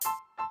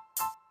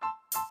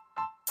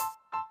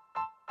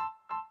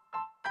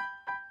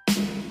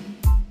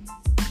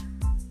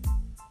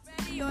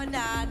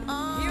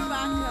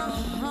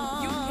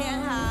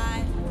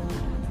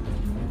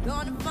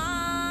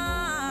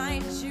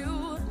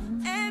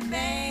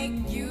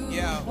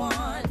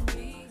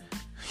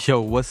Yo,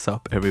 what's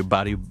up,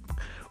 everybody?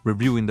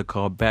 Reviewing the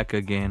call back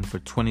again for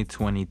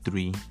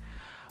 2023. You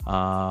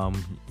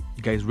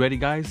guys ready,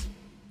 guys?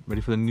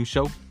 Ready for the new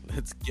show?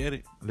 Let's get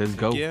it. Let's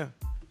go. Yeah.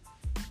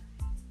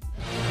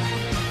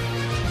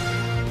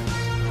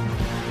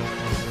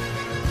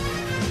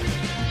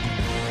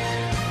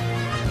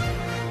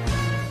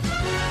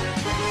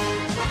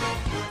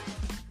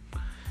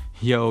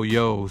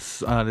 Yo,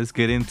 let's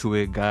get into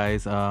it,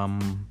 guys.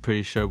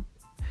 Pretty sure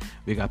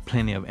we got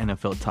plenty of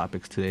NFL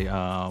topics today.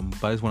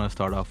 But I just want to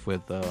start off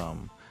with,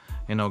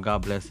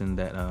 God blessing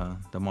that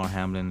Damar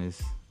Hamlin is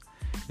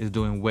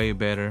doing way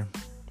better.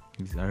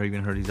 I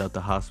even heard he's out the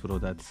hospital.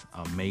 That's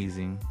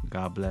amazing.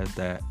 God bless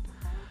that.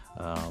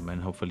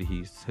 And hopefully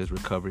his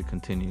recovery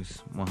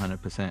continues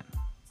 100%.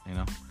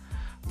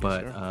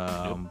 But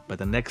but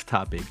the next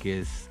topic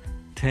is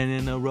 10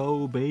 in a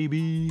row,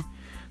 baby.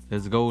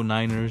 Let's go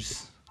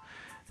Niners.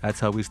 That's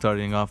how we're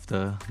starting off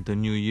the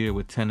new year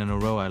with 10 in a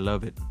row. I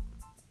love it.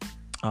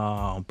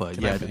 But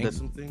Can yeah, I bang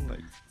something like?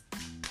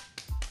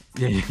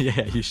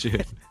 yeah, you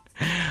should.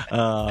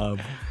 But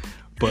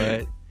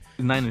the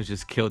Niners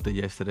just killed it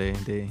yesterday.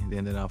 They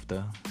ended off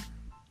the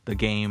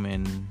game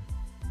and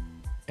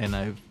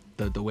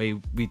the way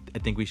I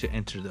think we should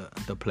enter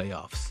the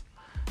playoffs.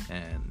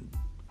 And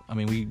I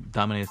mean, we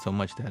dominated so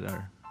much that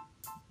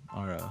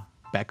our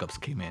backups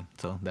came in,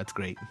 so that's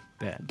great.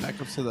 That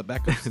Backups to the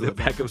backups. the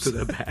backups to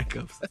the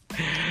backups.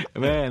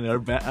 Man, our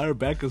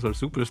backups are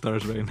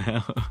superstars right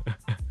now.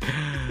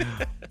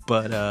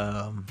 But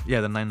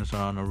the Niners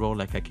are on a roll,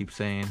 like I keep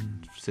saying.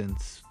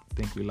 Since I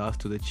think we lost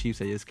to the Chiefs,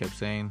 I just kept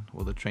saying,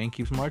 well, the train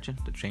keeps marching,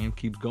 the train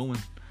keeps going,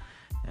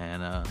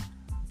 and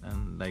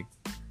like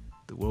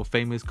the world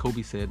famous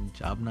Kobe said,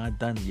 job not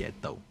done yet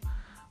though.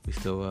 We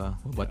still we're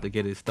about to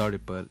get it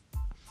started, but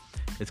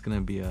it's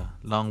gonna be a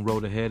long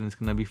road ahead, and it's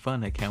gonna be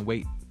fun. I can't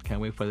wait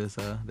for this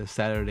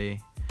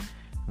Saturday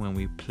when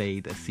we play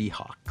the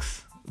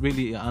Seahawks.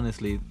 Really,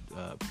 honestly,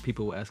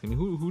 people were asking me,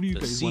 who do you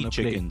guys want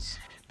to play?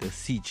 The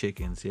Sea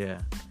Chickens,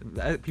 yeah.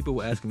 People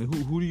were asking me,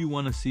 who do you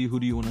want to see? Who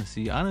do you want to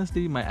see?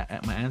 Honestly, my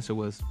answer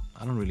was,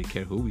 I don't really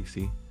care who we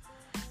see.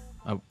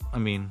 I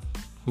mean,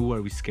 who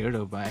are we scared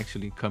of by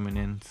actually coming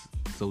in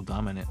so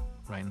dominant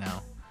right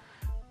now?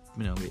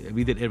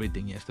 We did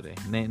everything yesterday.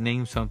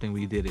 Name something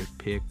we did it.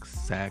 Picks,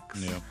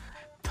 sacks,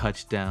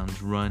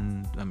 touchdowns,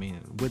 run. I mean,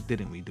 what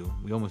didn't we do?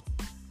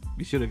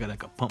 We should have got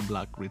like a pump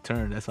block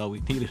return. That's all we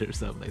needed or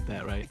something like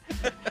that, right?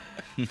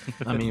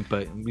 I mean,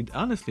 but we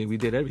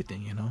did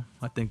everything,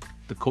 I think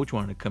the coach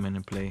wanted to come in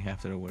and play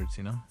afterwards,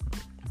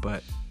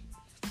 But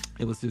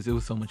it was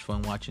so much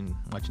fun watching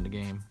the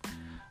game.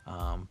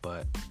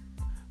 But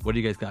what do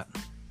you guys got?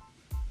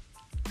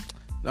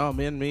 No,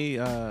 man,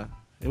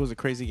 it was a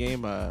crazy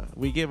game.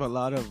 We give a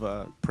lot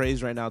of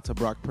praise right now to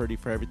Brock Purdy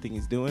for everything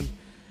he's doing.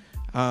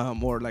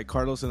 Or like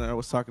Carlos and I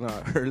was talking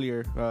about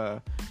earlier,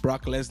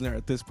 Brock Lesnar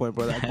at this point,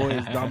 but that boy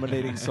is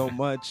dominating so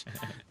much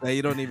that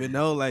you don't even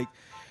know. Like,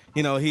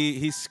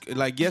 he's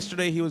like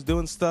yesterday he was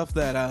doing stuff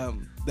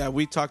that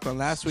we talked on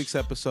last week's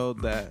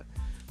episode that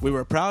we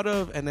were proud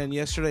of, and then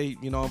yesterday,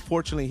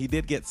 unfortunately he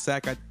did get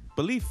sacked, I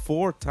believe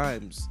 4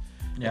 times,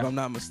 if I'm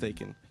not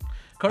mistaken.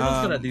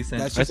 Cardinals got a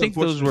decent. I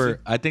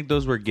think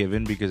those were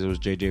given because it was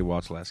JJ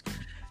Watt's last game.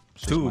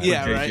 Two,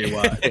 yeah, JJ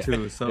right. Watt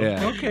too. So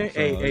Yeah. okay, So,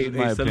 hey,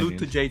 my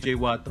salute opinion. to JJ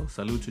Watt though.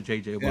 Salute to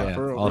JJ Watt. Yeah,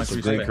 for real. Also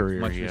Much great respect. career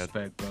Much he had.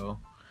 respect, bro.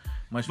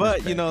 Much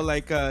But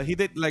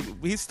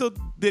respect. he still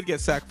did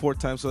get sacked 4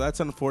 times, so that's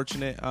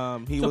unfortunate.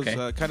 He was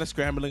okay. kind of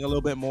scrambling a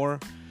little bit more,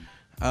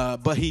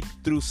 but he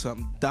threw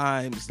some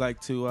dimes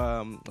like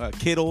to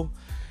Kittle.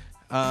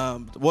 2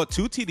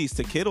 TDs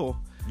to Kittle.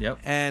 Yep.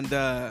 And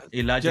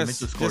Elijah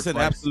Mitchell scored just an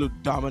twice.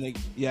 absolute dominant.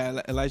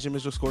 Yeah, Elijah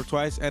Mitchell scored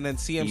twice, and then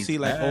CMC He's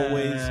like back.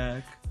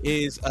 always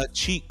is a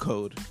cheat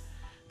code.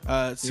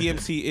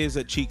 CMC is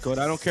a cheat code.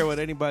 I don't care what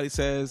anybody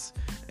says.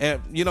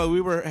 And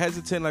we were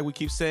hesitant, like we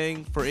keep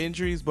saying, for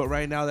injuries, but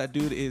right now that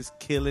dude is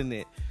killing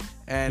it.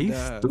 And He's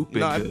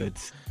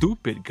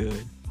stupid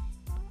good.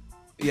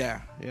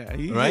 Yeah.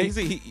 Right?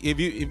 If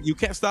you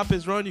can't stop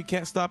his run, you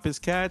can't stop his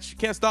catch. You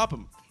can't stop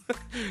him.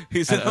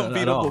 He's an At all,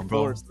 unbeatable bro.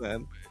 force,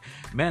 man.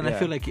 Man, I Yeah.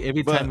 feel like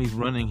every But- time he's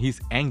running, he's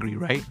angry,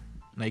 right?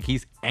 Like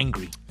he's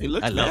angry. He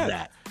looks I love mad.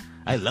 that.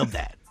 I love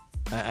that.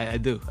 I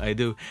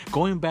do.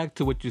 Going back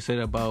to what you said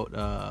about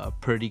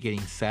Purdy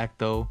getting sacked,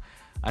 though,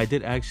 I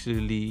did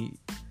actually,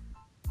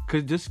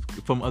 cause just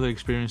from other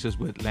experiences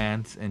with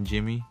Lance and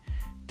Jimmy,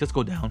 just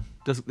go down.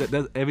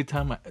 Every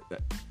time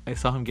I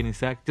saw him getting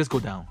sacked, just go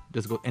down.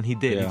 Just go, and he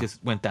did. Yeah. He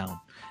just went down,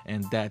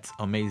 and that's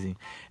amazing.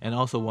 And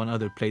also one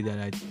other play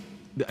that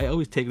I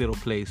always take little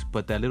plays,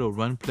 but that little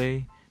run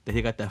play that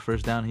he got that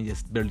first down, he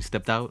just barely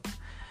stepped out.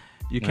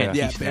 You can't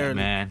Yeah, teach that, barely.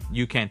 man.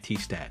 You can't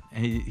teach that.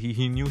 And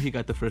he knew he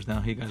got the first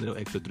down. He got a little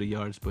extra 3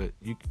 yards, but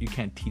you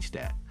can't teach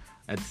that.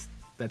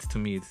 That's to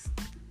me, it's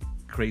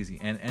crazy.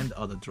 And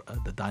all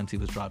the dimes he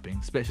was dropping.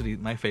 Especially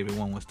my favorite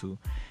one was to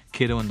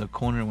Kittle in the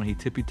corner when he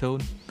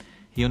tippy-toed.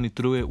 He only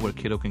threw it where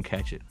Kittle can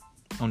catch it.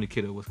 Only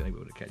Kittle was gonna be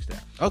able to catch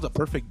that. That was a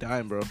perfect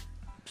dime, bro.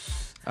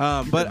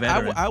 But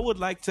veteran. I would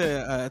like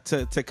to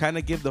kind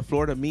of give the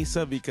floor to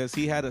Misa because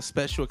he had a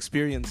special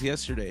experience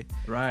yesterday.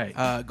 Right.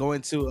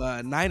 Going to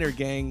a Niner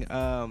Gang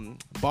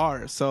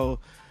bar. So,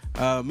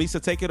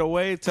 Misa, take it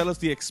away. Tell us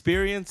the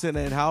experience and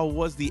then how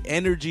was the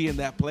energy in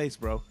that place,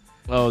 bro?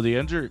 Oh, the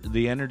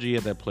energy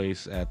at that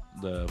place at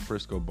the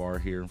Frisco bar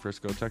here in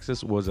Frisco,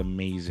 Texas was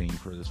amazing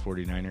for this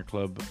 49er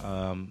club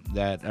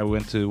that I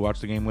went to watch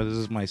the game with. This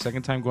is my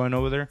second time going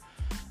over there.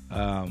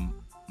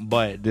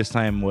 But this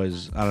time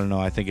was, I don't know,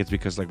 I think it's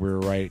because like we're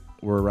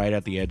right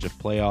at the edge of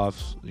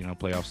playoffs. You know,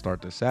 playoffs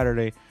start this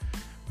Saturday.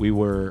 We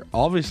were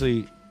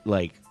obviously,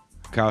 like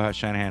Kyle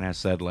Shanahan has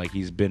said, like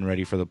he's been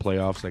ready for the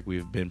playoffs. Like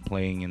we've been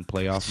playing in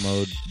playoff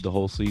mode the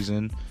whole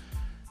season.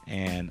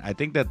 And I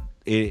think that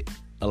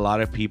a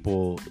lot of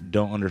people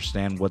don't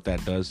understand what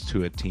that does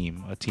to a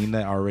team. A team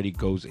that already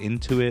goes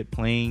into it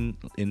playing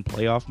in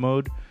playoff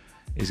mode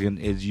is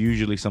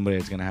usually somebody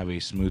that's gonna have a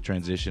smooth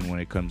transition when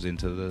it comes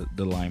into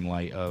the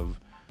limelight of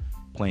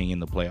playing in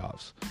the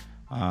playoffs.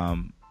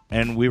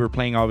 And we were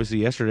playing obviously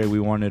yesterday. We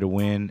wanted to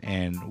win,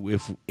 and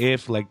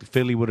if like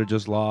Philly would have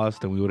just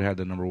lost, and we would have had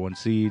the number 1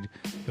 seed,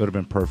 it would have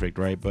been perfect,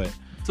 right? But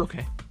It's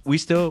okay. we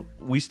still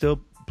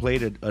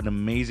played an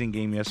amazing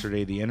game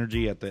yesterday. The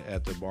energy at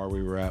the bar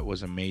we were at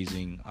was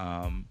amazing.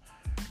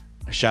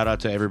 Shout out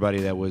to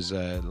everybody that was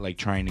like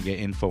trying to get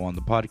info on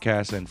the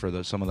podcast and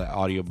for some of the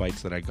audio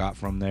bites that I got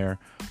from there.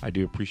 I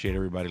do appreciate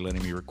everybody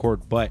letting me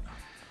record, but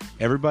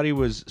everybody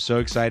was so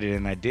excited,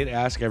 and I did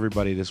ask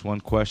everybody this one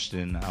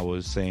question. I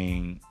was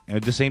saying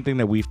the same thing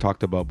that we've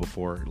talked about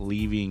before,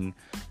 leaving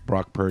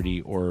Brock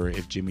Purdy, or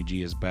if Jimmy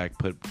G is back,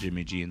 put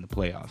Jimmy G in the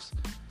playoffs.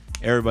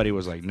 Everybody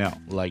was like, no,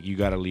 like you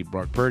got to leave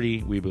Brock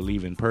Purdy. We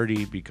believe in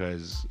Purdy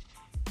because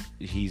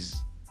he's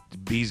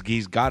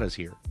got us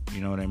here.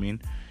 You know what I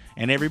mean?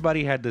 And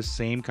everybody had the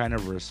same kind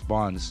of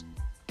response.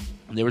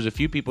 There was a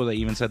few people that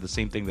even said the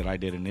same thing that I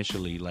did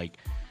initially. Like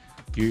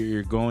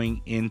you're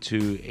going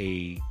into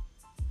a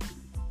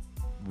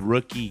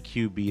rookie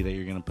QB that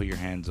you're going to put your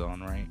hands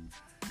on, right?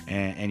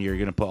 And you're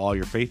going to put all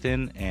your faith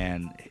in,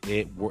 and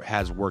it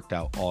has worked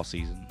out all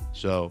season.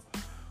 So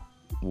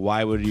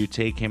why would you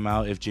take him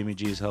out if Jimmy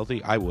G is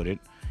healthy? I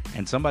wouldn't.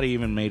 And somebody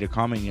even made a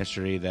comment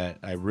yesterday that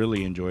I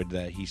really enjoyed,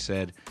 that he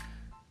said,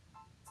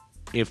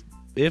 if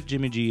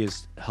Jimmy G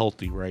is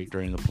healthy, right,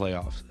 during the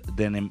playoffs,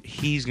 then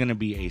he's going to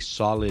be a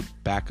solid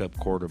backup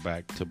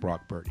quarterback to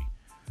Brock Purdy.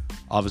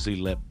 Obviously,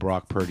 let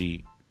Brock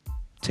Purdy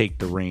take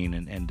the reign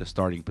and the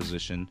starting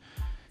position.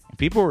 And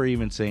people were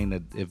even saying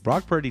that if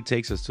Brock Purdy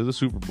takes us to the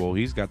Super Bowl,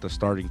 he's got the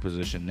starting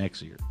position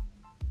next year.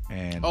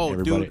 And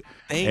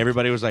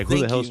everybody was like, who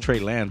the hell's Trey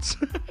Lance?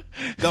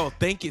 No,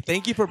 thank you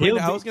for bringing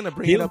it. I was going to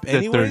bring it up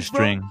anyways, third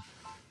string.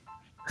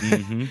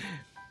 Mm-hmm.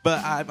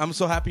 But I'm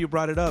so happy you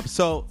brought it up.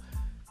 So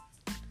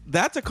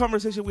that's a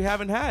conversation we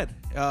haven't had.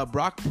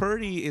 Brock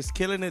Purdy is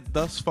killing it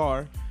thus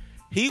far.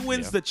 He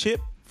wins the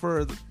chip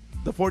for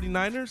the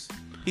 49ers.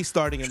 He's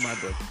starting in my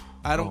book.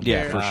 I don't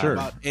care for sure.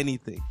 about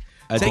anything.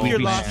 Take your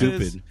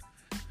losses. Stupid.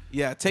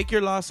 Yeah, take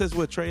your losses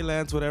with Trey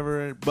Lance,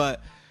 whatever.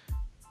 But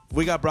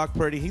we got Brock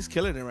Purdy. He's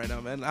killing it right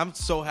now, man. I'm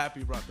so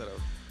happy you brought that up.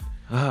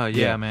 Oh,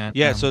 yeah, man.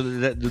 Yeah, so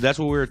that's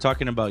what we were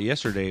talking about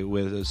yesterday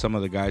with some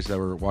of the guys that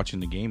were watching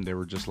the game. They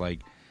were just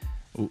like,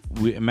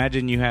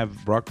 imagine you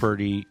have Brock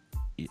Purdy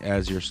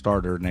as your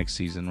starter next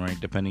season, right?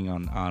 Depending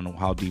on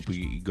how deep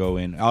we go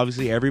in.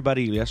 Obviously,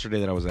 everybody yesterday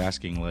that I was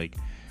asking, like,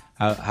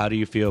 how do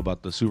you feel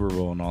about the Super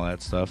Bowl and all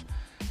that stuff?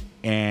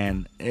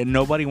 And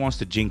nobody wants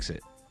to jinx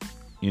it.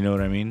 You know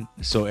what I mean?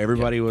 So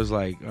everybody was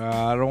like,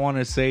 I don't want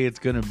to say it's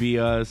going to be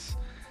us.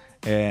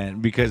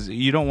 And because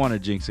you don't want to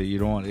jinx it. You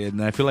don't want,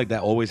 and I feel like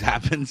that always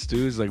happens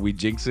too. It's like we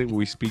jinx it when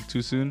we speak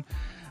too soon.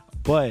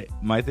 But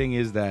my thing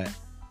is that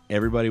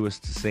everybody was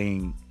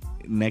saying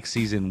next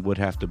season would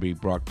have to be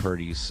Brock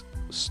Purdy's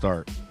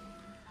start,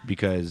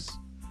 because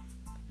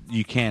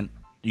you can't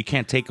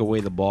take away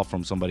the ball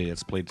from somebody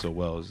that's played so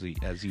well as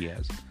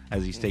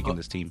he's taken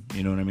this team.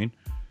 You know what I mean?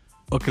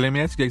 Okay, let me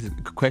ask you guys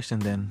a question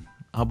then.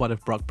 How about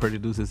if Brock Purdy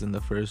loses in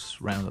the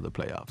first round of the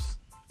playoffs?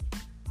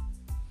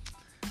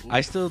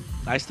 I still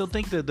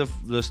think that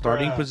the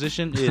starting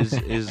position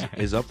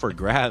is up for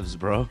grabs,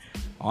 bro.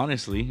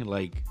 Honestly,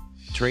 like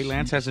Trey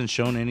Lance hasn't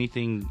shown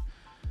anything.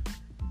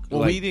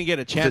 Well, we didn't get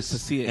a chance to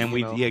see it, and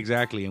we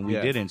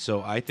didn't.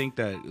 So I think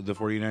that the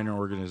 49er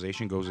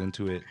organization goes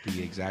into it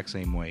the exact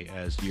same way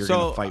as you're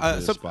going to fight for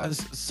this spot.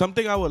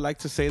 Something I would like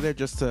to say there,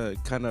 just to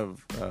kind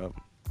of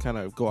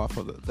go off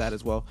of that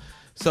as well.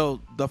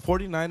 So the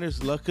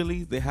 49ers,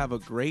 luckily, they have a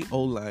great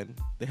O-line.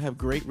 They have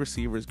great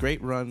receivers,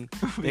 great run.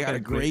 They got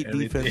a great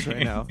defense right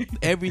now.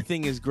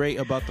 Everything is great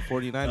about the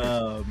 49ers.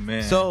 Oh,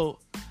 man.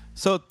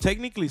 So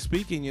technically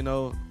speaking, you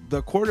know,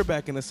 the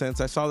quarterback, in a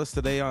sense, I saw this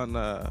today on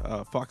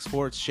Fox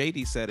Sports.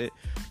 Shady said it.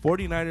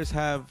 49ers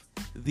have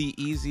the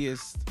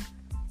easiest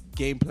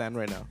game plan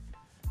right now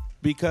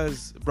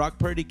because Brock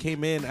Purdy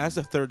came in as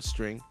a third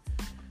string.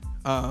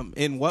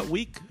 In what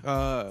week?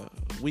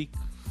 Week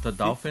the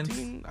Dolphins?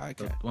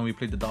 When we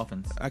played the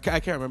Dolphins. I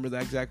can't remember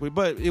that exactly,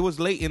 but it was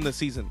late in the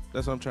season.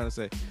 That's what I'm trying to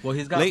say. Well,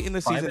 he's got late in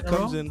the season,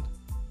 comes in.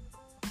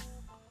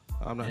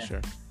 I'm not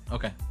sure.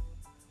 Okay.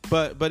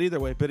 But either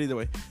way,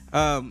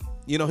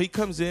 he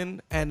comes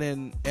in and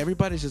then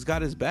everybody's just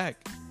got his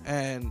back,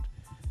 and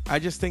I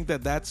just think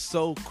that that's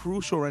so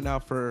crucial right now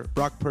for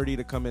Brock Purdy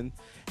to come in.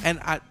 And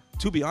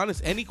to be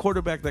honest, any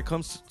quarterback that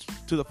comes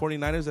to the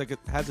 49ers that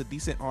has a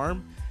decent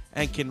arm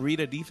and can read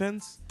a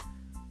defense,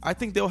 I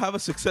think they'll have a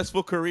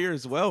successful career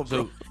as well,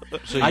 bro.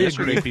 So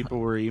yesterday people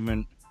were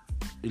even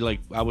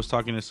like, I was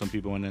talking to some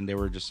people and then they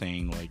were just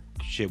saying like,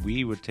 shit,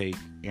 we would take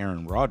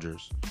Aaron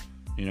Rodgers,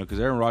 because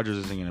Aaron Rodgers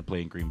isn't going to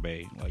play in Green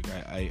Bay. Like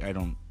I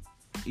don't.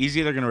 He's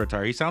either going to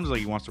retire. He sounds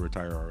like he wants to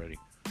retire already.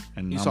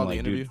 And you I'm saw like, the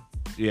interview?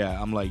 Dude,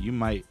 yeah, I'm like, you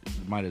might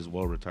as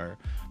well retire.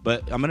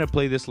 But I'm gonna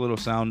play this little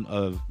sound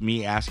of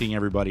me asking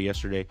everybody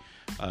yesterday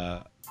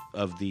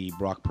of the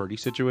Brock Purdy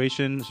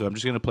situation. So I'm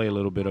just gonna play a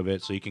little bit of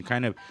it, so you can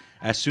kind of,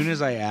 as soon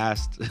as I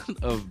asked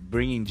of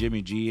bringing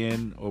Jimmy G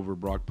in over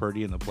Brock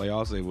Purdy in the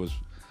playoffs, it was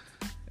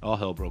all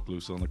hell broke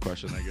loose on the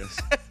question, I guess.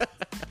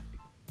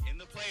 In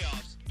the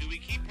playoffs, do we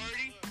keep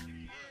Purdy?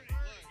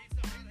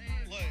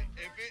 Look,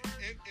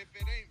 if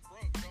it ain't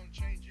broke, don't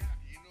change it.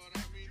 You know what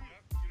I mean? You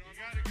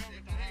gotta go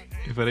with the hot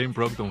hand. If it ain't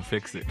broke, don't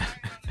fix it.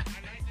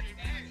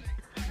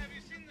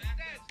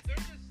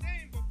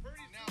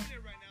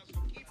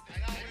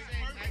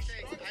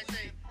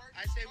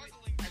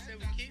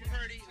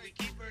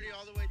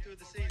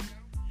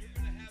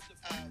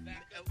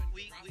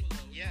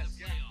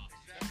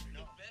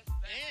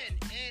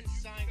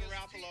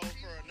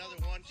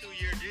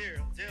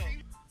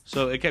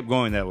 So it kept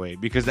going that way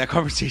because that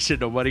conversation,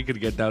 nobody could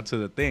get down to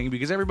the thing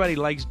because everybody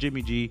likes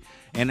Jimmy G,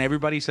 and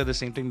everybody said the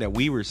same thing that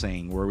we were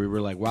saying, where we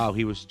were like, wow,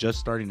 he was just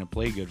starting to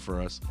play good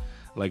for us,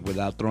 like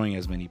without throwing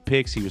as many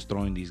picks. He was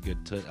throwing these good,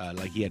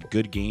 like he had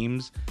good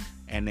games,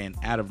 and then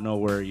out of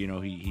nowhere,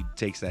 he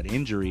takes that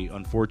injury,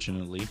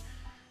 unfortunately.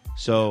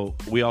 So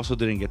we also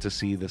didn't get to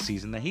see the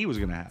season that he was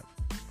going to have.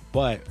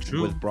 But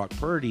with Brock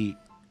Purdy,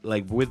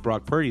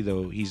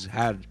 though, he's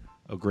had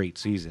a great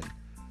season.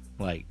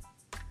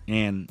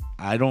 And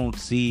I don't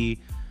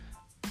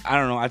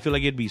know. I feel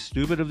like it'd be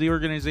stupid of the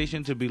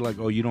organization to be like,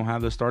 oh, you don't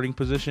have the starting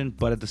position.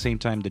 But at the same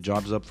time, the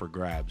job's up for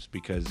grabs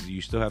because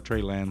you still have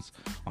Trey Lance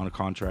on a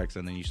contract,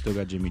 and then you still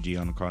got Jimmy G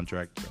on a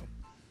contract. So.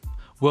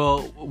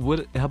 Well,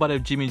 how about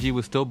if Jimmy G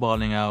was still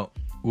balling out?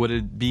 Would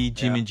it be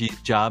Jimmy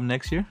G's job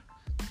next year?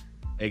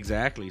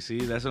 Exactly. See,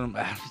 that's what I'm.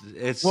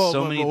 It's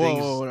so many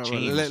things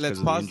changed.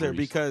 Let's pause there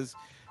because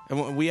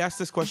we asked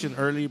this question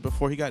early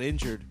before he got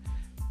injured,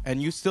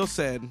 and you still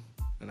said,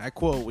 and I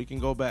quote, we can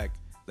go back,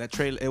 that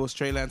it was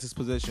Trey Lance's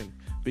position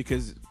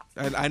because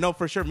I know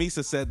for sure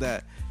Misa said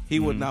that he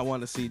would not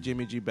want to see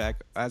Jimmy G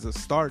back as a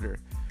starter.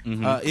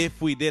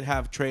 If we did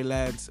have Trey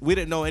Lance, we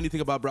didn't know anything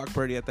about Brock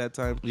Purdy at that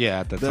time. Yeah,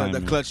 at that time.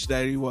 The clutch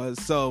that he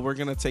was. So we're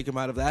going to take him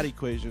out of that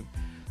equation.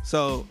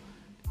 So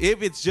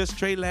if it's just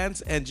Trey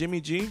Lance and Jimmy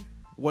G,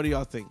 what do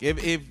y'all think?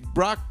 If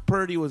Brock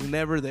Purdy was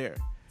never there,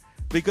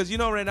 because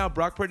right now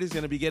Brock Purdy is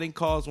going to be getting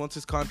calls once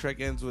his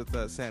contract ends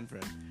with San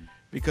Fran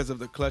because of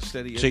the clutch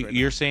that he is. So right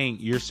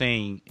you're now.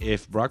 saying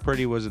if Brock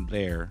Purdy wasn't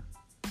there,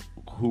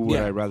 who would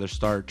I rather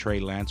start, Trey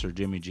Lance or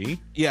Jimmy G?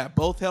 Yeah,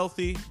 both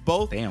healthy,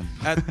 both. Damn.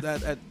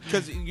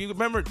 Because you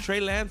remember Trey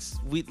Lance,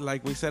 we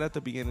said at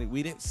the beginning,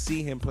 we didn't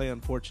see him play,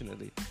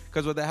 unfortunately,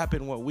 because what that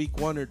happened week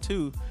 1 or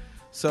 2,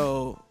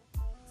 so.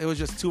 It was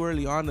just too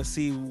early on to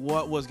see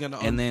what was going to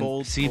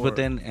unfold. But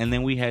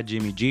then we had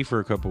Jimmy G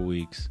for a couple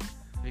weeks.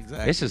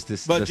 Exactly. This is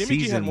this. But the Jimmy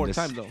season, G had more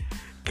time though.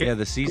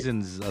 The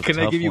season's. Can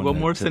I give you one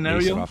more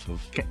scenario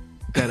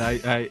that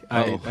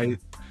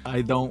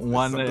I don't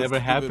want to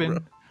ever happen,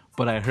 bro.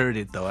 But I heard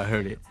it though.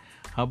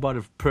 How about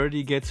if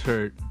Purdy gets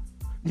hurt?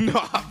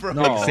 No, bro.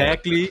 No.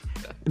 Exactly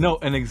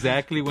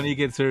when he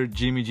gets hurt,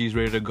 Jimmy G's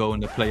ready to go in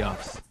the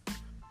playoffs.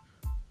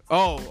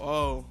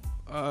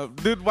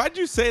 Dude, why'd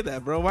you say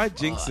that, bro? Why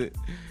jinx it?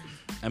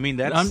 I mean,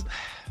 that's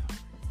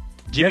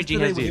Jimmy G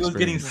has the when he was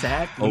getting experience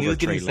sacked. When he was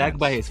getting Trey sacked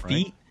by his Lance,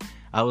 feet,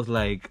 I was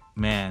like,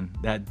 man,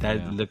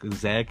 that looked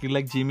exactly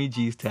like Jimmy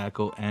G's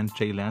tackle and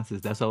Trey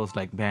Lance's. That's why I was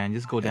like, man,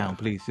 just go down,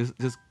 please,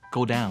 just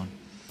go down.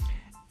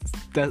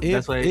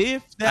 That's why.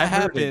 If that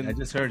happened, I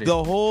just heard it.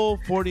 The whole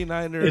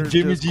 49ers and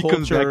Jimmy G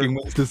comes back and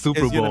wins the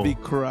Super Bowl. Is gonna be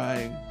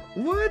crying.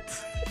 What?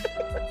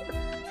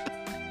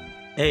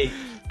 Hey,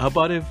 how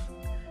about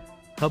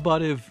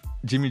if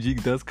Jimmy G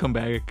does come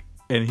back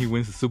and he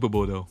wins the Super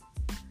Bowl though?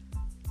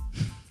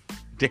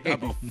 Damn.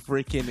 That'd be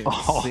freaking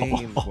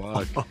insane.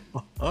 Fuck.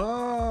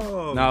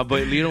 Oh. No,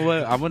 but you know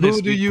what? I'm gonna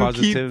speak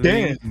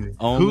positivity.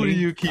 Who do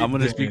you keep? I'm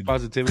gonna speak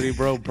positivity,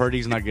 bro.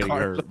 Purdy's not getting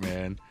hurt,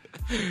 man.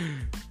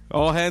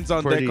 All hands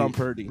on deck on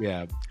Purdy.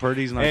 Yeah,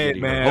 Purdy's not Hey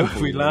getting man, hurt.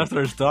 if we lost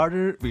our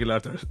starter, we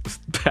lost our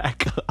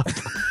backup.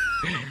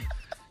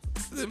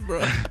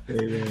 Bro.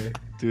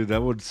 Dude,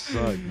 that would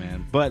suck,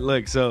 man. But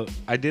look, so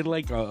I did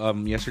like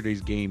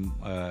yesterday's game,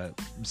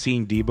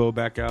 seeing Debo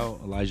back out,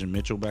 Elijah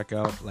Mitchell back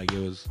out. Like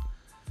it's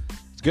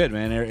good,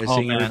 man.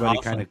 Seeing everybody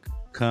awesome. kind of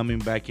coming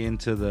back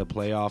into the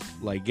playoff,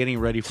 like getting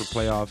ready for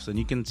playoffs, and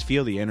you can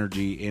feel the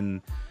energy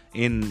in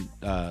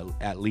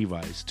at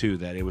Levi's too.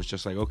 That it was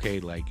just like, okay,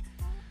 like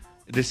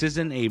this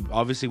isn't a.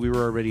 Obviously, we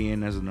were already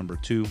in as a number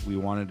 2. We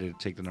wanted to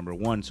take the number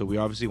 1, so we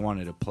obviously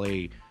wanted to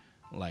play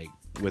like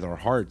with our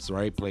hearts,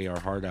 right? Play our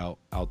heart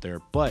out there.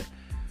 But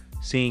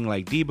seeing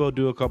like Debo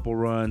do a couple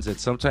runs, and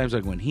sometimes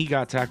like when he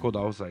got tackled,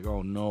 I was like,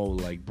 oh no,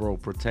 like bro,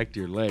 protect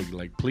your leg,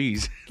 like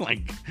please,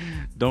 like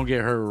don't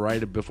get hurt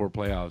right before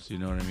playoffs. You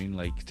know what I mean?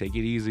 Like take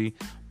it easy.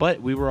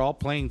 But we were all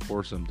playing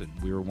for something.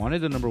 We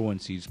wanted the number 1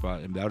 seed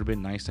spot, and that would have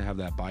been nice to have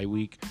that bye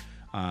week.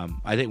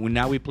 I think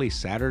now we play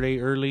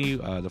Saturday early,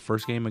 the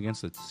first game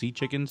against the Sea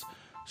Chickens.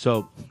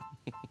 So,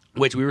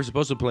 which we were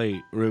supposed to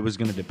play, or it was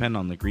going to depend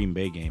on the Green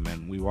Bay game,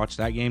 and we watched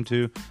that game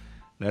too.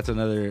 That's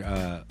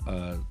another,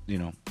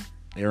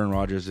 Aaron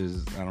Rodgers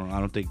is. I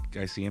don't think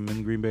I see him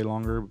in Green Bay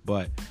longer,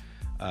 but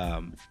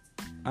I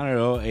don't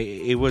know.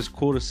 It was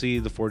cool to see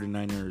the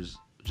 49ers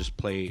just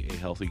play a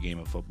healthy game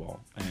of football,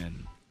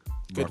 and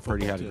Brock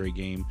Purdy had a great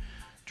game.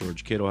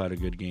 George Kittle had a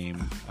good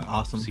game.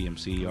 Awesome.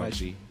 CMC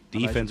obviously.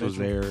 Defense was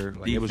there.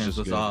 Like, it was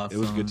just good. Awesome. It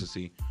was good to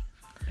see.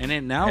 And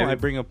then now I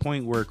bring a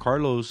point where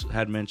Carlos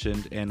had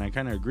mentioned, and I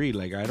kind of agree.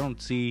 Like I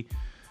don't see.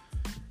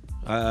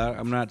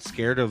 I'm not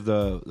scared of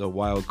the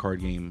wild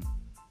card game.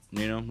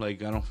 You know,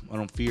 like I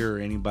don't fear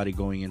anybody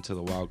going into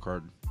the wild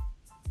card.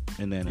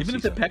 And then even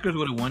if the Packers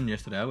would have won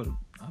yesterday, I would have.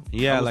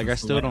 Yeah, like I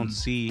still don't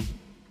see.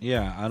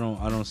 Yeah, I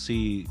don't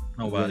see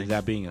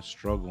that being a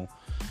struggle.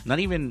 Not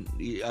even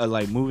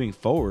like moving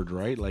forward,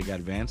 right? Like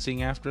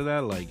advancing after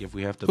that. Like if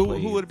we have to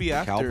play who would be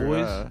after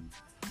Cowboys.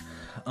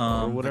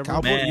 Or whatever.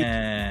 The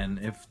man,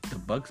 if the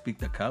Bucks beat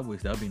the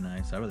Cowboys, that'd be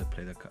nice. I'd rather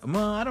play the Cowboys.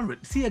 Well, I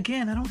don't see.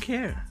 Again, I don't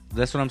care.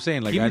 That's what I'm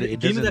saying. Like,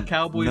 give me the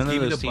Cowboys, none give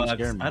of me those the teams Bucks.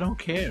 scare me. I don't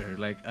care.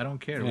 Like, I don't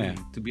care. Yeah. Really,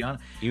 to be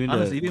honest, Even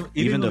honestly, the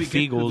even the when we get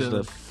to Feagles,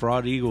 the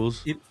fraud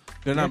Eagles.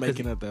 They're not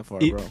making it that far,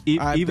 bro.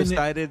 I've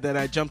decided that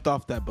I jumped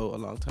off that boat a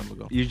long time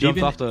ago. You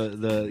jumped off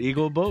the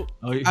Eagle boat.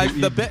 Oh,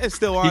 The bet is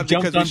still on. He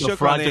jumped because on the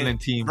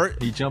fraudulent team.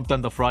 He jumped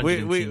on the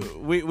fraudulent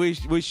team.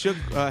 We shook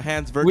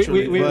hands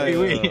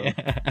virtually.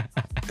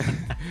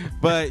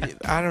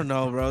 But I don't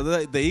know, bro.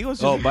 The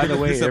Eagles. Oh, by the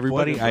way, disappointed,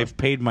 everybody, bro. I've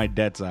paid my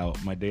debts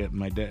out. My debt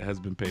has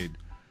been paid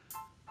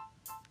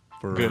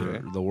for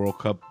the World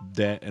Cup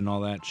debt and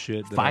all that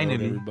shit. That I owed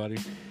Finally, everybody.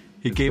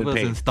 He gave us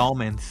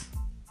installments.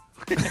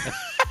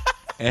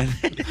 And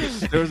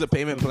there was a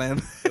payment plan.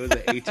 it was an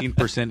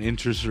 18%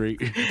 interest rate.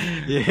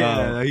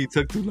 Yeah, he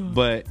took too long.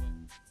 But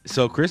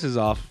so Chris is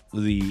off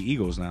the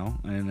Eagles now,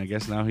 and I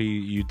guess now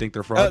you think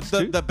they're frauds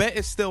too? The bet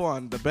is still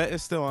on. The bet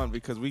is still on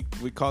because we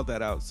called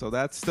that out. So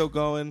that's still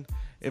going.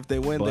 If they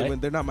win, they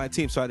win. They're not my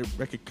team, so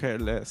I could care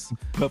less.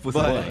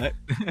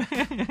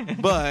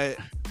 But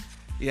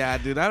yeah,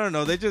 dude, I don't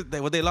know.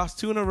 They lost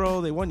 2 in a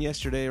row. They won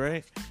yesterday,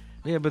 right?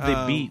 Yeah, but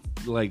they beat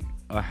like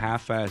a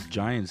half-ass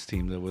Giants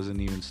team that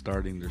wasn't even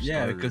starting their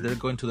starter. Yeah, because they're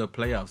going to the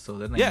playoffs, so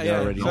they're not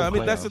already So I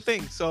mean, playoffs. that's the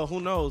thing. So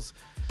who knows?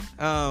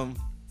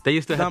 They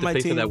used to have to my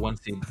play for team. that 1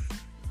 seed.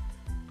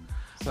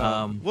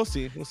 So we'll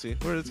see. It's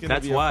gonna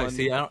That's be why. fun,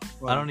 See, I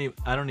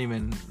don't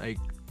even like.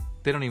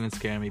 They don't even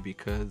scare me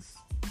because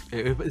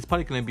it's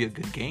probably gonna be a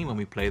good game when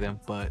we play them.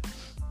 But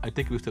I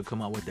think we still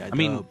come out with that. I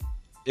mean, dub.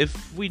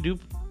 if we do,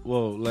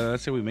 well,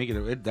 let's say we make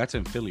it. That's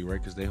in Philly, right?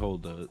 Because they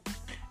hold the.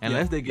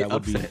 unless they get that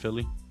would be in upset,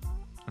 Philly.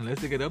 unless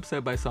they get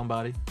upset by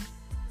somebody.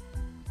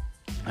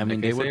 I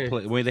mean, Like they I would say.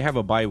 play. Well, they have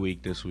a bye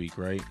week this week,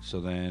 right?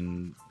 So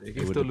then They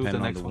can it would still lose depend the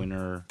on next the one.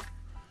 winner.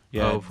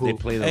 Yeah, Of who? they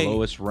play the Hey,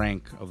 lowest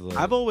rank of the.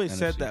 I've always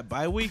said NFC. that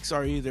bye weeks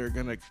are either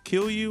gonna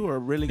kill you or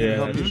really gonna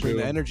help you that's bring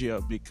true. the energy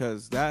up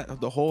because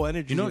the whole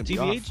energy. You know, is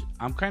gonna be TBH, off.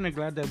 I'm kind of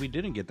glad that we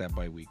didn't get that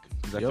bye week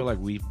because I feel like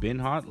we've been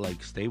hot.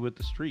 Like, stay with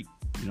the streak.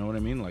 You know what I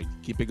mean? Like,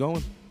 Keep it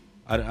going.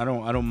 I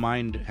don't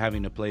mind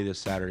having to play this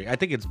Saturday. I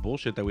think it's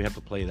bullshit that we have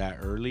to play that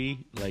early,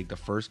 like the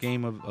first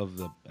game of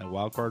the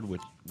wild card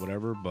with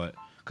whatever, but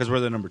because we're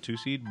the number 2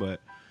 seed.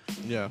 But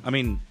Yeah. I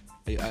mean,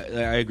 I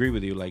agree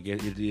with you. Like,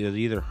 it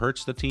either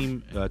hurts the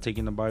team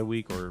taking the bye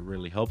week or it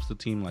really helps the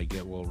team like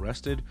get well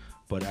rested.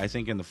 But I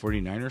think in the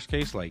 49ers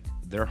case, like,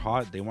 they're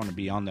hot. They want to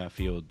be on that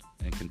field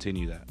and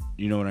continue that.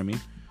 You know what I mean?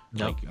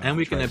 Yep. Like, And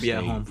we're try gonna to be at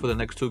stay- home for the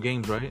next 2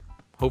 games, right?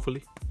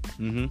 Hopefully,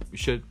 Mm-hmm. we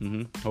should.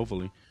 Mm-hmm.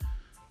 Hopefully.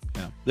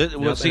 Yeah.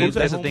 Well, Yeah, see, Who's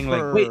at that's the home thing.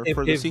 for, Like,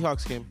 for if- the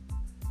Seahawks game.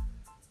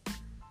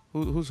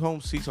 Who's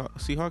home?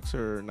 Seahawks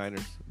or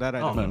Niners? That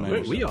I Oh, don't no,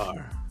 know. no, we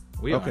are.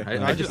 We Okay.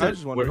 are. I just said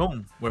wondered. we're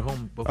home. We're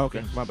home. Both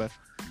Okay, games. my bad.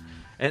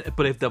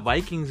 But if the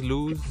Vikings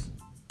lose,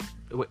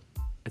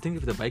 I think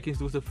if the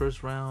Vikings lose the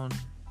first round,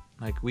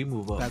 like we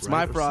move up. That's right?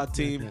 my Or fraud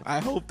something team. like I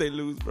hope they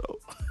lose, bro.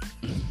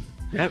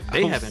 that.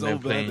 They I'm haven't so been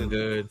bad playing at-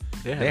 good.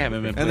 They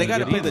haven't been And they playing got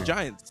to good play the either.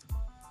 Giants.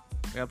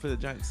 They got to play the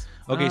Giants.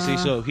 Okay, see,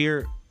 so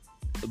here,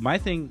 my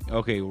thing.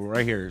 Okay,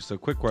 right here. So,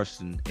 quick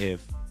question: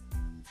 if,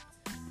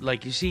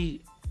 like, you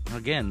see,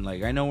 again,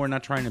 like, I know we're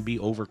not trying to be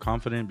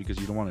overconfident because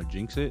you don't want to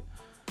jinx it,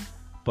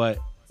 but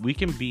we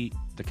can beat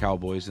the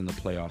Cowboys in the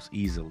playoffs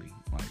easily.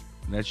 Like,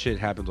 that shit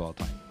happens all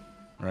the time,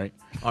 right?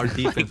 Our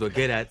defense will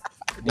get at.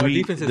 Our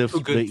defense is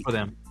too good for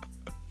them.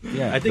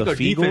 Yeah, I think the our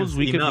defense Feagles,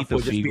 we could enough beat the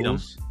will just beat 'em.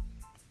 Feagles.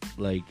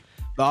 Like,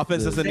 The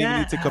offense doesn't even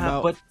need to come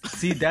out. But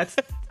see, that's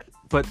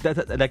But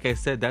like I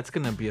said, that's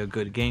gonna be a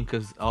good game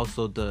because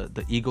also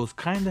the Eagles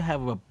kind of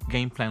have a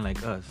game plan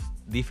like us.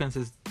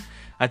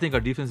 I think our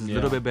defense is a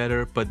little bit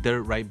better, but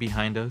they're right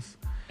behind us.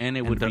 And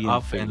it And would their be in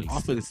offense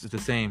Philly. is the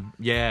same.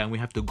 Yeah, and we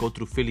have to go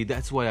through Philly.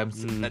 That's why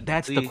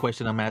that's the see,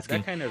 question I'm asking.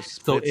 That kind of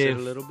So splits it a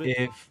little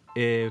bit.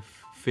 if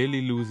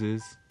Philly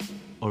loses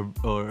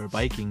or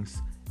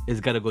Vikings, it's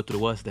got to go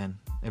through us then.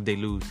 If they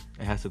lose,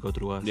 it has to go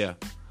through us. Yeah.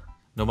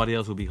 Nobody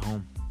else will be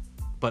home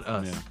but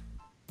us.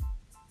 Yeah.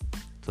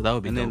 So that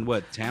would be And then dope.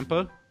 what?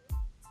 Tampa?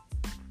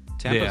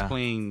 Tampa's Yeah.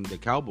 playing the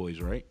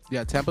Cowboys, right?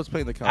 Yeah, Tampa's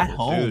playing the Cowboys. At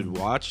home. Dude,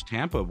 watch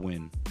Tampa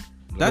win.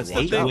 That's the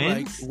 8 thing.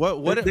 wins? Like,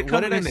 what They're did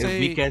coming I in a say?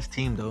 weak ass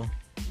team though.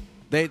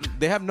 They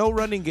have no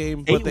running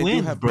game, but 8 they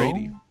wins, do have bro.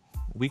 Brady.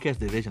 Weak ass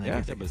division, I Yeah.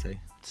 guess I could say.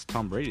 It's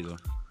Tom Brady, though.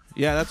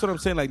 Yeah, that's what I'm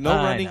saying. Like no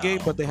I running game,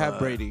 know, but they have but-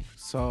 Brady.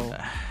 So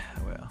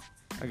Well,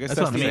 I guess That's that's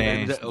what I'm the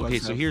saying. advantage Okay,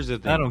 Bucks so have. here's the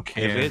thing. I don't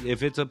care.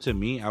 If it's up to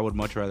me, I would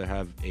much rather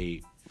have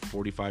a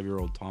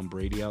 45-year-old Tom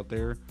Brady out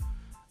there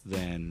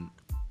than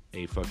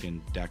a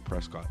fucking Dak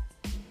Prescott.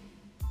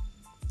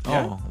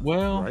 oh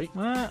well, Right?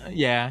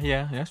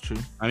 yeah, that's true.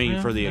 I mean,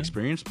 Yeah, for the yeah.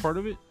 experience part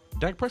of it,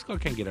 Dak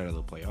Prescott can't get out of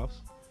the playoffs.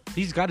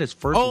 He's got his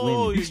first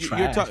Oh, win. He's you're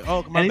trash. talking.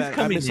 Oh, my And he's bad. I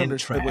coming in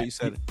misunderstood what trash. you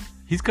said.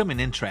 He's coming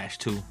in trash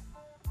too.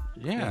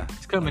 Yeah.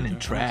 He's coming in Okay, I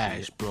see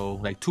trash, it. bro.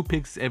 Like 2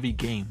 picks every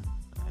game.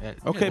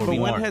 Okay, Or but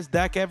more. when has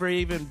Dak ever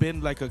even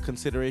been like a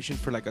consideration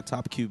for like a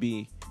top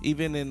QB,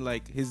 even in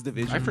like his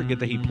division? I forget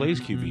that he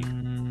plays QB.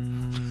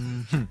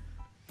 Mm,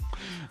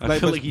 I Like,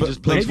 feel but- like he but-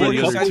 just plays maybe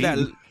for a the other couple team.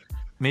 years-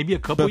 maybe a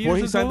couple Before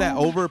years he signed that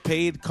ago?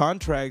 overpaid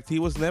contract, he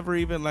was never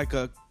even like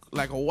a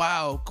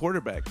wow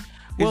quarterback.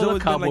 He's Well, the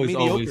always been, like, Cowboys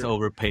always mediocre.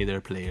 overpay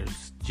their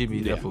players. Jimmy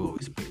Yeah. Duffy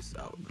always pays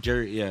out.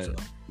 Jerry, yeah, So,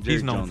 Jerry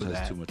he's known Jones for has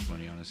that. too much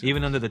money, honestly.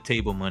 Even under the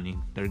table money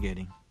they're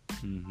getting.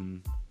 hmm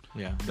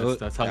Yeah, Well,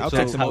 that's how, I'll that's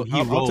take some. how he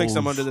rolls. I'll take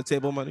some under the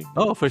table money.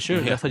 Oh, for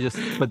sure. Yeah.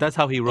 But that's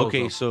how he rolls.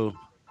 Okay, though. so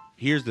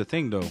here's the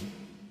thing, though.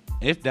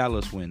 If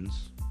Dallas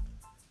wins,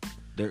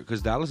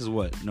 because Dallas is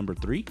what, number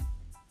 3,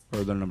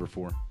 or they're number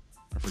 4?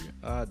 I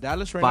forget.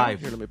 Dallas right 5.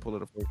 now. Here, let me pull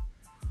it up. For you.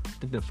 I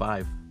think they're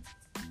 5.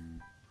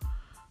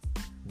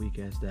 Weak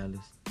ass Dallas.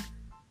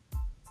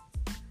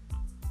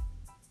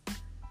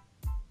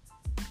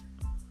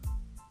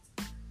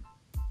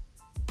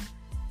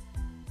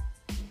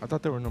 I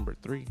thought they were number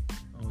 3.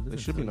 Oh, is it They a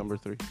should be 3? number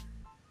 3.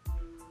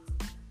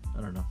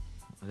 I don't know.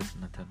 This is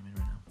not telling me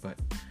right now.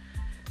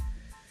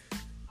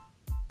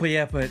 But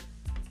yeah, but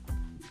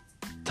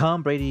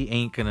Tom Brady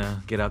ain't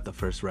gonna get out the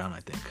first round.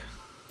 I think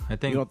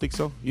You don't think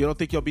so? You don't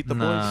think you'll beat the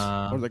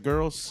Nah. boys or the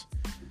girls?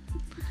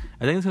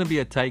 I think it's gonna be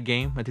a tight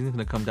game. I think it's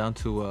gonna come down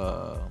to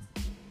a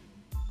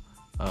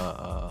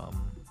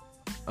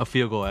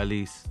field goal at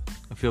least.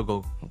 A field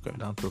goal. Okay.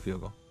 Down to a field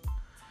goal.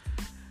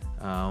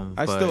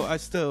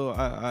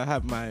 I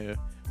have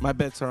my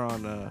bets are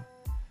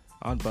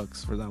on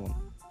Bucks for that one.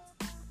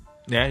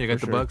 Yeah, you got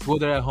for the sure. Bucks. Well,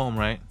 they're at home,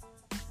 right?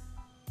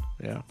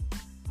 Yeah.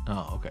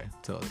 Oh, okay.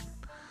 So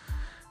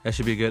that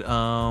should be good.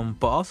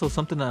 But also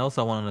something else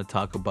I wanted to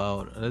talk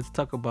about. Let's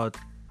talk about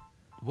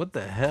what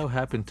the hell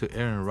happened to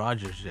Aaron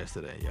Rodgers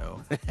yesterday,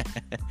 yo.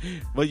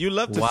 But you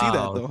love to see that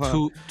though,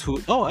 huh?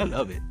 Oh, I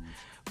love it.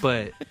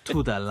 But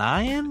to the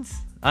Lions,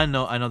 I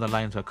know the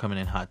Lions are coming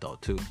in hot though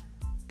too.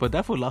 But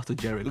that fool lost to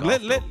Jared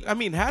Goff. I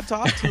mean, hats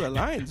off to the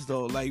Lions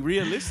though. Like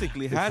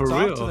realistically, hats For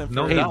off real, to them.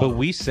 no for Hey, doubt. but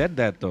we said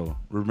that, though.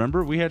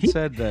 Remember, we had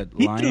said that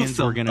he threw Lions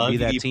some were going to be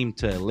that ugly- team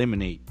to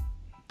eliminate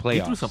playoffs.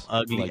 He threw some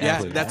ugly. Like, Yeah,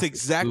 ass playoffs. that's passes,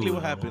 exactly too,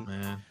 what happened.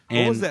 man.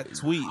 What was And- that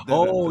tweet?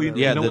 Oh, you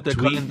Yeah, know the what they're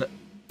tweet- calling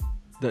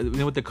you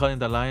know what they're calling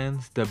the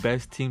Lions? The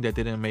best team that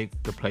didn't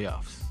make the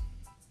playoffs.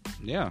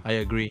 Yeah. I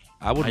agree.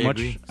 I would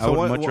agree.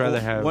 much rather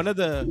have. one of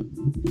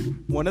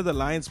the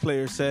Lions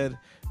players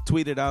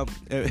tweeted out,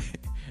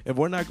 if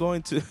we're not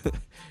going to,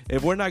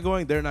 if we're not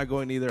going, they're not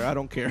going either. I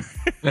don't care.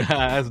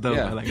 That's dope.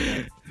 Yeah. I like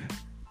that.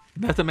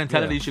 That's the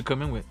mentality Yeah. you should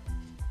come in with.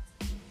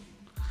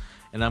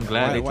 And I'm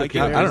glad they took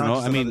give it. Aaron I don't know.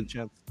 Rodgers I mean, another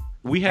chance?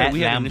 we At had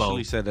Lambeau.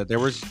 initially said that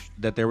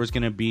there was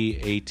going to be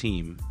a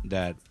team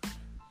that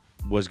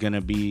was going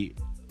to be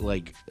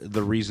like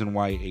the reason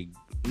why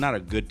not a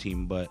good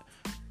team, but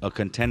a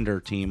contender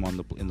team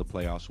in the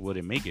playoffs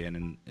wouldn't make it,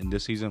 and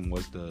this season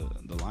was the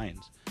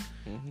Lions.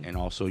 Mm-hmm. And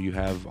also you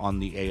have on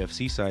the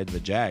AFC side the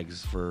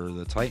Jags for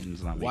the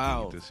Titans not making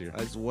Wow, it this year.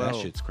 as well. That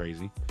shit's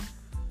crazy,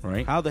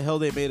 right? How the hell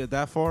they made it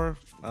that far?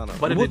 I don't know.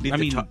 What if What- they beat I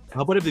mean-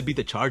 how about if they beat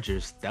the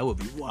Chargers? That would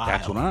be wild.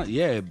 That's what I.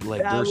 Yeah,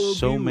 like That there's would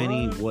so be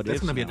many wild. what That's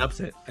ifs gonna be an now.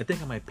 upset. I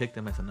think I might pick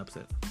them as an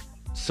upset.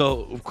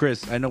 So,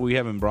 Chris, I know we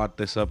haven't brought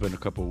this up in a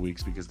couple of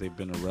weeks because they've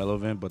been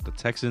irrelevant, but the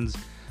Texans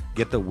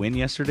get the win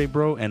yesterday,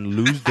 bro, and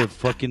lose their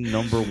fucking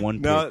number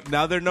 1 pick.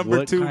 Now they're number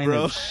What 2, kind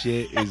bro. of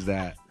shit is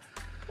that?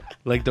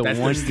 Like the That's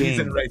one their game,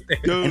 season right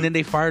there. and then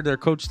they fired their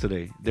coach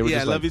today. They were Yeah,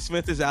 just like, Lovie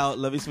Smith is out.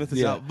 Lovie Smith is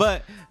Yeah. out.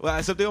 But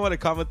something I want to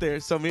comment there.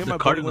 So me and The my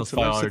buddy went Cardinals to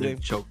lunch fired today.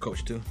 the choke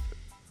coach too.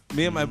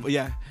 Me and my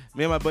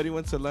buddy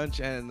went to lunch,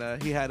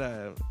 and he had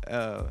a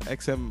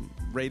XM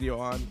radio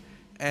on,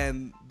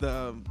 and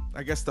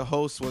I guess the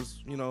host was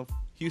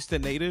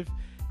Houston native,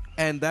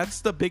 and that's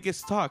the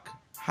biggest talk.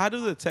 how do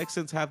the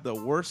Texans have the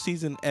worst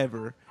season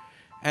ever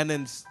and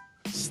then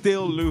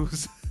still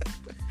lose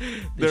They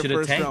their should have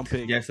first round tanked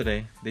pick?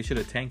 yesterday. They should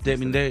have tanked. I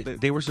mean, yesterday.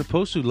 they were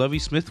supposed to. Lovie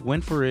Smith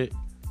went for it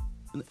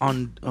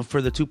on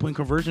for the 2-point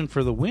conversion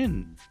for the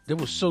win. That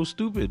was so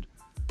stupid.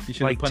 You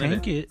should have Like punted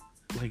tank it.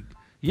 it. Like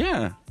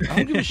yeah, I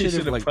don't give a You shit if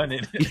should've like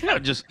punted. yeah,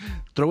 just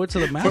throw it to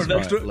the For mascot. an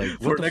extra, like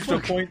for what an the extra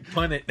fuck? point,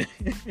 punt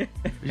it.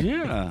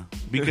 Yeah,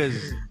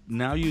 because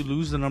now you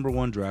lose the number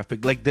 1 draft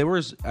pick. Like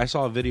I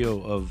saw a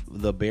video of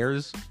the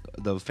Bears,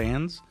 the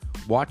fans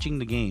watching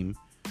the game,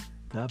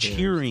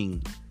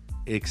 cheering,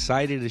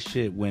 excited as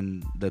shit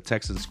when the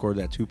Texans scored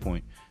that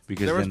 2-point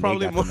because There was then they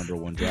probably got more- the number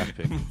 1 draft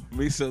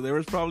pick. So there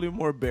was probably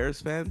more Bears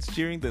fans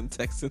cheering than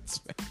Texans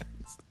fans.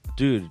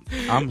 Dude,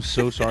 I'm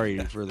so sorry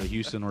for the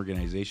Houston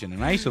organization,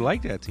 and I used to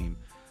like that team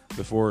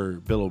before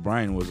Bill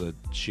O'Brien was a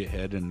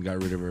shithead and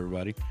got rid of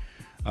everybody.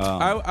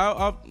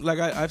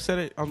 I've said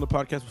it on the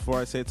podcast before.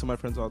 I say it to my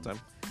friends all the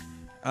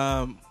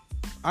time.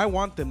 I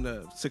want them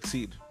to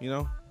succeed. You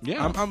know.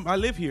 Yeah. I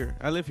live here.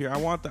 I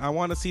want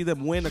to see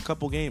them win a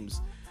couple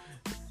games,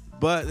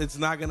 but it's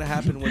not gonna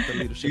happen with the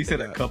leadership. He said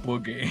they a got. couple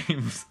of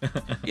games.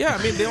 Yeah,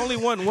 I mean they only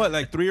won what,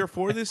 like 3 or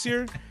 4 this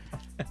year.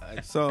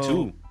 So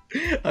 2.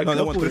 No,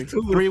 they won 3.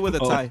 3 with a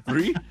tie.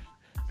 3?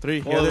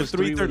 3. Oh, Yeah, it they're was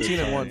 3, 3 with a 13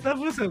 and tie. 1. That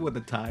was it with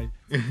a tie.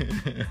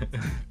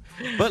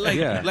 But like,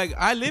 Yeah. like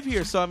I live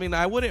here, so I mean,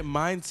 I wouldn't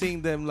mind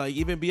seeing them like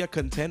even be a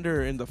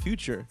contender in the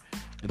future.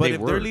 But They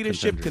if were their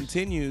leadership contenders.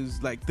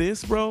 continues like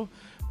this, bro,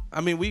 I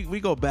mean, we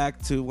go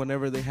back to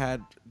whenever they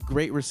had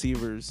great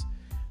receivers,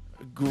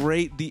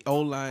 great O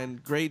line,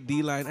 great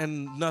D line,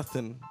 and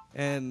nothing.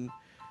 And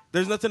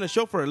there's nothing to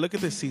show for it. Look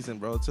at this season,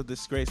 bro. It's a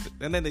disgrace.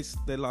 And then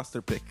they lost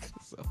their pick.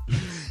 So,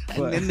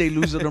 And then they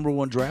lose the number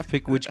 1 draft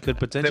pick, which could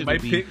potentially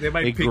be they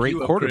might a pick great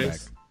you up, quarterback.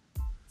 Chris.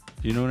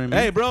 You know what I mean?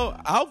 hey, bro,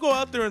 I'll go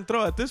out there and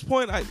throw. At this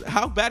point,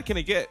 how bad can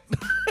it get?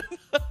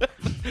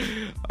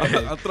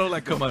 I'll throw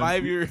like a Come on.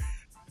 5-year.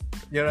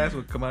 Your ass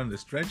would come out in the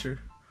stretcher.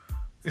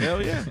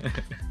 Hell yeah.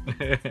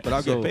 But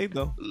I'll So- get paid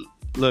though.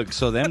 Look,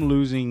 so them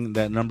losing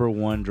that number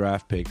 1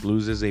 draft pick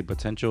loses a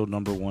potential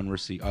number 1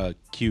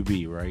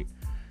 QB, right?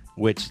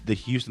 Which the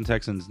Houston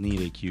Texans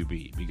need a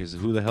QB because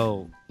who the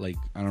hell, like,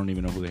 I don't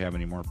even know who they have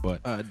anymore.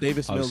 But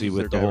Davis Mills obviously is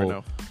with their the guy whole,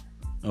 right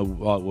now.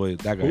 well,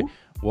 that guy. Who?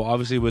 Well,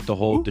 obviously with the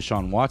whole Who?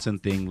 Deshaun Watson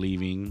thing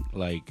leaving,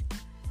 like,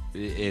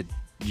 it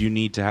you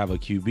need to have a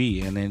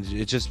QB, and then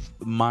it's just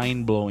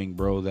mind blowing,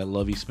 bro. That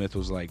Lovie Smith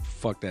was like,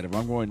 "Fuck that! If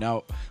I'm going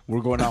out,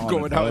 we're going out.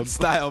 Going on a out in dub."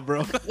 style,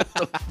 bro.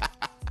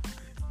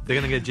 They're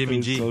gonna get Jimmy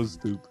It's G. so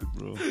stupid,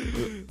 bro.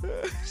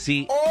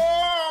 See,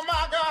 oh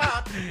my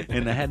god!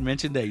 And I had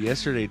mentioned that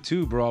yesterday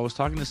too, bro. I was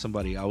talking to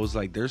somebody. I was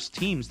like, "There's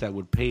teams that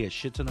would pay a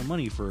shit ton of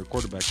money for a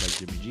quarterback like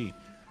Jimmy G,"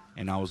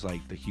 and I was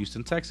like, "The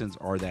Houston Texans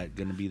are that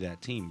going to be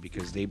that team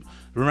because they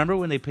remember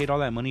when they paid all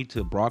that money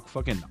to Brock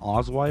fucking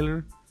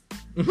Osweiler."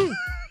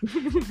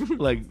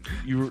 like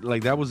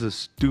that was a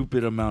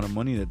stupid amount of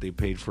money that they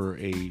paid for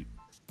a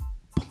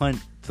punt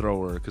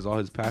thrower because all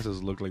his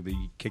passes looked like they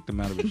kicked him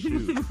out of his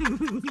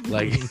shoe.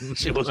 Like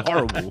shit was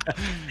horrible.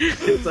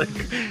 It's like,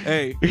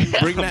 Hey,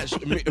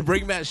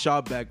 bring Matt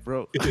Shaw back,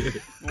 bro.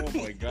 Oh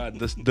my god,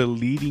 the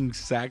leading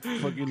sack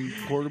fucking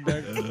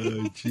quarterback.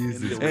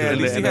 Jesus. Hey, at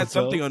In least the he had NFL?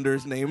 something under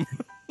his name.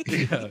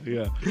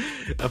 yeah.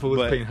 I was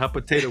But- playing hot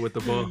potato with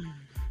the ball.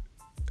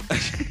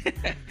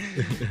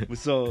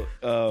 So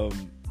I All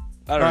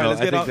don't right, know.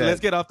 let's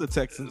get off the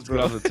Texans, Get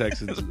bro. off the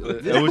Texans.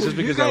 It was just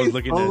because I was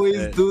looking always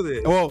at. do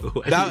this. Whoa,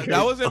 Why that you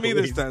guys wasn't me this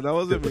always- time. That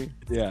wasn't me.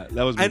 Yeah,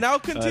 that was. Me. And I'll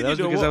continue that was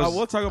to- because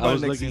we'll talk about I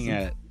was it next looking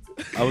season.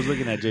 I was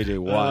looking at JJ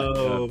Watt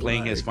Oh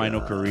playing my his final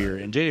God. career,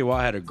 and JJ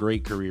Watt had a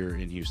great career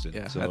in Houston.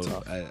 Yeah, so that's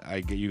off.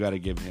 you got to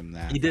give him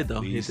that. He did at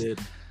though. He least. did.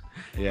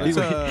 Yeah. Let's,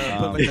 put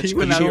like a He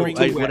went out cheering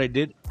too what I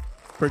did.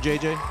 for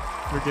JJ.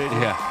 For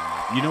JJ.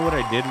 Yeah. You know what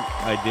I did?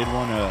 I did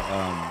want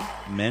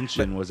to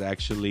mention was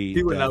actually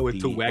He went that out with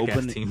the two whack ass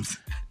open- teams.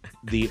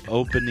 The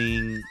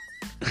opening.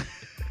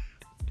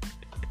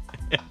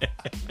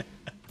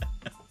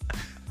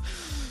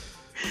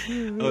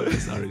 Oh,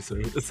 sorry,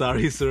 sir.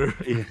 Sorry, sir.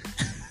 Yeah.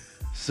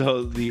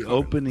 So the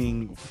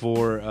opening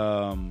for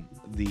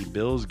the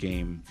Bills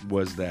game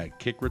was that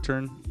kick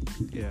return.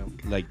 Yeah.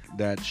 Like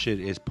that shit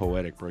is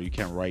poetic, bro. You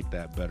can't write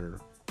that better.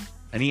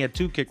 And he had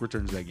 2 kick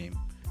returns that game.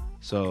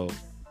 So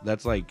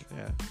that's like,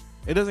 Yeah.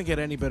 It doesn't get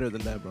any better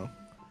than that, bro.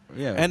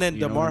 yeah. And then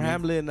you know DeMar what I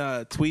mean?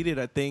 Hamlin tweeted,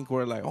 I think,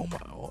 we're like,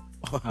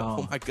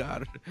 oh my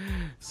god.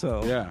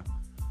 So Yeah.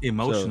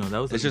 Emotional. So that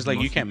was. it's an just like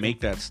you emotional can't thing. make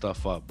that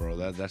stuff up, bro.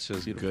 That's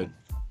just Beautiful. good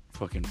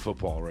fucking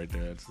football right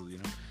there. That's, you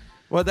know.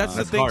 Well, that's the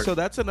That's thing. hard. So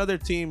that's another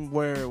team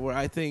where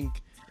I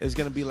think is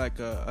going to be like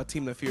a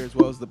team that fear as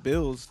well as the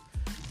Bills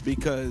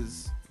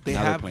because they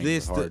Now they're have playing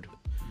this. hard.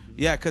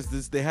 Yeah,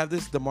 because they have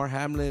this DeMar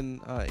Hamlin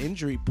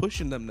injury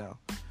pushing them now.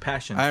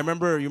 Passion. You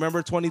remember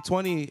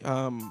 2020.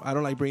 I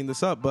don't like bringing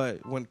this up,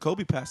 but when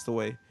Kobe passed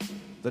away,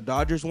 the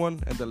Dodgers won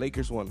and the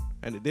Lakers won,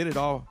 and it did it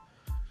all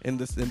in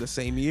the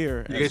same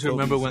year. You as guys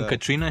remember Kobe's, when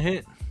Katrina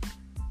hit?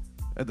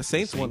 the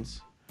Saints won.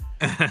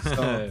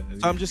 So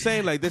I'm just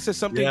saying, like, this is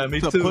something Yeah, me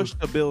to too. push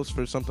the Bills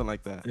for something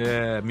like that.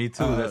 Yeah, me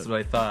too. That's Uh, what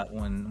I thought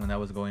when I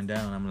was going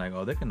down. I'm like,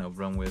 oh, they're gonna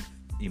run with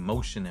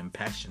emotion and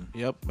passion.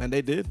 Yep, and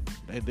they did.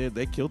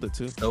 They killed it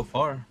too. So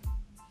far,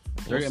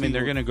 I mean,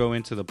 they're going to go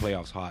into the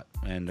playoffs hot,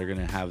 and they're going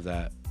to have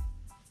that,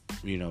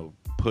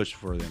 push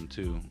for them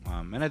too.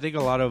 And I think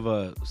a lot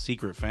of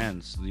secret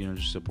fans,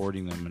 just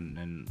supporting them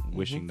and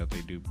wishing that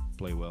they do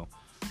play well.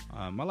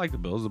 I like the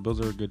Bills. The Bills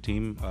are a good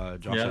team.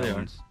 Josh Yeah, they are.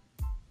 Allen's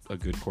a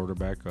good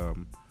quarterback.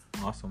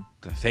 awesome.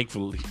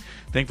 Thankfully,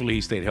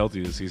 he stayed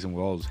healthy this season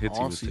with all those hits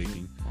he was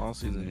taking All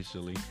season.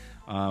 initially.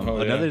 yeah.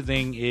 Another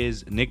thing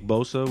is Nick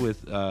Bosa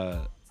with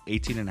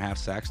 18 and a half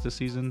sacks this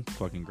season.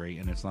 Fucking great,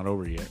 and it's not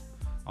over yet,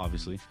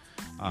 obviously.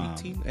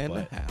 18 and a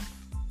but- half.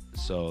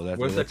 So that's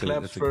Where's the that's a-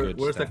 claps that's a for? good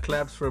Where's the stat.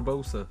 claps for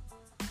Bosa?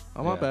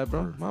 Oh, my Yeah, bad,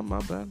 bro. for- My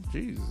bad.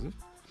 Jesus.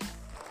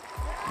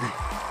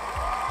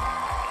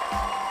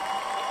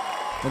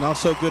 And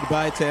also,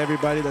 goodbye to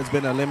everybody that's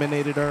been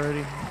eliminated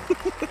already.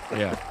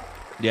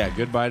 Yeah.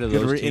 Goodbye to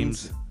Good those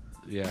riddance. teams.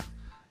 Yeah,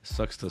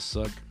 sucks to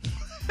suck.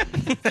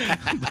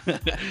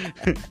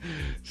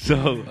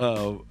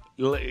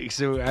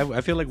 So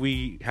I feel like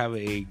we have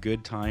a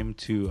good time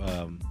to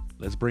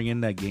let's bring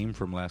in that game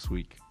from last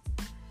week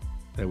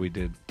that we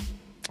did.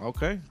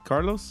 Okay,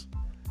 Carlos.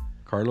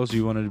 Carlos,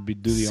 you wanted to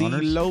do the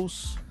honors?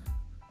 Carlos.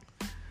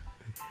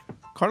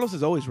 Carlos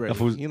is always ready. That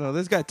fool's-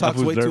 This guy talks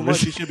fool's way too nervous. much.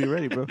 He should be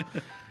ready, bro.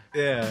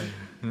 Yeah.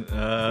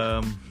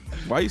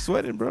 Why are you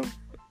sweating, bro?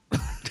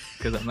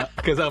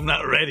 Because I'm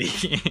not ready.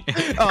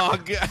 Oh,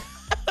 God.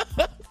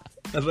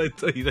 That's why I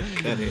told you to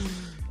cut it.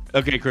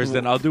 Okay, Chris,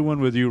 then I'll do one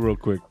with you real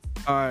quick.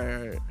 All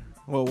right.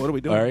 Well, what are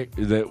we doing? All right,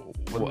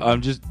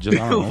 I'm just I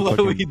don't know, What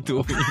are we fucking-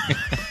 doing?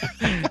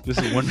 This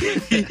is one.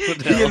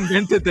 He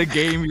invented the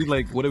game. He's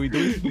like, what are we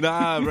doing?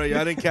 Nah, bro.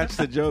 Y'all didn't catch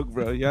the joke,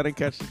 bro. Y'all didn't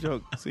catch the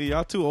joke. See,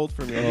 y'all too old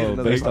for me. I need Oh,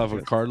 another based off of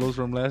podcast. Carlos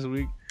from last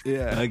week.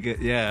 Yeah.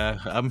 Yeah,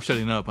 I'm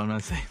shutting up. I'm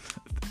not saying that.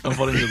 I'm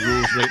following the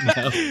rules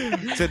right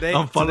now. Today,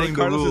 I'm following the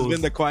Carlos has rules.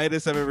 been the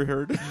quietest I've ever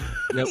heard.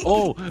 Yep.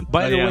 Oh,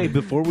 by the yeah. way,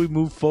 before we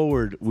move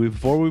forward,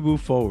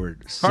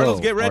 Carlos,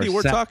 get ready. our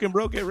We're talking,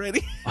 bro. Get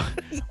ready.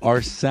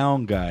 Our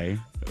sound guy,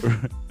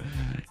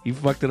 he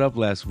fucked it up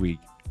last week,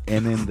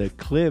 and in the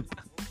clip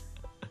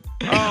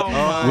Oh,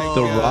 my with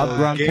the God.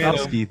 Rob Get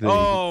Gronkowski thing,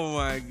 Oh,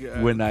 my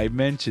God. when I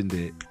mentioned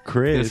it,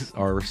 Chris,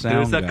 our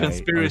sound There's guy, a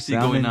conspiracy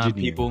our sound going on,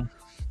 engineer, people.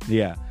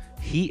 Yeah,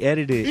 he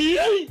edited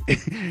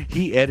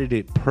he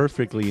edited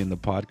perfectly in the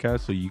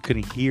podcast, so you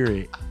couldn't hear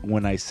it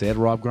when I said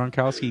Rob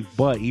Gronkowski.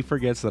 But he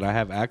forgets that I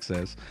have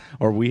access,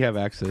 or we have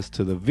access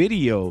to the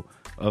video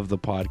of the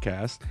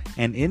podcast,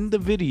 and in the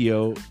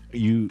video,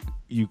 you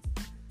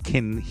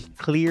can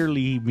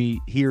clearly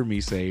hear me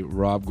say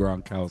Rob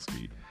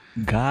Gronkowski.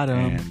 Got him.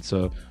 And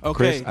so, Okay.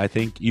 Chris, I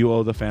think you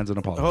owe the fans an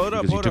apology Hold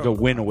up, because you hold took up.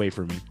 a win away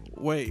from me.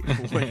 Wait.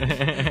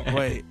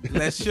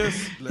 Let's He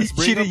bring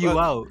cheated up you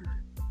out.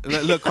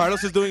 Look,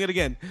 Carlos is doing it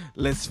again.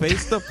 Let's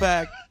face the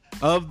fact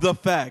of the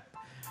fact.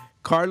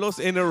 Carlos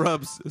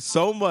interrupts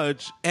so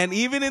much, and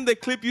even in the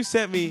clip you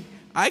sent me,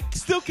 I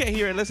still can't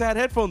hear it unless I had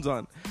headphones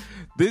on.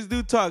 This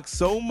dude talks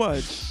so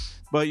much,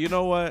 but you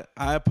know what?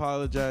 I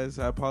apologize.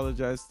 I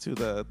apologize to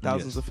the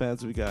thousands Yes. of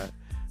fans we got.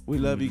 We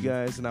love you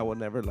guys, and I will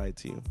never lie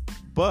to you.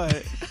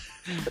 But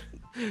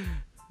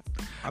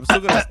I'm still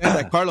gonna stand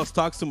that Carlos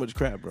talks too much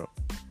crap, bro.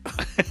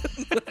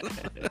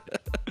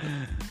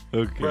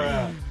 Okay.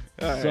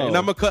 All right, So- and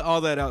I'm gonna cut all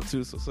that out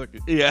too. So suck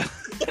it. Yeah.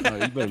 No,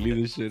 you better leave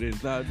this shit in.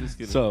 Nah, I'm just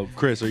kidding. So,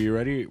 Chris, are you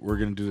ready? We're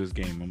gonna do this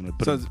game. I'm gonna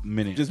put So a it's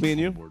minute. just me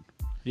and you? on board.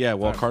 Yeah.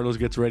 While Carlos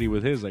gets ready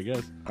with his, I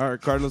guess. All right,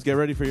 Cardinals, get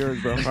ready for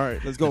yours, bro. All right,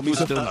 let's go. He's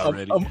Misa. still not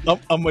ready.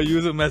 I'm gonna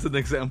use him as an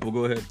example.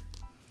 Go ahead.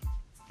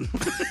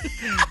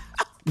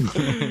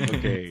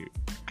 Okay.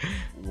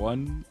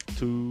 1,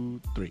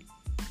 2, 3.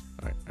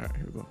 All right,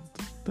 here we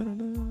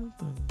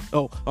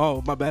go.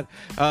 Oh, my bad.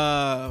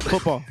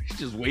 Football, He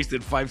just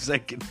wasted 5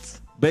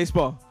 seconds.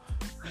 baseball,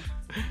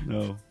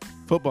 No.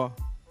 football,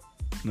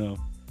 No.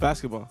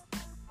 basketball.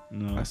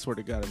 No. I swear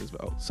to God, it is.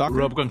 Oh, soccer.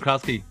 Rob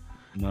Gronkowski.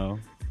 No.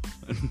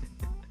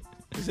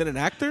 Is it an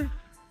actor?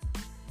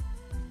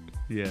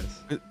 Yes.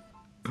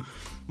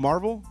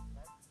 Marvel.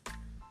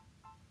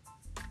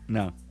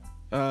 No.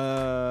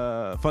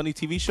 Funny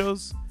TV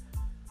shows.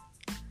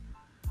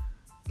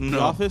 The No.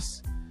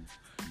 Office.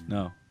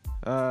 No.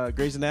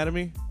 Grey's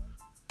Anatomy.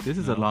 This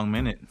is a long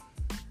minute.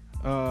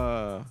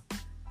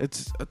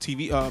 It's a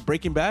TV.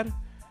 Breaking Bad.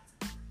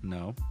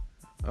 No.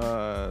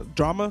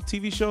 Drama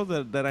TV show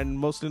that I'm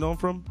mostly known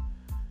from.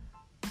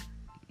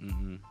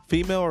 Mm-hmm.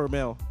 Female or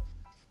male?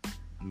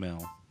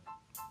 Mel.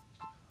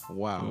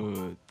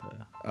 Wow.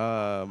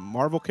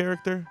 Marvel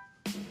character.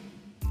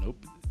 Nope.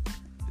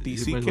 You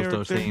DC might as well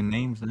character. start saying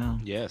names now.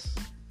 Yes.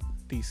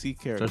 DC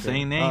character.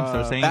 saying names,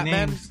 start saying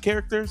Batman names.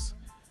 characters.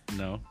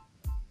 No.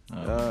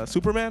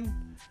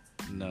 Superman.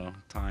 No.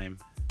 Time.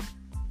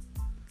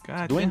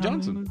 God Dwayne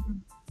damn.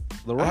 Johnson.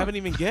 The I Rock. haven't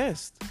even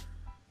guessed.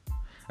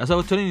 That's what I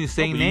was telling you.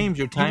 Saying names,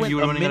 your time, you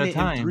were running out of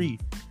time. 3.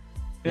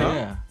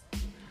 Yeah.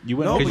 You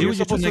went No, over but you you're were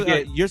just supposed to. trying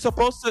to get- You're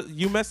supposed to.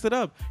 You messed it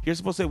up. You're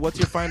supposed to say, "What's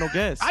your final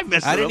guess?" I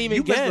messed I it didn't up. even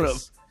You messed it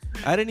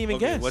guess. I didn't even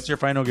Okay, guess. what's your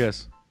final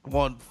guess?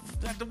 one?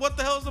 What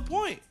the hell is the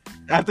point?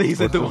 After he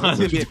said the one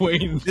with Yeah.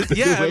 Dwayne,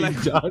 Yeah, Dwayne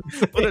like-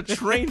 Johnson. What a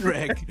train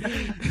wreck!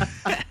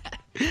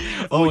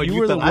 Oh, and you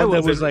were the thought one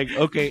that was wasn't- like,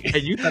 okay.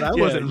 and you thought I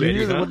Yeah, wasn't ready. you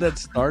were the huh? one that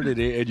started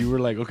it, and you were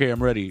like, okay,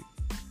 I'm ready.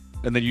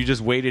 And then you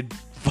just waited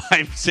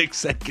 5-6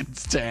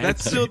 seconds to answer. That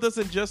still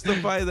doesn't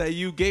justify that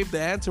you gave the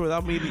answer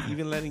without me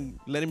even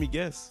letting me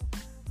guess.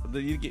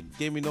 That you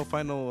gave me no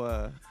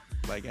final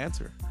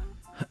answer.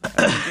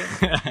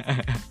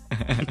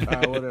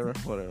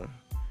 Whatever.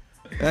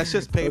 That's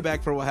just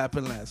payback for what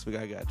happened last week.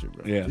 I got you,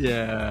 bro. Yeah.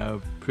 Yeah,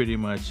 pretty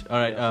much. All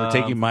right, We're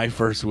taking my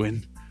first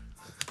win.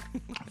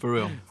 for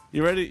real.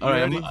 You ready? You All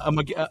right, ready? I'm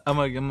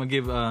gonna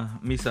give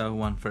Misa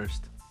one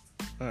first.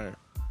 All right.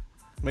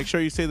 Make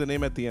sure you say the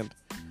name at the end.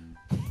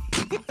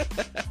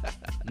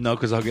 No,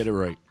 because I'll get it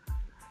right.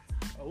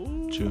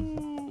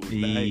 True.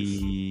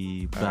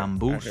 Nice.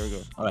 Bamboos. All right, here we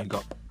go. All right,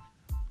 go.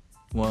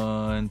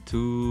 1,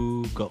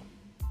 2, go.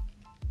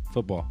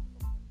 Football.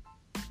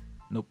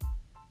 Nope.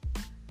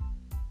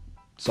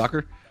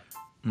 Soccer.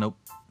 Nope.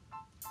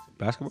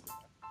 Basketball.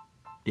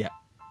 Yeah.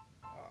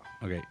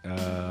 Okay.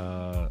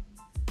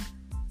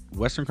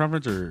 Western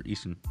Conference or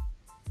Eastern?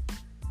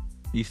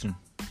 Eastern.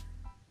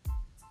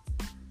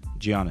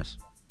 Giannis.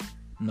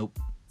 Nope.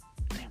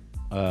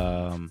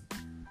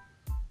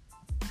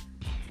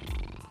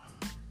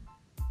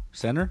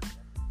 Center.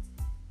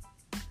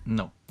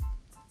 No.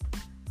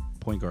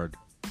 Point guard.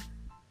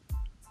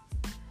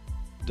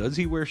 Does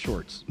he wear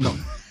shorts? No.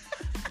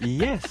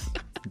 Yes.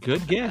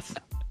 Good guess.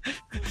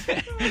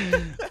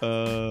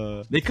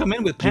 They come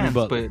in with Jimmy pants,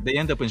 Butler. but they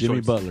end up in Jimmy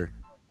shorts. Butler.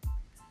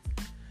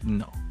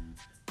 No.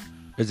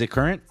 Is it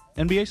current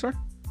NBA star?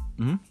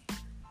 Hmm.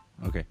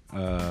 Okay.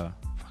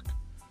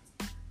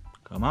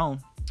 Come on.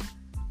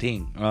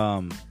 Dang.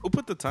 Who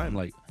put the time? I'm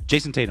like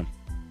Jason Tatum.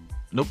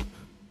 Nope.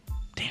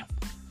 Damn.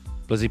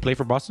 Does he play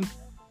for Boston?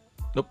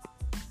 Nope.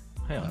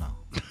 Hell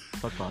no.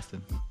 Fuck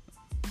Boston.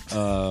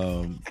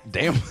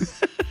 Damn.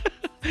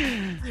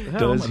 Hell,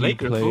 Does I'm a he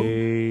Laker, fool.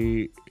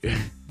 play?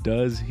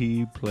 Does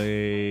he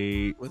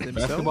play? with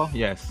himself? Basketball?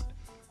 Yes.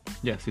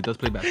 Yes, he does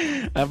play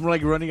basketball. I'm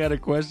like running out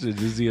of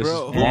questions. Is he a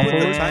Bro, small who put the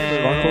forward?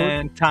 timer? Small forward?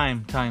 And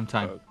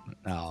time.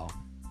 No. All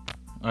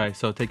right,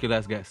 so take your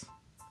last guess.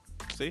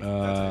 See?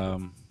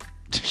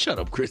 Shut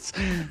up, Chris.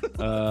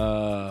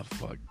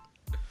 Fuck.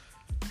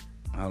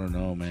 I don't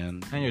know,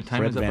 man. And your time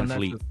Fred is up Van on that.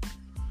 Fleet. too.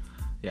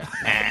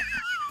 Yeah.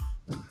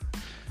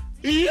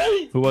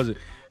 Who was it?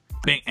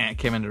 Bing.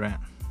 Kevin Durant.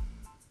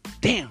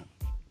 Damn.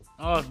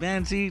 Oh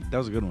man, see, that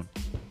was a good one.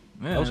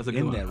 Yeah, That was that's a good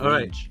in one. that All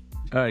right. range.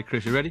 All right,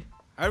 Chris, you ready?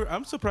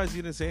 I'm surprised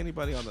you didn't say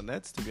anybody on the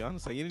Nets. To be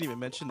honest, like you didn't even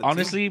mention the team.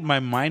 Honestly, my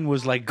mind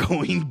was like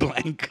going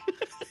blank.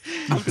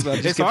 Because I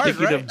just It's kept hard,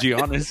 thinking right? of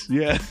Giannis.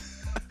 Yeah.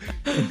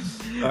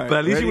 All right, But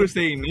at least ready? you were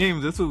saying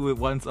names. This one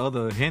wants all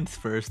the hints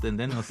first, and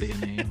then I'll say a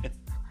name.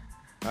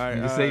 All right,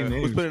 You say names.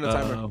 who's putting the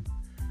timer?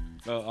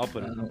 Oh, I'll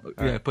put it.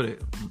 Yeah, put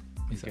it.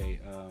 Okay.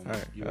 All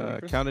right, you ready,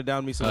 Chris? count it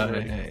down. Me, so All I'm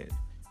ready. right.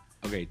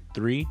 Okay,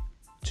 3,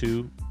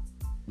 2,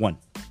 1.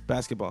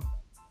 Basketball,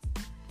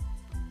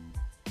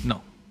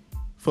 No.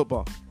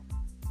 football,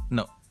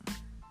 No.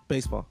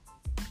 baseball,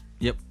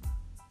 Yep.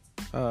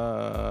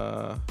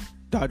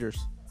 Dodgers.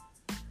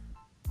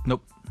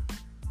 Nope.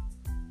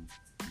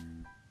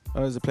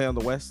 Does it play on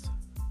the West?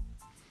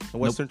 The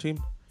Western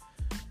team?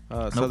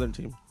 Southern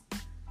team?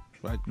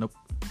 Right. Nope.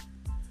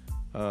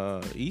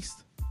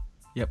 East?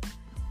 Yep.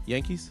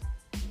 Yankees?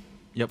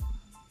 Yep.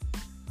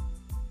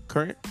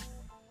 Current?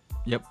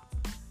 Yep.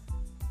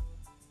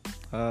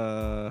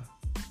 Home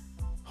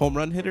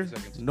run hitter?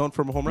 Known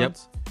for home Yep.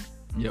 runs?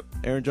 Yep.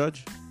 Aaron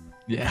Judge?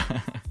 Yeah.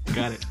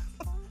 Got it.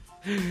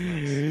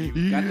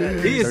 Got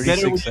that. He is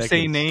better when you 36 say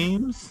seconds.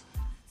 names.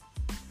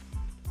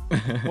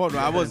 Well, no,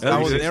 I was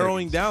 36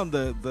 narrowing down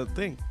the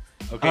thing.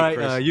 Okay, All right,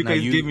 Chris, you now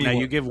guys give me now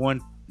one. you give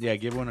one. Yeah,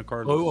 give one a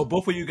card. Oh,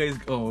 both of you guys.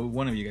 Oh,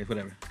 one of you guys,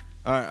 whatever.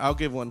 All right, I'll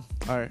give one.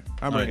 All right,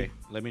 I'm ready. Okay,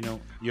 let me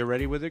know. You're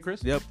ready with it,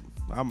 Chris? Yep,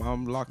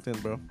 I'm locked in,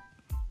 bro.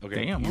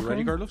 Okay. Damn, you okay.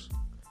 ready, Carlos?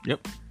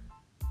 Yep.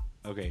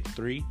 Okay.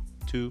 3,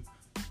 2.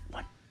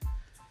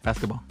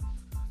 Basketball.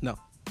 No.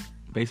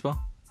 Baseball.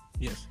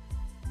 Yes.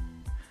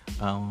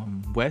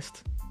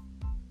 West.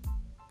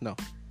 No.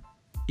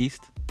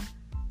 East.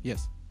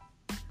 Yes.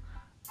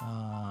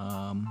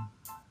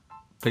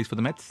 Plays for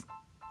the Mets.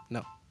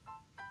 No.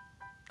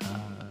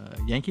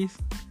 Yankees.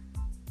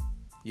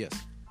 Yes.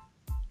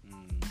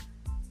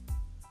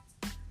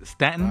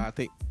 Stanton. I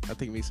think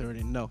Misa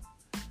already no.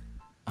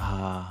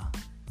 Fuck.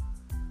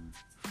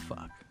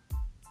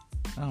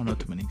 I don't know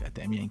too many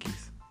goddamn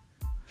Yankees.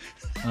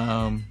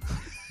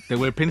 They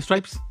wear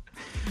pinstripes.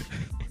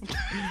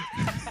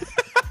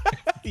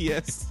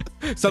 Yes.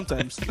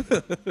 Sometimes.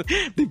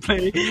 They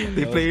play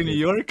in New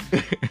York.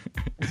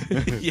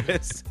 Who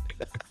Yes.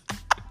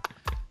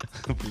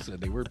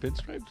 said they wear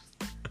pinstripes?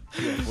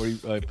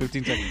 Yeah,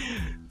 15 seconds.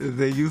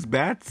 They use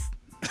bats.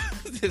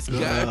 This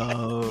guy.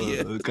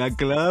 Yeah. Got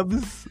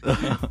gloves.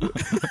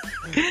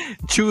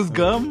 Chews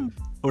gum.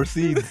 or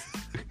seeds?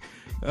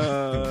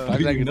 Uh,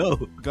 You know.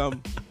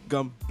 gum.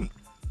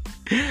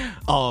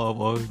 Oh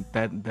well,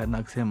 that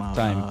knocks him out.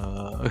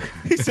 Time.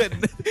 He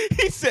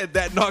said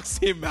that knocks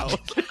him out.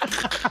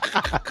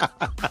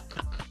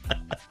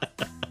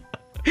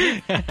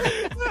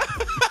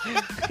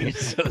 You're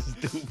so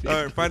stupid.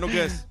 All right, final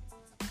guess.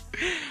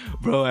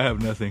 Bro, I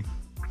have nothing.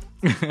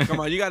 Come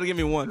on, you got to give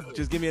me one.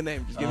 Just give me a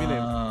name. Just give me a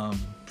name.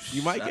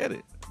 You might get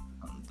it.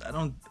 I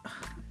don't.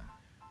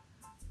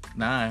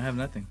 Nah, I have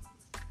nothing.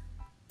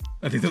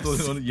 I think those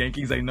are the only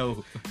Yankees I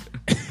know.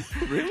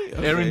 Really?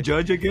 Okay. Aaron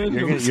Judge again?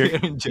 You're I'm gonna say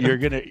Aaron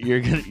gonna,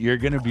 Judge. you're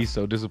gonna be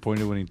so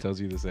disappointed when he tells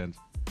you this ends.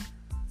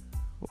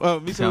 Misa, Tell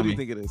what do you me.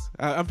 think it is?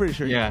 I'm pretty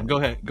sure. Yeah, go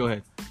ahead.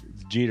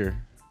 It's Jeter.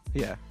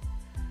 Yeah.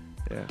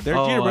 Derek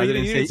Oh, Jeter, but I you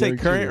didn't didn't say say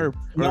current or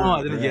No,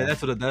 I didn't. Yeah,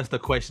 that's the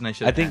question I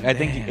should. I think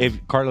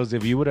if Carlos,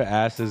 if you would have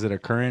asked, is it a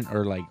current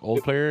or like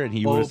old player, and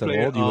he would have said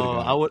old, you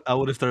would have I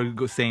would have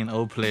started saying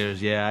old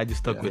players. Yeah, I just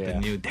stuck with the Yeah.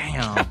 new.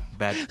 Damn,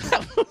 bad.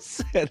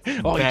 said,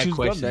 "Oh, Bad he chews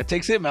gum. question. That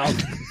takes him out."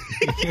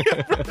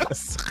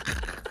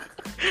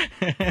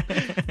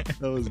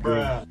 That was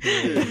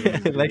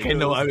good. Like I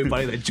know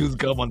everybody that chews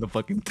gum on the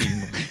fucking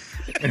team.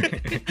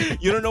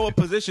 you don't know what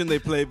position they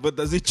play, but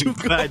does he chew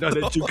gum? I know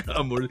they chew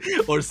gum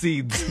or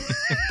seeds.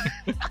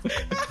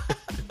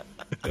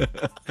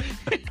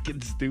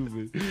 Fucking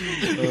stupid.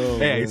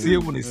 Hey, I see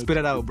him when he spit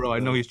it out, bro. I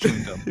know he's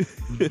chewing gum.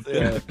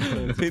 Yeah.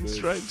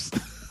 Pinstripes.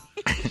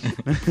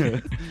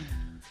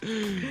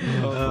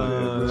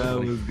 That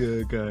was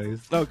good, guys.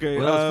 Okay.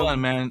 Well, that was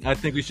fun, man. I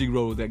think we should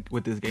roll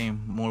with this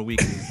game more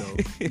weekly. So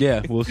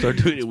Yeah, we'll start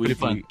doing it pretty weekly.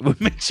 fun. We'll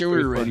make sure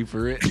we're Pretty ready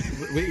for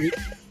it.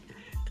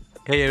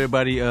 Hey,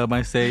 everybody,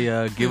 might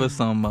say, give us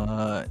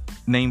some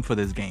name for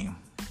this game.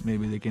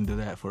 Maybe they can do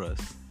that for us.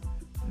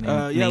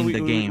 Name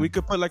the game. we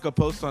could put like a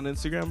post on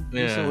Instagram.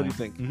 Yeah. So what do you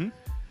think? Mm-hmm.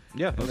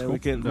 Yeah, And that's then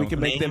cool. we can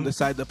make them Name-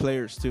 decide the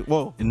players too.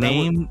 Whoa.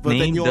 Name- but then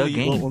name you the only,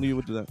 game. only you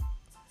would do that.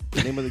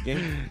 The name of the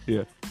game.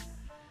 Yeah.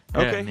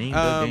 Yeah, Okay. name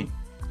the game.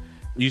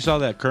 You saw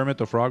that Kermit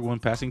the Frog won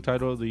passing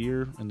title of the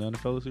year in the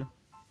NFL this year?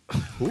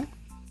 Who?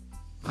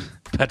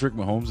 Patrick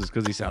Mahomes is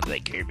because he sounds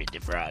like Kermit the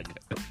Frog.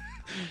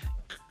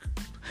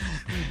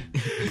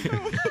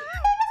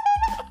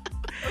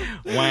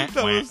 That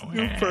was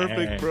too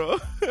perfect, bro.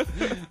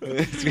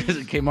 It's because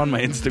it came on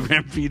my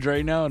Instagram feed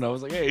right now, and I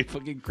was like, "Hey,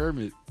 fucking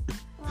Kermit!"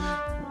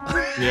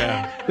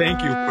 Yeah.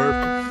 Thank you.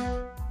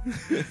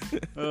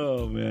 Perfect.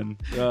 Oh man.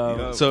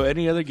 Yeah. So,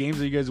 any other games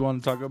that you guys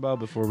want to talk about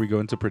before we go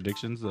into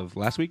predictions of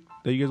last week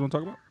that you guys want to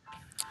talk about?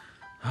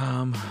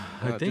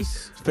 I think.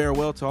 Just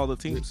farewell to all the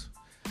teams.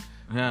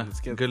 Yeah. Let's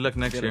get- Good luck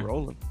next Get it year.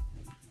 rolling.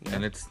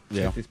 And it's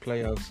Yeah. these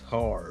playoffs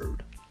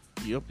hard.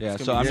 Yep. Yeah.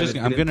 It's So gonna I'm be just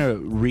good. I'm gonna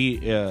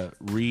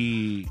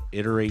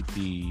reiterate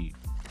the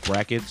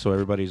bracket so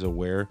everybody's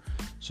aware.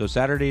 So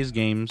Saturday's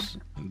games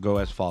go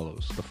as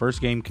follows. The first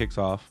game kicks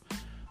off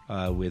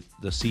with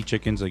the Sea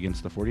Chickens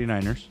against the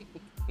 49ers.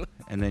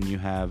 And then you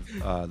have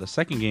the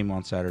second game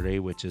on Saturday,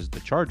 which is the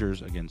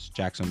Chargers against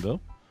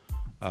Jacksonville.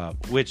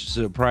 Which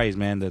surprised,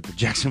 man, that the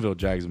Jacksonville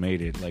Jags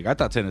made it. Like I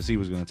thought Tennessee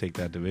was going to take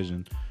that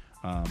division.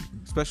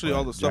 Especially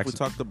all the stuff we Jackson-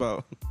 talked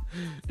about.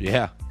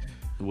 Yeah,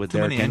 with Too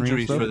Derrick many Henry and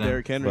injuries stuff. for them.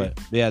 Derrick Henry. But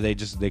yeah, they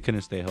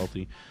couldn't stay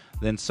healthy.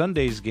 Then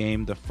Sunday's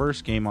game, the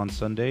first game on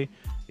Sunday,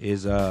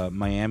 is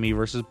Miami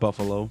versus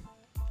Buffalo.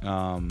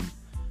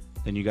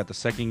 Then you got the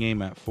second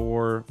game at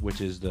 4,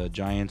 which is the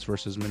Giants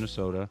versus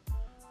Minnesota.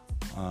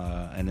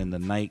 And then the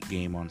night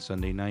game on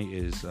Sunday night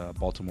is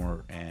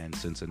Baltimore and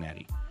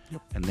Cincinnati.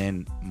 Yep. And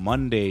then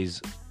Monday's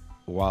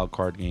wild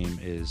card game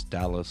is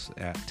Dallas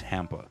at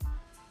Tampa.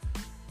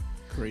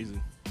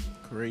 Crazy.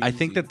 I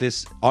think that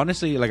this,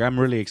 honestly, like I'm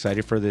really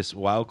excited for this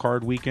wild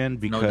card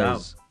weekend No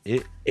because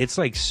it's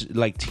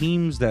like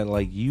teams that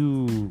like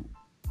you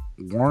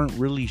weren't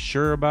really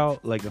sure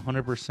about like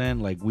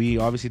 100%. Like we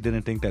obviously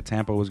didn't think that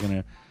Tampa was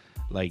gonna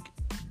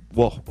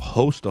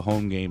host a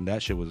home game.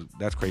 That's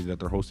crazy that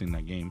they're hosting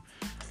that game.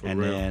 And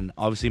real. then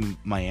obviously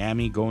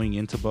Miami going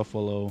into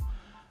Buffalo.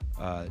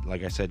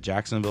 Like I said,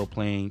 Jacksonville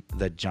playing,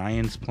 the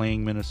Giants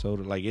playing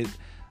Minnesota. Like it,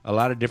 a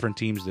lot of different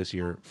teams this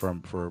year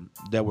for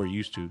that we're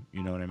used to.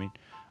 You know what I mean?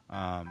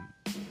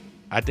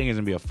 I think it's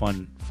gonna be a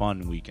fun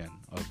weekend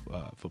of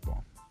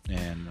football,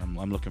 and I'm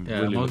looking Yeah,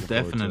 really most looking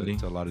forward definitely.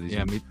 to a lot of these.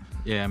 Yeah,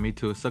 games. me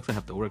too. It sucks I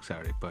have to work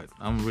Saturday, but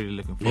I'm really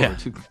looking forward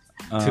to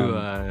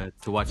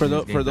watching. For these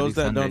games for at those least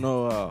that Sunday. don't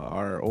know,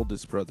 our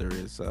oldest brother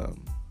is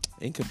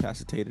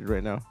incapacitated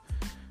right now.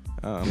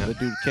 The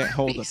dude can't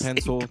hold a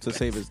pencil to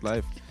save his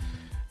life.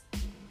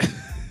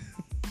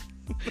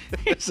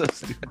 It's so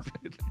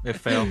stupid. it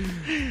failed.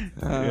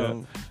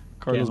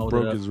 Carlos hold it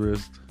broke up. his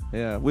wrist.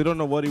 Yeah, we don't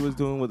know what he was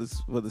doing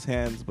with his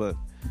hands, but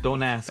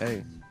Don't ask.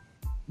 hey.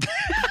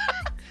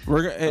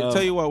 We're gonna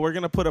tell you what, we're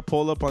gonna put a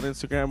poll up on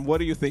Instagram. What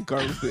do you think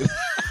Carlos did?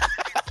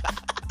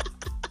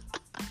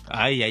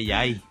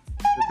 Ay.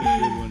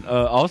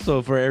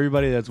 Also, for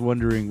everybody that's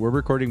wondering, we're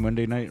recording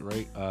Monday night,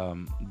 right?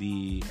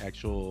 The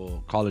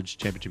actual college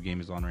championship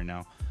game is on right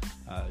now.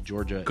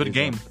 Georgia Good is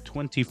game. up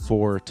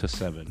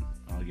 24-7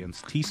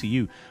 against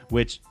TCU,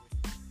 which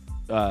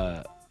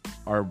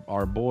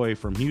our boy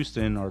from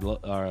Houston, our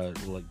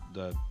like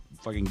the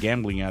fucking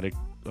gambling addict.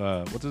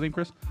 What's his name,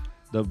 Chris?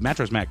 The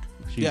Mattress Mac.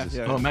 Jesus.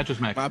 Yeah. Oh, Mattress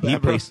Mac. My He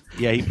bad, bro.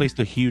 placed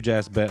a huge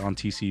ass bet on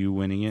TCU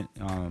winning it.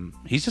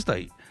 He's just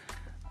like,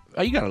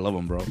 oh, you gotta love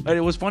him, bro. And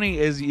it was funny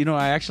is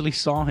I actually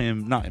saw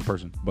him not in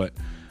person, but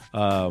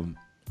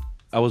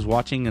I was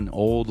watching an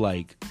old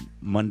like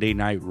Monday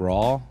Night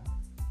Raw,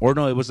 or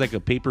no, it was like a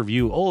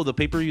pay-per-view. Oh, the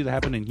pay-per-view that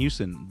happened in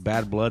Houston,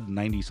 Bad Blood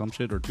 90 some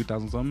shit or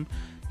 2000 something.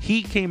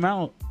 He came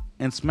out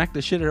and smacked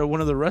the shit out of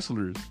one of the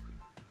wrestlers.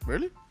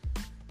 Really?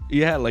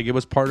 Yeah, like it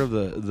was part of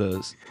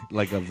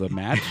the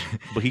match,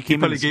 but he came in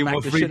probably and gave him smacked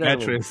a the free shit out of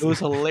him. mattress. It was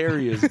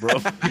hilarious, bro.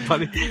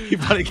 He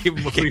probably gave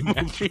him a free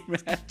mattress Free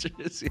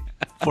mattress, yeah.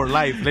 for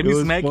life. Let It me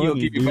was smack you. I'll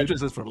funny, give you dude.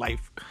 mattresses for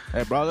life.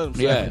 Hey, bro, let him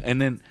say Yeah, it.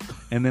 and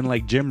then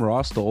like Jim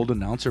Ross, the old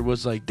announcer,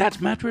 was like, "That's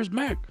Mattress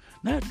Mac.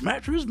 That's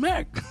Mattress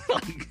Mac,"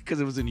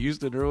 because it was in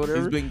Houston or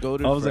whatever. He's been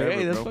goated I was like, forever,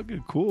 "Hey, that's bro.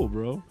 fucking cool,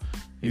 bro."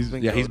 He's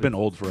been he's goated. been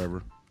old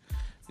forever.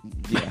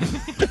 Yeah.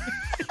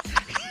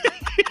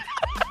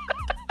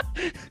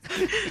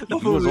 He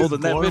was old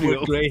in that Born video.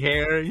 with gray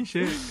hair and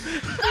shit.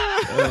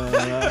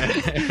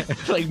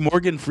 Like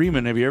Morgan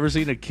Freeman. Have you ever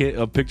seen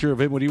a picture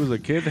of him when he was a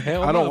kid?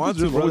 Hell, I don't no, want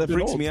he's to, just bro. always That been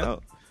freaks old. me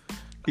out.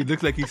 He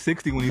looks like he's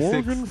 60 when he's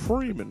Morgan 6.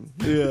 Freeman.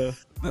 Yeah.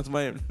 That's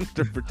my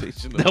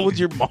interpretation. That was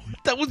your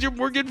That was your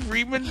Morgan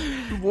Freeman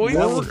voice.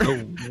 That was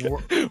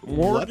the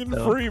Morgan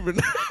Freeman.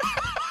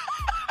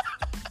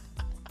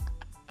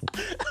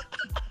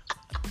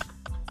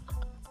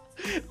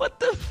 What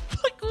the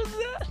fuck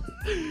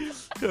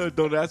was that?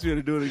 Don't ask me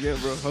to do it again,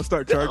 bro. I'll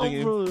start charging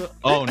you.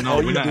 Oh no,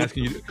 we're not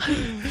asking you.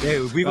 Hey,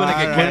 if we're gonna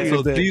get All right,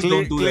 canceled, then. please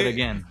don't do Clear- that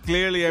again.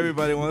 Clearly,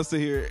 everybody wants to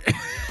hear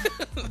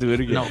it. Do it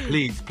again. No,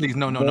 please,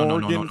 no, no.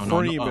 Morgan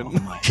Freeman. Oh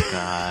my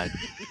god.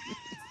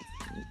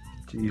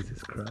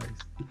 Jesus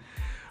Christ.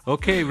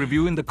 Okay,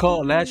 reviewing the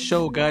call. Last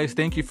show, guys.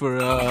 Thank you for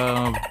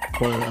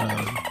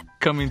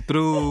coming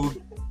through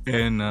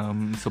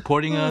and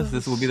supporting us.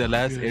 This will be the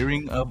last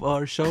airing of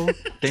our show.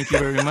 Thank you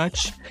very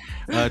much.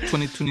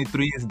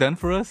 2023 is done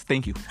for us.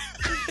 Thank you.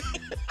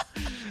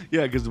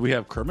 Yeah, because we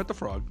have Kermit the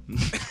Frog.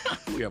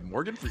 We have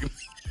Morgan Freeman.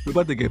 We're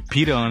about to get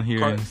PETA on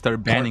here and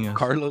start banning us.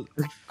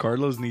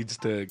 Carlos needs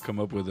to come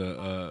up with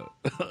a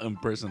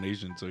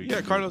impersonation. So he Yeah,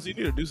 can- Carlos, you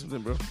need to do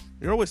something, bro.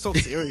 You're always so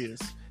serious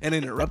and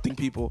interrupting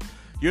people.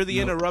 You're the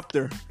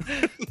interrupter.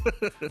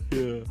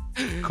 Yeah.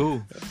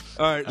 Cool.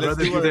 All right, I'd let's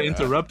rather do be our, the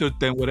interrupter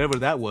than whatever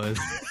that was.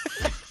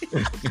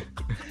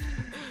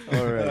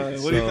 All right.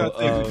 what do you got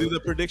there? Do the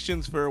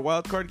predictions for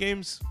wild card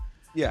games?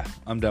 Yeah,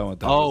 I'm down with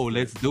that. Oh,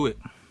 let's do it.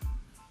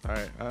 All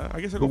right,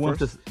 I guess I'll Who go wants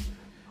first. to?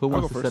 Who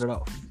wants go to first. set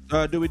it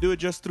off? Do we do it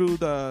just through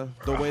the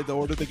way they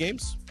order the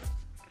games?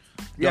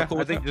 Yeah, Y'all cool I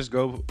with think that? just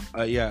go.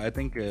 Yeah, I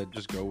think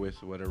just go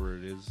with whatever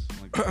it is.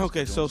 Like,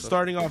 Okay, so stuff.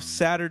 starting off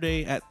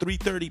Saturday at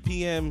 3:30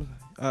 p.m.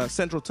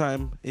 Central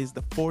Time is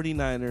the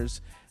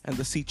 49ers and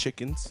the Sea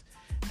Chickens.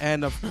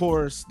 And of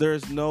course,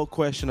 there's no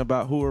question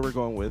about who we're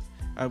going with.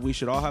 We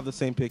should all have the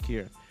same pick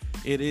here.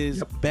 It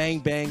is Bang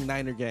Bang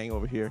Niner Gang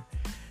over here.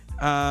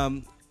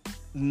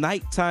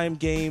 Nighttime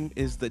game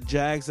is the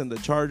Jags and the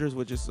Chargers,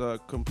 which is a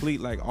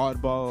complete like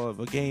oddball of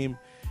a game.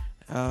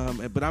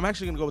 But I'm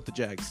actually gonna go with the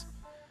Jags.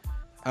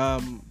 I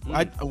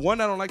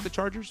don't like the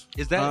Chargers.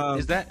 Is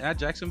that at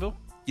Jacksonville?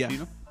 Yeah. Do you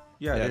know?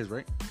 Yeah, Yeah. it is,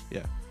 right?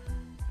 Yeah.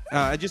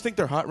 I just think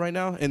they're hot right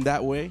now in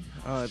that way,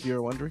 if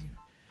you're wondering.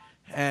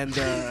 And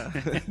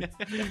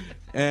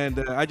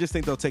I just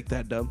think they'll take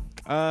that dub.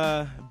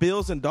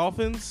 Bills and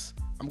Dolphins.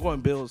 I'm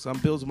going Bills. I'm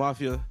Bills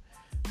Mafia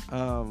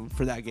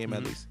for that game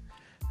at least.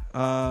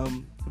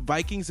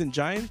 Vikings and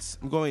Giants.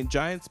 I'm going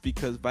Giants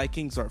because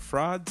Vikings are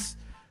frauds.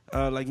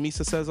 Like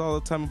Misa says all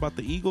the time about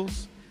the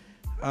Eagles.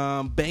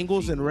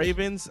 Bengals and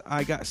Ravens.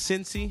 I got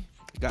Cincy.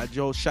 Got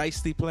Joe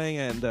Shiesty playing,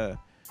 and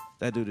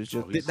that dude is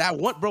just that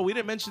one, bro. We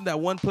didn't mention that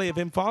one play of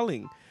him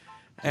falling.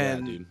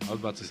 And yeah, dude. I was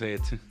about to say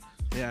it too.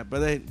 yeah, but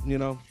they,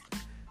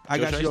 I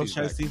Joe got Joe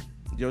Shiesty's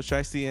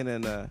Shiesty,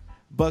 and then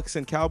Bucks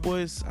and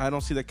Cowboys. I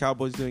don't see the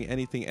Cowboys doing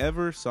anything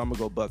ever, so I'm gonna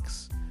go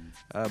Bucks.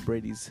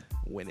 Brady's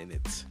winning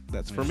it.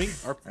 That's for me.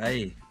 Our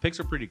Hey, picks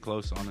are pretty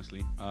close,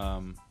 honestly.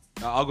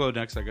 I'll go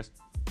next, I guess.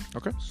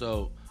 Okay.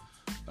 So,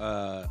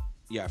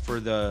 yeah, for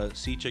the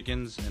Sea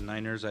Chickens and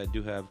Niners, I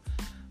do have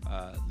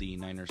the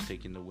Niners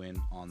taking the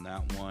win on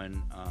that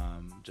one.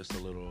 Just a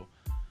little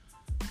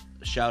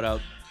shout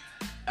out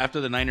after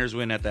the Niners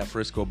win at that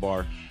Frisco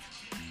bar.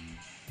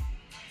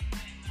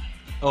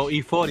 oh,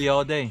 E40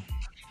 all day.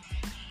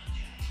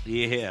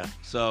 Yeah,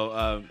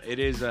 so it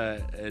is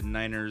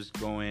Niners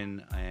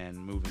going and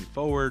moving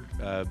forward,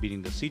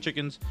 beating the Sea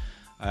Chickens.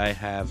 I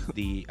have I'll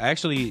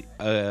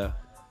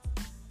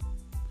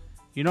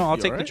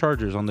take the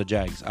Chargers on the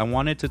Jags. I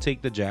wanted to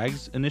take the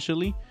Jags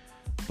initially,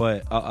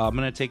 but I'm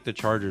gonna take the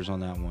Chargers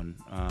on that one.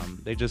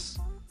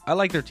 I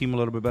like their team a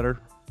little bit better,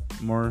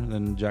 more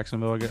than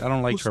Jacksonville. I guess. I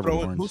don't like Trevor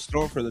Lawrence. Who's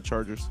throwing for the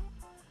Chargers?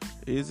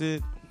 Is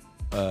it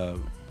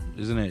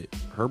Isn't it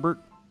Herbert?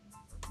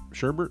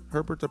 Sherbert?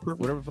 Herbert the Purple?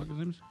 Whatever the fuck his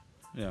name is.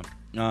 Yeah.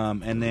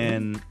 And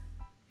then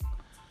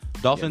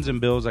Dolphins and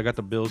Bills. I got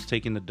the Bills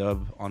taking the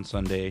dub on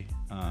Sunday.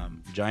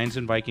 Giants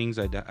and Vikings.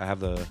 I have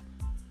the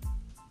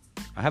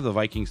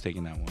Vikings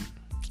taking that one.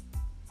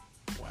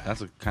 Wow.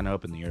 That's kind of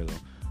up in the air though.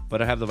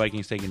 But I have the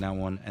Vikings taking that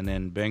one, and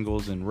then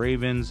Bengals and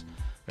Ravens.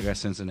 I got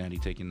Cincinnati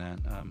taking that.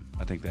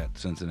 I think that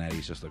Cincinnati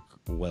is just a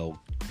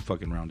well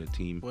fucking rounded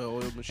team.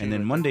 And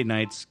then Monday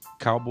nights,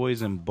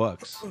 Cowboys and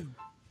Bucks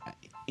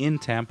in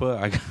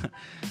Tampa.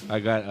 I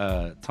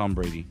got Tom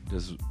Brady.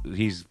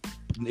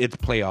 It's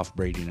playoff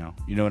Brady now.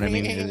 You know what I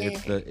mean?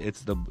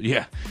 It's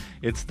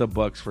the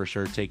Bucks for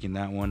sure taking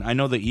that one. I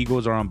know the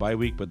Eagles are on bye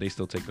week, but they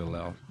still take the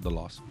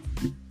loss.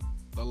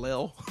 The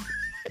Lil.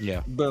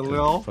 Yeah. The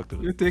Lil.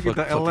 You're taking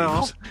the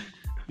LL.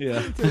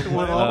 Yeah.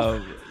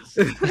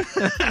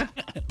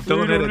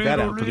 Don't edit that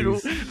out,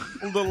 please.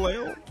 The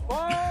Lil.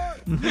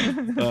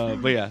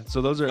 But yeah,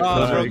 so those are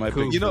my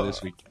picks for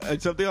this week.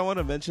 Something I want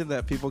to mention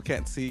that people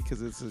can't see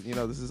because it's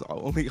this is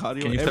only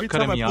audio. Can you stop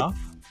cutting me off?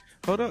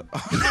 Hold up.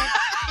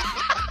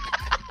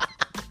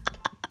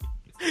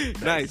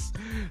 Nice.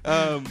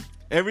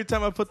 Every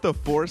time I put the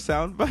 4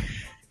 sound by,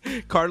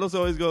 Carlos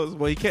always goes,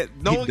 well, he can't.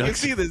 No one can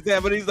see this,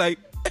 Dad, but he's like,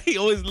 he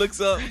always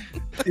looks up.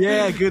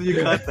 Yeah, good. You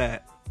got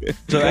that.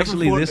 So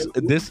actually, this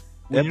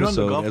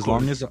episode,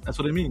 that's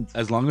what it means.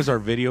 As long as our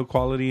video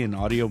quality and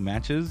audio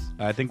matches,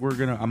 I think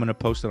I'm gonna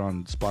post it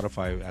on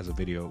Spotify as a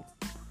video.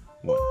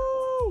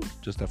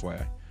 Just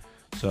FYI.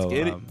 So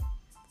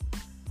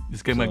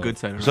just get my good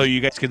side. Right? So you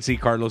guys can see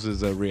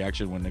Carlos's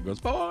reaction when it goes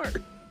 4.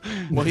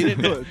 Well, he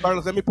didn't do it.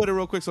 Carlos, let me put it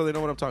real quick so they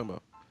know what I'm talking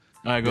about.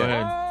 All right, go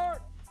ahead.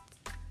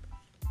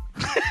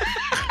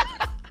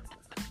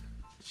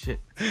 Shit.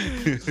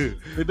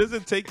 It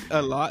doesn't take a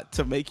lot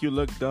to make you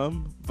look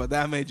dumb, but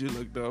that made you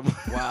look dumb.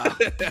 Wow.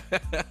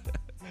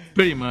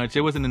 Pretty much.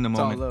 It wasn't in the It's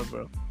moment. all love,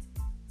 bro.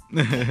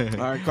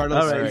 All right,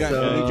 Carlos. All right, you got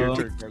so- your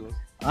turn, Carlos.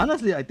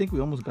 Honestly, I think we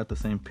almost got the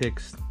same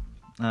picks.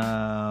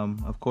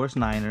 Of course,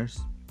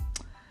 Niners.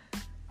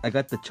 I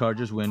got the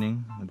Chargers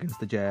winning against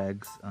the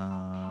Jags.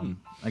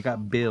 I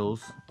got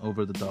Bills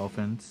over the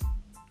Dolphins.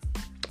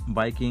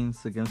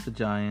 Vikings against the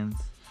Giants.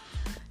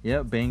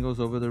 Yeah, Bengals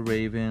over the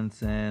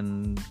Ravens.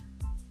 And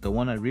the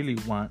one I really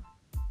want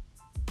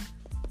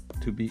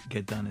to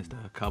get done is the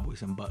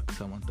Cowboys and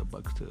Bucks. I want the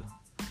Bucks to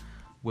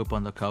whip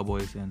on the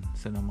Cowboys and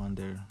send them on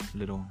their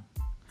little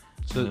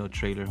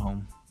trailer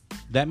home.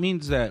 That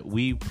means that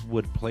we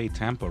would play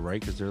Tampa, right?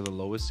 Because they're the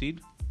lowest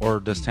seed. Or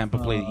does Tampa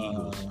play the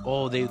Eagles?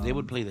 Oh, they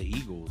would play the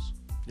Eagles.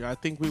 Yeah, I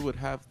think we would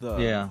have the...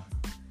 Yeah.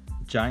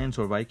 Giants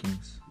or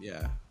Vikings.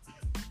 Yeah.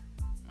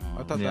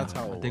 I thought that's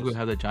how it was. I think we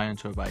have the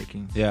Giants or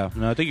Vikings. Yeah,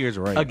 no, I think you guys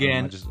are right.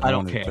 Again, I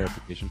don't wanted care.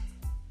 Clarification.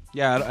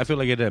 Yeah, I feel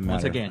like it didn't matter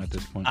Once again, at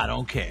this point. I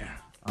don't care.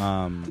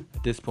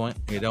 At this point,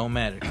 it don't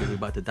matter because we're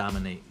about to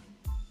dominate.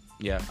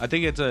 Yeah, I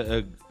think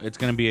it's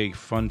gonna be a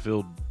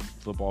fun-filled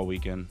football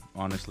weekend.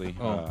 Honestly,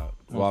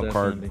 wild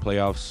card definitely.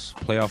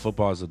 playoff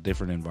football is a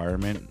different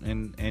environment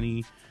in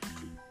any.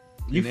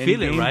 You in any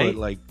feel it, game, right? But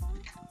like,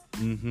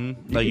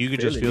 like you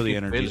could feel just it, feel you the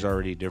can energy feel is it.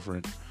 already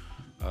different.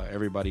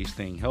 Everybody's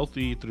staying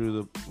healthy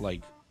through the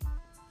like.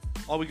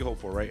 All we can hope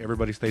for, right?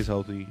 Everybody stays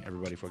healthy.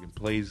 Everybody fucking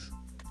plays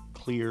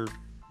clear,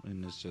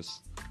 and is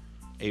just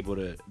able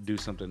to do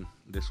something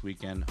this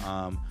weekend.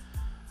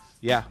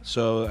 Yeah,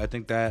 so I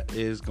think that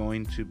is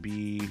going to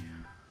be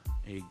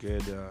a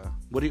good.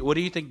 What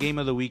do you think game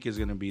of the week is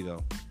going to be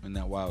though in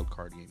that wild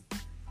card game?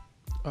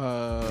 In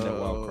that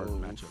wild card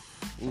matchup.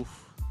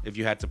 Oof. If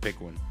you had to pick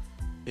one,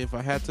 If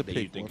I had to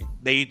pick one.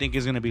 that you think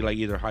is going to be like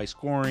either high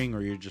scoring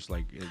or you're just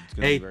like. It's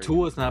gonna Hey, be very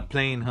Tua's not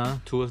playing, huh?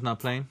 Tua's not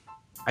playing.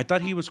 I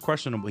thought he was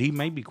questionable. He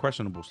may be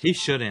questionable. Still. He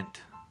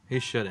shouldn't. He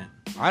shouldn't.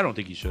 I don't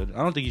think he should. I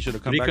don't think he should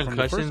have come 3 back from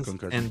the first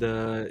concussions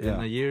concussion. in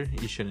a year.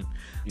 He shouldn't.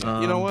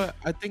 Yeah. You know what?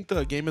 I think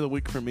the game of the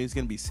week for me is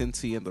going to be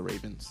Cincy and the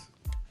Ravens.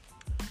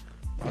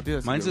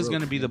 Mine's is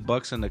going to be the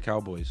Bucks and the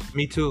Cowboys.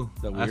 Me too.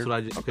 That That's weird? what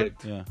I just Okay.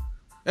 picked. Yeah.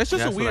 It's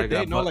just That's a what I weird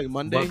got. day, no? Like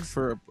Monday Bucks.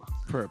 for a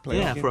playoff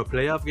Yeah, game. for a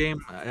playoff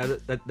game.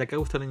 Like I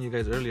was telling you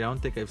guys earlier, I don't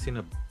think I've seen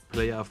a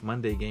playoff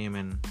Monday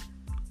game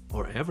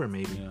or ever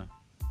maybe. Yeah.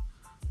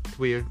 It's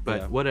weird,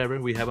 but Yeah.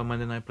 whatever. We have a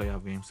Monday night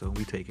playoff game, so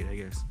we take it, I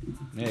guess.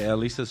 Yeah, at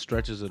least it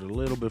stretches it a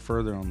little bit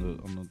further on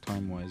the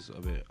time wise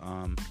of it.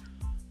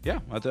 Yeah,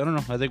 I don't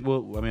know. I think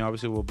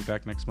obviously we'll be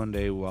back next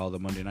Monday while the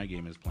Monday night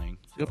game is playing.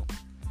 So. Yep.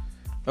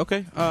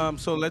 Okay,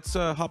 so let's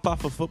hop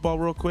off of football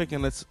real quick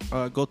and let's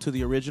go to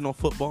the original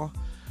football.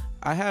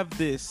 I have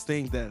this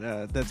thing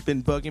that's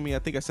been bugging me. I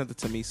think I sent it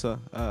to Misa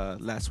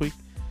last week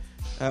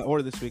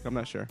or this week. I'm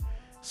not sure.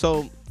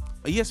 So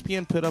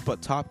ESPN put up a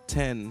top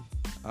 10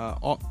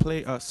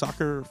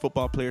 soccer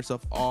football players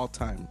of all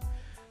time.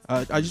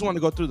 I just want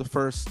to go through the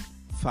first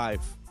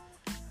 5.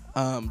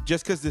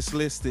 Just because this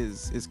list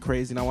is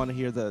crazy, and I want to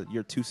hear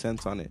your 2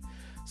 cents on it.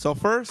 So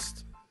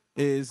first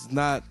is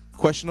not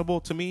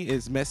questionable to me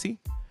is Messi.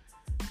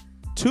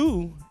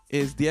 2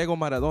 is Diego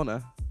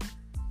Maradona.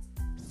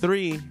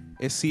 3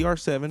 is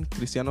CR7,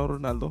 Cristiano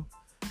Ronaldo.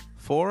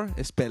 4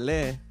 is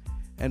Pelé.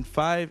 And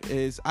 5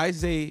 is I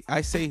say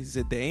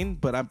Zidane,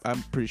 but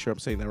I'm pretty sure I'm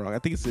saying that wrong. I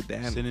think it's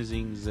Zidane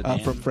Zinedine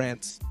Zidane from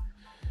France,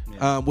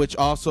 Yeah. which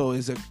also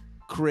is a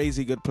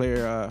crazy good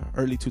player,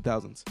 early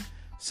 2000s.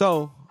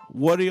 So,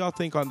 what do y'all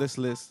think on this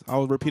list?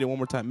 I'll repeat it one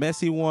more time.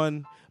 Messi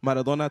 1,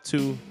 Maradona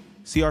 2,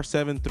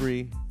 CR7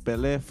 3,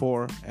 Pelé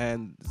 4,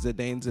 and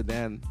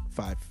Zidane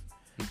 5.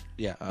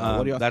 Yeah.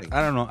 What do y'all think?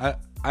 I don't know.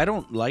 I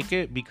don't like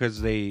it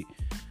because I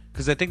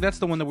think that's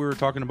the one that we were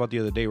talking about the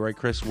other day, right,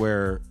 Chris?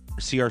 Where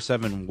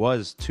CR7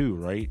 was 2,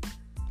 right?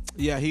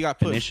 Yeah, he got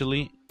pushed.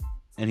 Initially,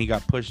 and he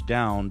got pushed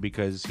down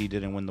because he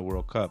didn't win the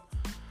World Cup.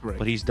 Right.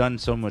 But he's done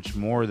so much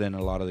more than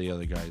a lot of the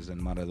other guys,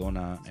 than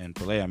Maradona and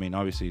Pelé. I mean,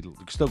 obviously,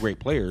 still great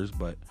players,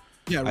 but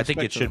Yeah, I think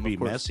it respect to should them, be of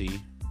course.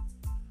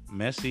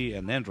 Messi,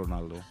 and then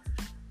Ronaldo.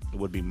 It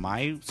would be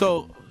my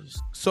So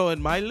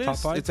in my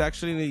list, five? it's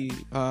actually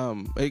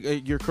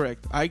you're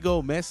correct. I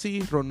go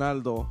Messi,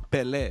 Ronaldo,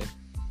 Pelé,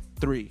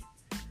 3.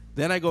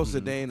 Then I go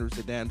Zidane or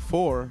Zidane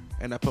 4,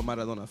 and I put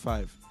Maradona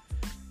 5.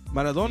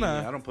 Maradona.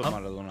 Yeah, I don't put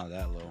Maradona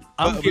that low.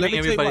 I'm But let giving me tell you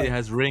everybody why. that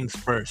has rings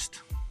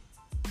first.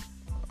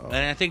 And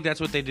I think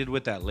that's what they did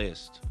with that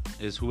list.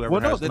 Is whoever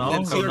Well, no, has then- the No,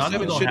 then most. CR7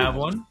 Ronaldo don't shouldn't- have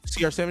one.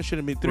 CR7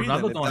 shouldn't be 3.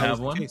 Ronaldo then, if don't that have was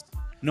the one. case.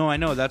 No, I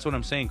know. That's what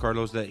I'm saying,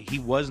 Carlos, that he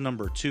was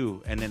number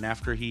 2. And then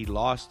after he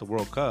lost the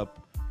World Cup,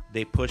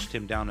 they pushed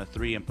him down to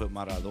 3 and put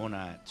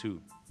Maradona at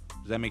 2.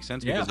 Does that make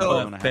sense? Yeah, Because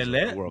but Maradona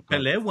has the World Cup.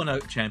 Pelé won a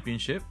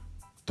championship,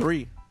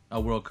 3 a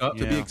World Cup.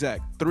 to be Yeah.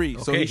 exact. 3.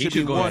 So Okay, he should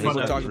be go 1. in We're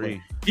front of talking three.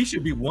 about. He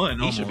should be one.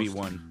 He should be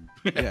almost. 1.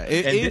 Yeah, And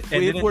if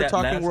didn't we're that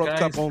talking last World guy,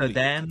 Cup only.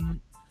 Zidane,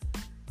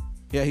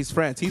 Yeah, he's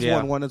France. He's Yeah.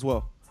 won 1 as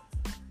well.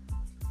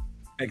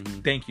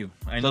 thank you.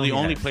 I So know the he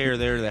only has. player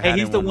there that Hey, had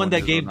he's the one that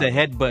is gave the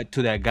Ronaldo. headbutt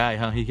to that guy,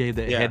 huh? He gave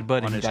the Yeah, headbutt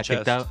on and he his got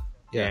kicked chest. out.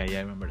 Yeah. Yeah,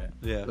 I remember that.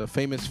 Yeah. The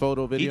famous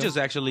photo video.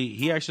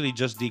 He actually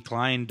just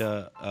declined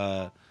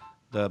the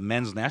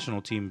men's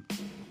national team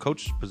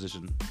coach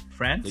position.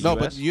 France? No, US?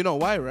 but you know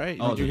why, right?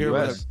 Oh, Did you the hear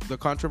US. the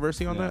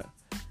controversy on Yeah. that?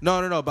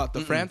 No, about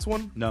the France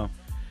one. No.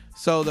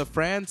 So the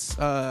France,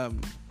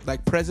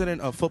 like president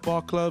of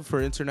football club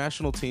for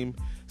international team,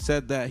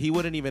 said that he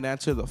wouldn't even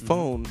answer the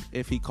phone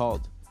if he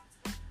called.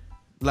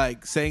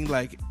 Like saying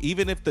like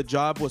even if the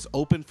job was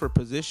open for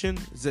position,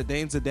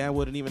 Zidane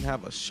wouldn't even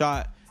have a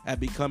shot at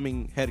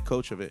becoming head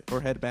coach of it or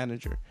head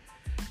manager.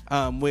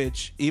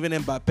 Which even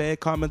Mbappe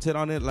commented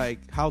on it, like,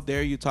 how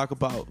dare you talk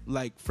about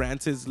like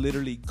France's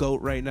literally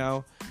GOAT right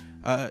now.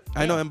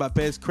 I know Mbappe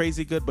is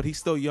crazy good, but he's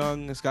still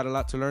young. He's got a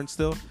lot to learn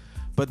still.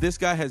 But this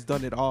guy has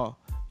done it all,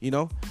 you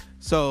know?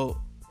 So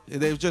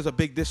there was just a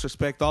big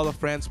disrespect. All the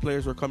France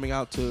players were coming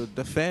out to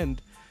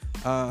defend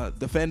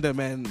him,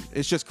 and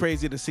it's just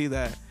crazy to see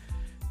that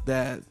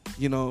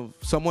you know,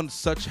 someone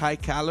such high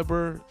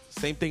caliber,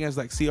 same thing as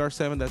like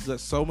CR7, that's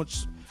does so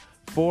much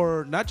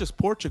for not just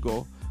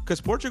Portugal, because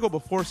Portugal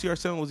before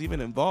CR7 was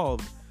even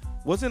involved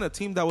wasn't a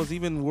team that was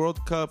even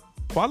World Cup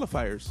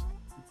qualifiers.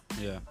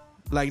 Yeah.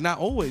 Like not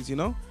always, you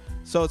know.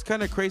 So it's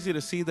kind of crazy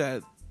to see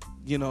that,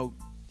 you know,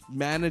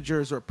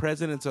 managers or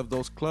presidents of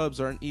those clubs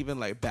aren't even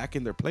like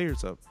backing their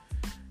players up.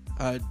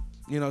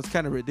 You know, it's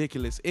kind of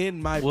ridiculous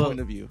in my point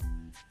of view.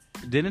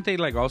 Didn't they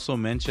like also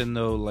mention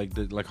though, like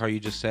like how you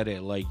just said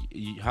it, like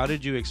how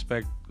did you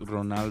expect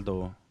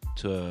Ronaldo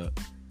to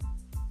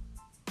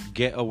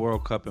get a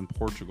World Cup in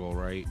Portugal,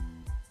 right?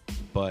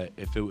 But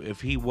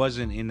if he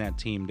wasn't in that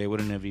team, they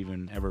wouldn't have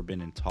even ever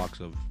been in talks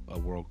of a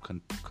World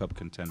Cup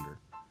contender.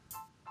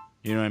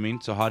 You know what I mean?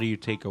 So how do you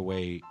take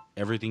away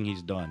everything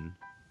he's done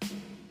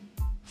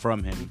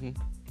from him?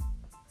 Mm-hmm.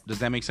 Does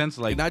that make sense?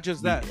 Like And not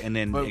just that, and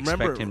then but expect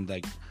remember- him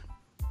like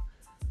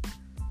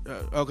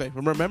Okay,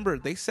 remember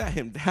they sat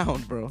him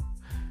down, bro.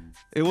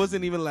 It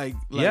wasn't even like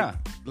yeah,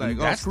 like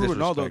oh, that's screw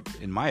Ronaldo,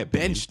 disrespect, in my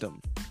opinion. benched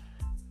him.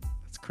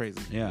 That's crazy.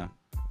 Yeah,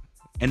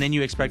 and then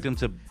you expect him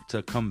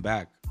to come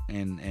back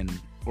and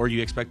or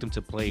you expect him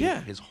to play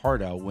his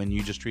heart out when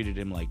you just treated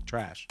him like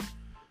trash.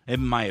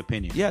 In my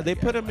opinion. Yeah, they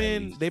Like, put him at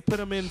in. least. They put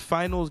him in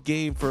finals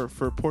game for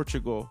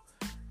Portugal.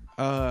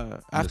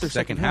 After the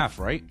second half,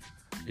 right?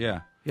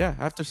 Yeah. Yeah,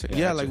 after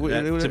like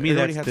to me it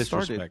already that's had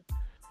started. disrespect.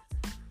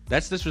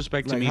 That's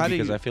disrespect to Like, me how do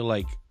because you- I feel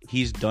like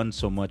he's done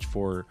so much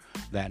for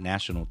that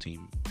national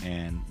team,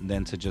 and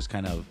then to just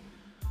kind of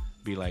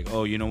be like,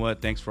 oh, you know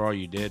what? Thanks for all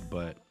you did,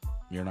 but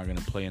you're not going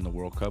to play in the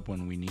World Cup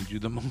when we need you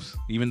the most,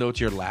 even though it's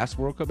your last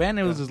World Cup, and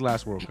it was his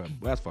last World Cup.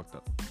 That's fucked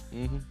up.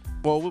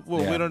 Well,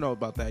 we Yeah. don't know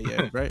about that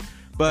yet, right?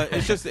 But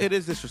it's just it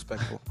is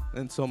disrespectful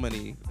in so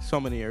many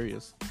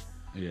areas.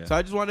 Yeah. So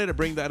I just wanted to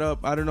bring that up.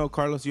 I don't know,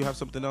 Carlos, you have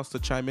something else to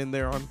chime in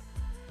there on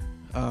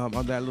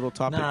that little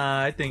topic?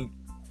 I think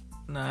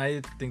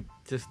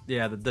just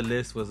the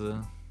list was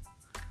a.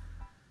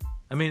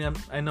 I mean,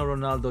 I know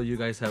Ronaldo. You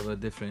guys have a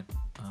different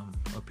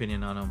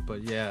opinion on him,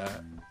 but yeah,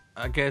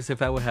 I guess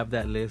if I would have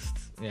that list,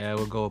 I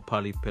would go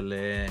probably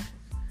Pelé,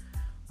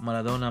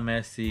 Maradona,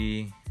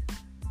 Messi,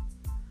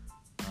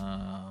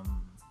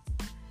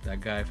 that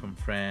guy from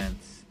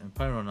France, and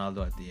probably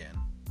Ronaldo at the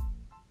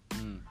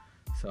end.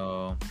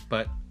 So,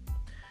 but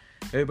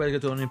everybody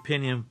got their own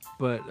opinion.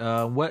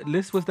 But what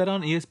list was that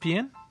on?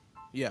 ESPN?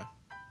 Yeah.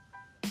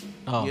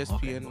 Oh,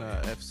 ESPN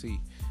okay. FC.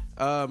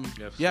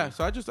 FC. Yeah,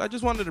 so I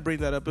just wanted to bring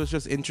that up. It was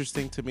just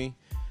interesting to me.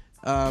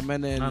 And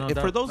then No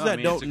for those No, that I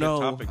mean, it's don't a good know,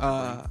 topic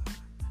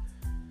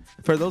to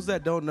For those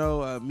that don't know,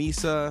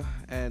 Misa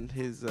and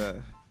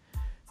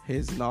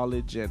his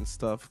knowledge and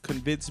stuff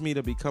convinced me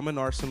to become an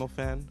Arsenal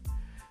fan.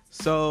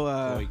 So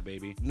Loic,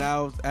 baby.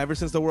 now, ever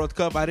since the World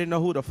Cup, I didn't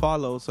know who to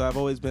follow. So I've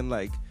always been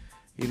like,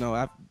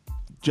 I've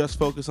just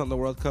focused on the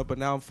World Cup. But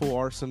now I'm full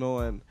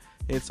Arsenal, and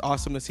it's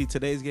awesome to see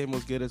today's game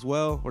was good as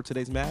well, or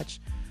today's match,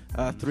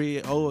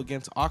 3-0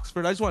 against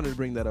Oxford. I just wanted to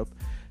bring that up.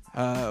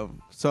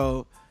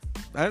 So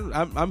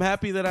I'm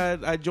happy that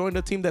I joined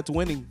a team that's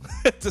winning,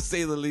 to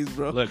say the least,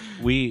 bro. Look,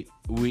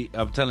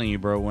 I'm telling you,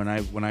 bro. When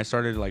I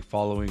started like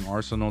following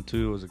Arsenal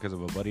too, it was because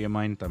of a buddy of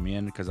mine,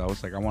 también. Because I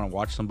was like, I want to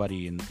watch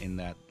somebody in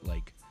that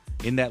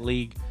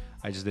league.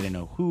 I just didn't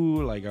know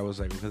who. Like I was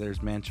like, okay,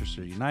 there's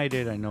Manchester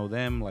United. I know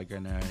them. Like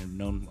and I've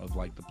known of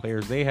like the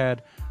players they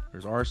had.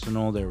 There's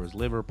Arsenal. There was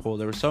Liverpool.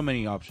 There were so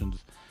many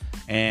options,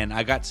 and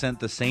I got sent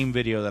the same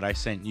video that I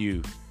sent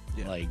you.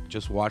 Yeah. Like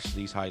just watch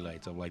these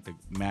highlights of like the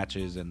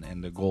matches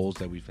and the goals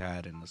that we've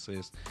had and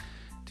assists,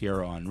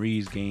 Thierry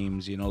Henry's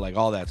games, like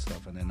all that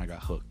stuff. And then I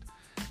got hooked.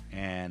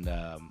 And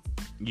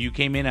you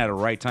came in at a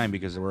right time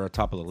because we're at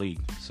top of the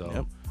league.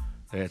 So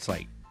it's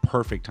like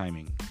perfect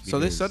timing. So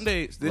this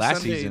Sunday,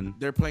 season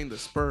they're playing the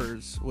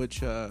Spurs,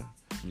 which now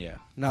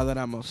that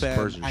I'm a fan,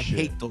 Spurs are I shit.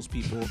 hate those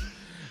people.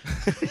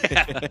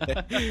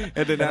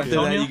 And then after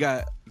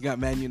that, you got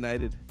Man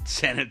United.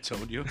 San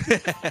Antonio.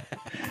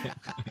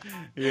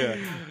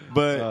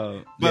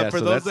 But for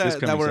so those that's this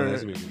that coming were, Sunday.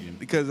 That's a big game.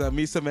 because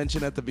Misa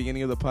mentioned at the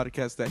beginning of the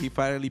podcast that he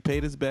finally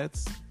paid his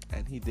bets,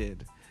 and he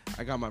did.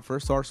 I got my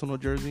first Arsenal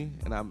jersey,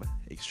 and I'm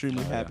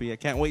extremely happy. I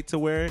can't wait to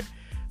wear it.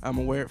 I'm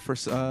gonna wear it for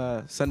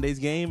Sunday's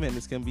game, and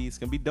it's gonna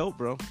be dope,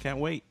 bro. Can't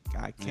wait.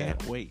 I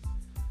can't wait.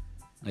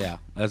 Yeah,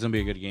 that's gonna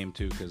be a good game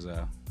too. Because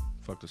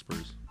fuck the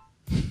Spurs.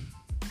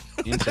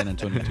 In San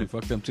Antonio too.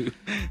 Fuck them too.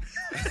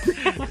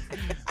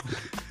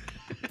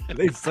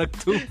 They suck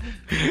too.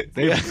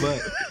 They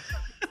suck.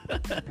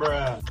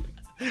 Bruh.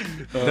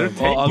 They're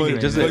tanking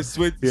just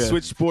right a- now.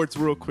 Switch sports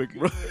real quick,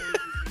 bro.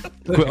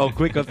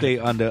 quick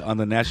update on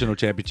the national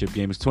championship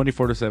game. It's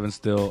 24-7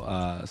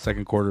 still.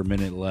 Second quarter,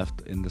 minute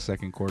left in the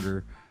second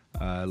quarter.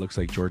 It looks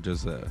like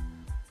Georgia's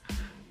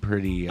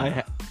pretty.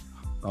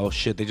 Oh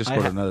shit! They just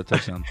scored another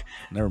touchdown.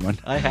 Never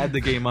mind. I had the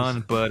game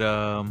on, but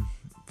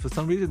for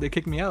some reason they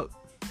kicked me out.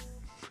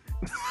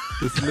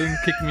 The sling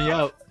kicked me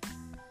out.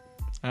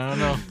 I don't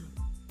know.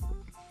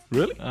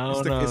 Really? I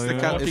don't know. I'm watching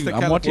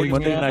California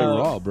Monday Night out.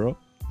 Raw, bro.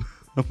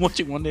 I'm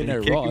watching Monday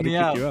Night Raw. I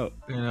didn't kick you out.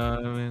 You know,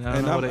 I mean, I don't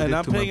And know what I did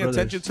I'm to my paying brothers.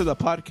 attention to the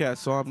podcast,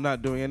 so I'm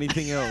not doing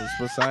anything else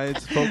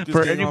besides focusing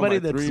For on anybody my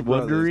that's three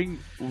brothers.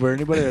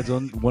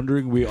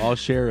 wondering, we all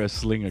share a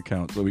Sling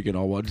account so we can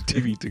all watch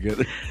TV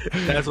together.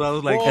 That's what I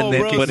was like. Whoa, and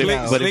then bro, kicked me Sling,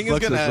 out. but it Sling is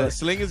fucks us gonna up.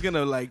 Sling is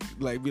gonna like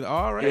be like,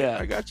 all right, Yeah.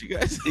 I got you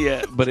guys.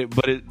 Yeah, but it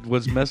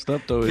what's messed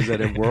up though is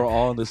that if we're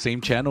all on the same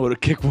channel, it'll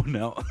kick one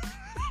out.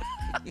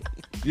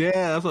 Yeah,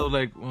 that's what I was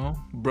like.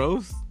 Well,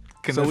 bros,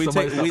 can So we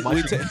somebody take stop we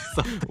watching take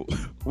something?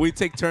 we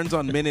take turns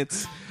on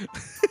minutes.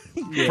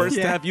 First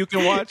half you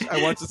can watch.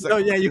 I watch the second.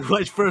 No, yeah, you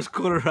watch first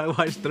quarter, I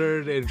watch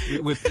third, and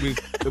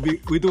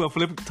we do a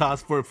flip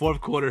toss for fourth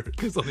quarter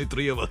because only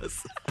three of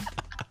us.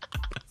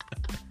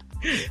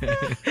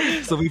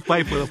 So we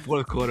fight for the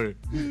fourth quarter.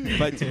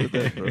 Fight to the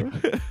death, bro.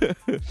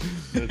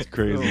 That's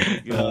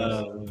crazy.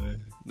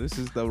 This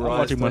is the I'm raw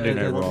watching Monday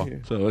stuff Night over Raw,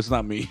 here. so it's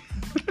not me.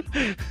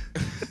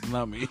 It's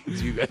not me.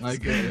 It's you guys. I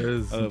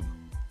guess.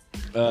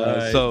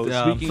 So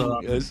yeah,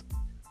 speaking,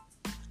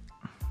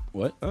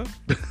 what? Huh?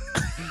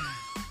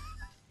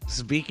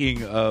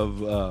 Speaking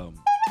of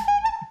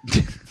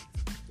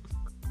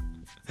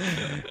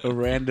a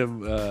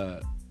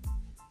random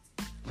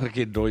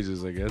fucking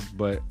noises, I guess.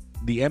 But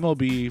the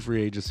MLB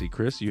free agency,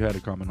 Chris, you had a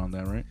comment on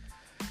that, right?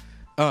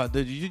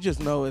 Did you just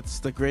know it's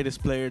the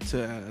greatest player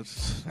to?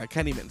 I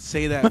can't even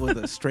say that with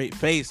a straight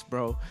face,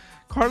 bro.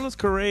 Carlos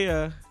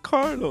Correa.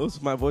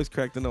 Carlos, my voice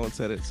cracked and no one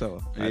said it,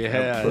 so I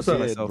that's put it,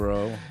 myself.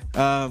 bro.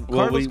 Carlos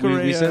Well,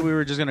 Correa. we said we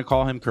were just gonna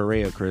call him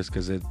Correa, Chris,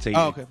 because Okay.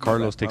 My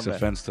Carlos bad, takes my bad.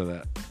 offense to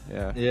that.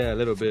 Yeah, Yeah, a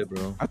little bit,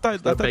 bro. I thought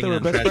Start they banging were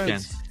on best trash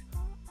friends.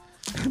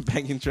 cans.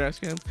 Banging trash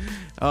cans.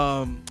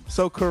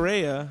 So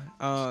Correa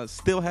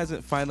still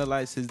hasn't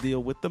finalized his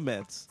deal with the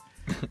Mets,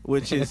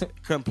 which is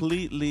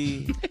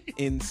completely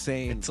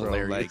insane, It's bro.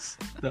 hilarious.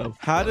 The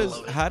How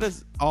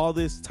does all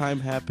this time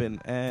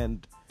happen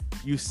and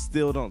you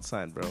still don't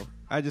sign, bro?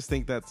 I just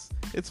think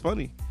it's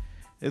funny.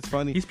 It's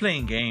funny. He's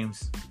playing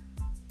games.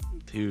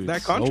 Dude,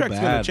 That so contract's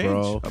bad, gonna change,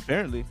 bro.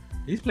 apparently.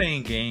 He's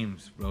playing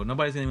games, bro.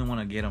 Nobody's gonna even want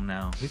to get him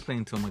now. He's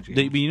playing too much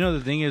games. But you know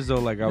the thing is though,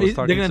 like I was They're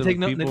talking gonna to take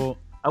the no- people.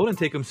 I wouldn't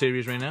take him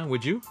serious right now.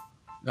 Would you?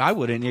 I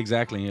wouldn't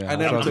exactly. Yeah, I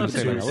never was took gonna him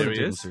say, like, I wouldn't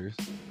take him serious. serious.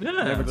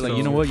 Yeah. But like,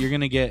 you know what? You're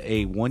gonna get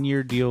a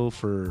 1-year deal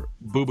for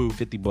Boo boo.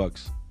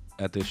 $50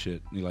 at this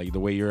shit. Like the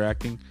way you're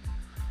acting.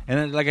 And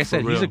then, like I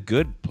said, For he's a real.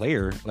 good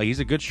player. Like he's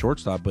a good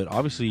shortstop. But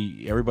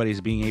obviously, everybody's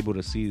being able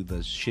to see the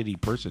shitty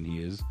person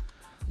he is.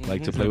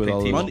 Like to play with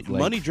all the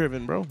Money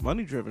driven, bro.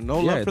 Money driven.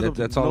 No Yeah, love for the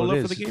that's no all love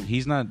it for is. the game.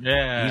 He's not.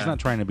 Yeah. He's not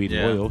trying to be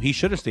Yeah. loyal. He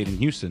should have stayed in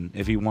Houston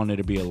if he wanted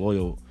to be a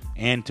loyal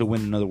and to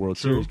win another World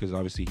True. Series because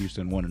obviously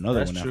Houston won another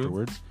That's one true.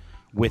 afterwards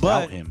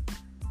without But- him.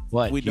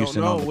 But We don't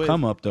Houston know on the with-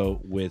 come up though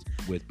with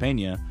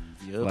Pena,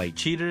 Yep. like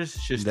Cheaters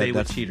should stay with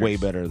that's cheaters. way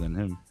better than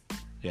him.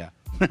 Yeah,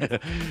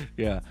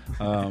 yeah.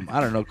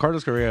 I don't know.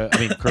 Carlos Correa. I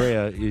mean,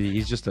 Correa.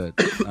 He's just a.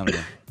 I don't know.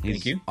 He's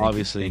Thank you.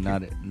 obviously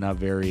Thank you. not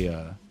very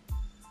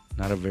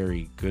not a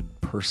very good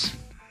person.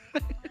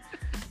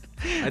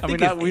 I I mean,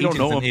 his we don't agent's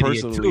know an him idiot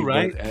personally, too,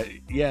 right? but,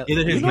 yeah,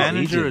 Either his you know,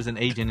 manager agent- or his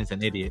agent is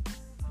an idiot.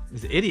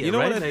 He's an idiot, You know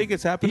right? what I think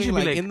is happening? He should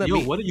be Like, in the yo,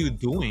 meet- what are you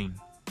doing?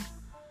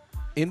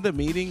 in the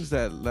meetings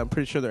that I'm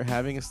pretty sure they're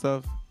having and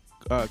stuff,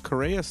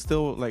 Correa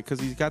still like because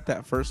he's got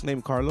that first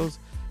name Carlos.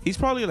 He's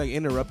probably like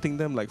interrupting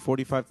them like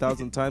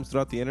 45,000 times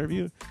throughout the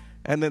interview,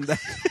 and then that.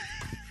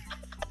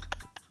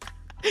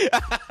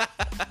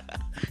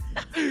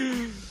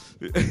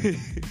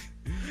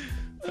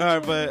 All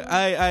right, but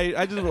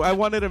I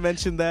wanted to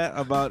mention that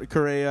about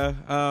Correa.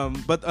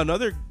 But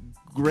another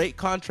great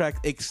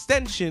contract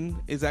extension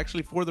is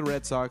actually for the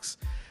Red Sox.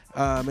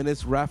 And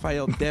it's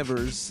Rafael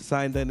Devers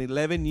signed an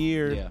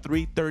 11-year, Yeah.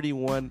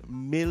 $331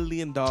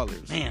 million.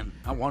 Man,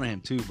 I wanted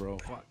him too, bro.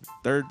 Fuck.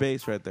 Third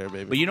base right there,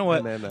 baby. But you know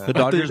what? And then, The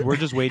Dodgers, we're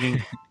just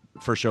waiting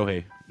for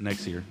Shohei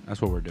next year. That's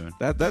what we're doing.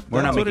 we're not that's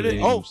what making it is.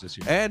 any Oh, moves this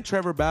year. and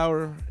Trevor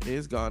Bauer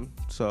is gone.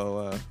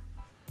 So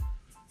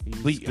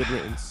he's good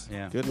riddance.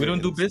 Yeah. Good We don't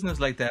do riddance. business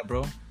like that,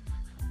 bro.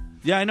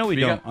 Yeah, I know we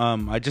We don't.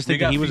 got- I just We think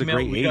got that he was a female-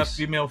 great we got ace.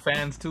 female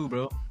fans too,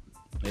 bro.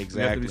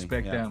 Exactly.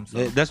 respect yeah. them,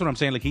 so. That's what I'm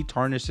saying. Like he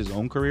tarnished his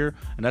own career,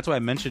 and that's why I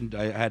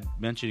had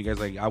mentioned you guys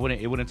like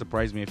it wouldn't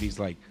surprise me if he's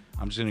like,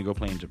 I'm just gonna go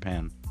play in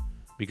Japan,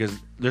 because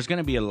there's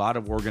gonna be a lot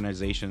of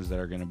organizations that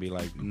are gonna be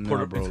like, no,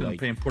 Puerto, bro, like,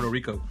 playing Puerto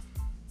Rico.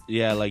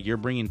 yeah, like you're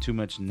bringing too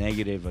much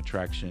negative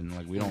attraction.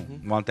 Like we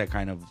don't want that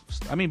kind of.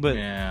 I mean, but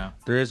Yeah.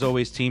 there is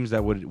always teams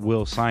that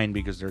will sign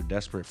because they're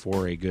desperate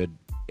for a good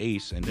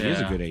ace, and he is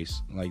a Yeah. good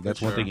ace. Like that's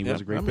For one thing. sure. He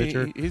was a great I mean,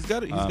 pitcher. He's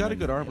got a and-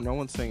 good arm. No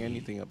one's saying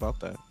anything about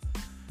that.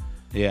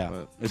 Yeah,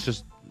 But- it's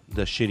just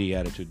the shitty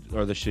attitude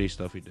or the shitty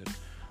stuff he did.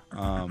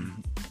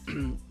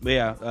 But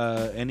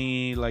yeah,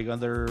 any like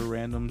other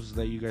randoms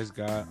that you guys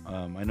got?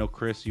 I know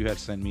Chris, you had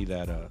sent me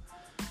that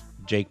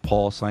Jake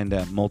Paul signed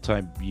that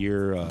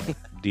multi-year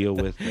deal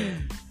with the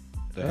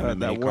that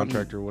MMA one-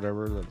 contract or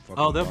whatever. the fucking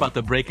Oh, they're law. about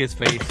to break his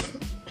face.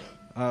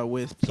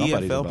 With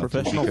Somebody's PFL, about to,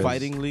 Professional because-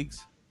 Fighting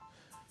Leagues,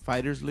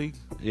 Fighters League.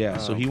 Yeah,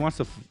 so he wants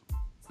to.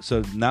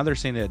 So now they're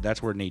saying that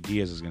that's where Nate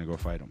Diaz is going to go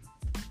fight him.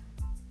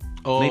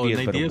 Oh, Nate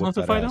better Diaz whip wants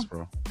to that fight ass, him?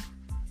 bro.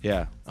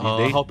 Yeah, Oh,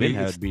 they I hope been he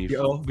had beef.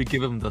 we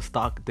give him the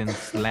stock, then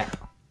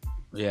slap.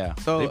 Yeah,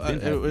 So,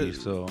 they've been had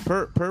beef, so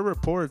per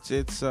reports,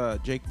 it's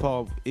Jake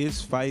Paul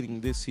is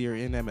fighting this year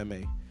in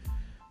MMA.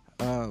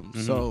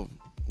 So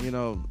you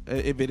know,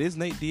 if it is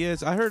Nate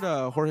Diaz, I heard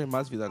Jorge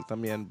Masvidal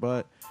también,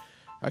 but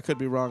I could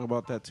be wrong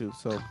about that too.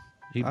 So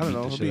he I don't beat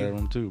know, the he'll shit be- out of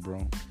him too,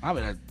 bro. I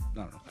mean, I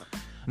don't know.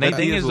 Nate The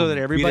thing Diaz is, though, will that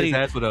beat everybody- his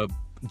ass with a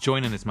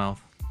joint in his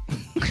mouth.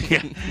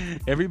 Yeah,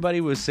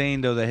 everybody was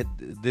saying though that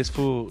this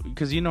fool,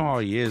 because you know how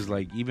he is.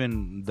 Like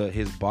even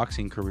his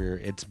boxing career,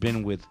 it's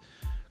been with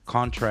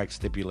contract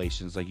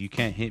stipulations. Like you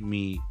can't hit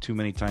me too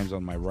many times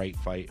on my right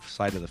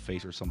side of the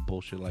face or some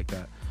bullshit like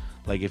that.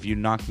 Like if you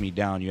knock me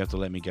down, you have to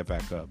let me get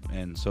back up.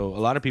 And so a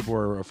lot of people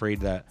are afraid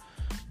that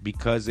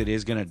because it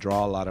is going to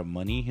draw a lot of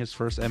money, his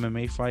first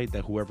MMA fight,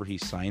 that whoever he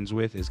signs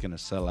with is going to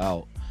sell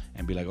out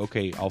and be like,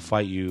 okay, I'll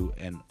fight you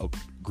and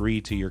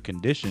agree to your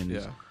conditions.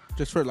 yeah,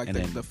 just for like And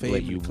then the let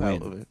fame you and clout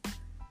win. of it.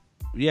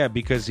 Yeah,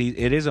 because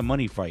it is a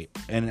money fight,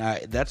 and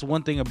that's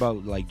one thing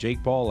about like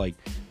Jake Paul. Like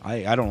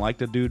I don't like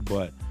the dude,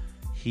 but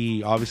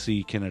he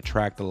obviously can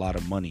attract a lot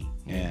of money,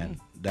 and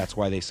that's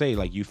why they say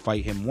like you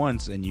fight him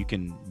once and you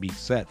can be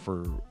set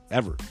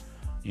forever.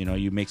 You know,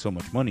 you make so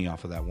much money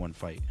off of that one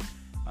fight.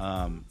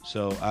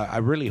 So I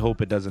really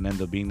hope it doesn't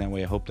end up being that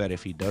way. I hope that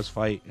if he does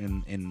fight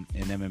in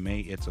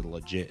MMA, it's a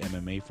legit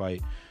MMA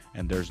fight,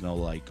 and there's no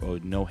like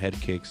no head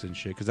kicks and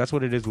shit. Because that's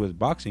what it is with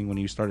boxing. When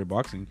you started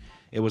boxing,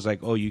 it was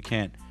like you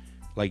can't.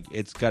 Like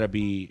it's got to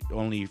be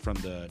only from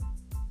the.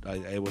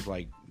 It was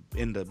like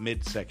in the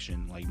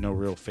midsection, like no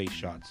real face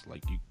shots.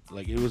 Like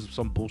it was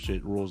some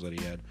bullshit rules that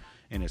he had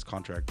in his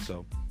contract.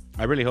 So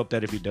I really hope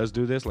that if he does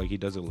do this, like he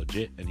does it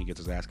legit and he gets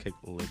his ass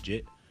kicked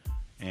legit.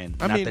 And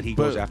I not mean, that he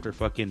but- goes after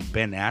fucking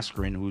Ben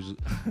Askren, who's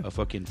a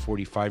fucking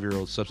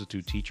 45-year-old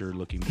substitute teacher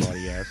looking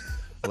body ass.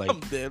 Like I'm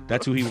dead, bro.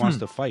 that's who he wants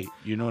to fight.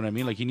 You know what I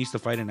mean? Like he needs to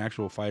fight an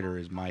actual fighter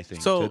is my thing.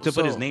 So to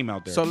put his name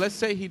out there. So let's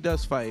say he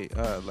does fight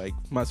like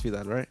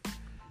Masvidal, right?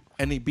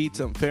 And he beats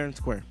him fair and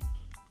square.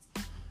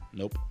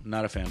 Nope,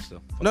 not a fan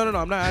still. No,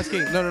 I'm not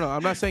asking. No,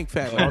 I'm not saying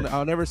fat.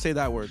 I'll never say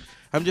that word.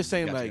 I'm just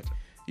saying Gotcha, like gotcha.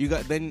 you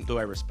got then. Do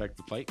I respect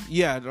the fight?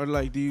 Yeah, or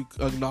like, do you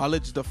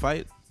acknowledge the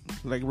fight,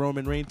 like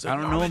Roman Reigns? I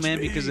don't know, Acknowledge man,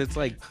 me. because it's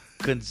like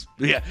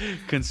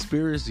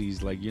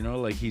conspiracies. Like you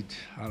know, like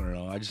I don't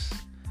know.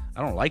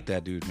 I don't like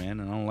that dude, man.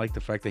 And I don't like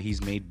the fact that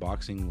he's made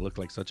boxing look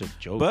like such a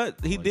joke. But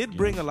he Like, did you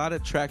bring know, a lot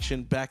of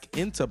traction back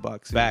into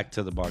boxing. back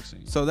to the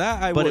boxing. So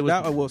that I But will. it was-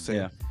 That I will say.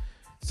 yeah.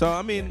 So I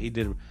Yeah, mean, he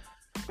did.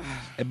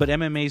 But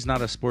MMA is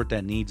not a sport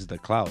that needs the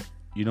clout.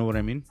 You know what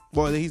I mean?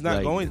 well, he's not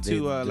like, going to they-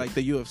 like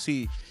the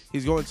UFC.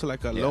 He's going to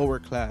like a Yeah. lower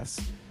class.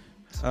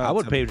 I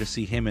would to- pay to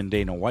see him and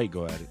Dana White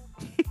go at it.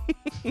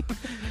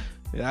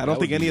 Yeah, I don't That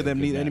think would any be of a them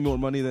good need any match. more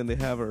money than they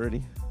have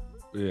already.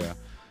 Yeah.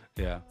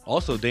 Yeah.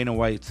 Also, Dana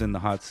White's in the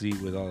hot seat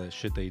with all that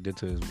shit that he did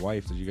to his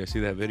wife. Did you guys see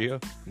that video?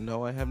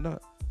 No, I have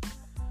not.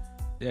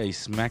 Yeah, he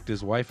smacked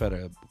his wife at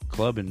a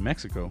club in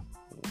Mexico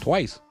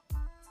twice.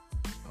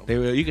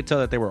 You could tell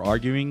that they were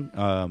arguing.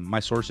 My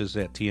sources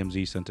at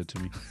TMZ sent it to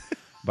me.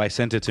 By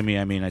sent it to me,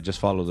 I mean I just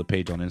followed the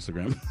page on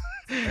Instagram,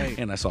 Hey.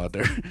 and I saw it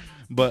there.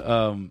 But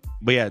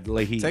yeah,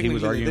 like he was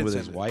Technically, arguing they with did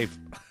his send it. wife.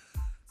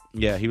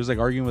 Yeah, he was like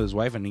arguing with his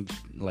wife, and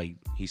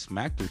he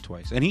smacked her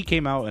twice. And he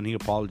came out and he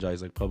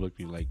apologized like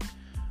publicly, like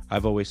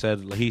I've always said.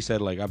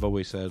 I've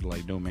always said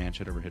like no man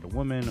should ever hit a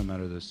woman, no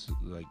matter the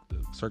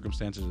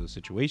circumstances of the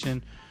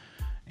situation.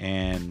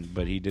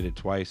 But he did it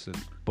twice,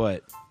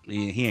 but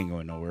he ain't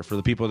going nowhere. For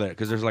the people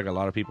because there's like a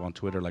lot of people on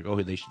Twitter like,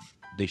 oh,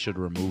 they should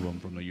remove him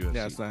from the UFC.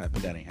 Yeah, it's not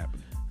happening. That ain't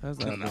happening. That's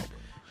not No.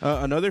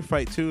 good. Another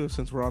fight too,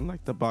 since we're on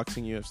like the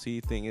boxing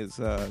UFC thing, is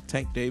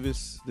Tank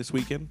Davis this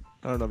weekend.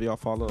 I don't know if y'all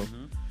follow.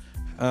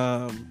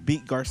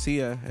 Beat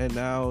Garcia, and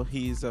now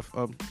he's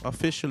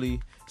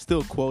officially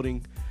still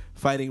quoting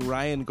fighting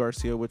Ryan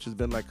Garcia, which has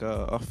been like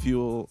a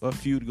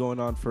feud going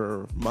on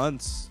for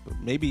months,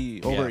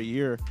 maybe over a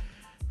year.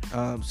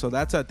 So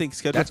that's I think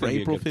scheduled That's for gonna be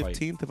a April good fight.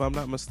 15th, if I'm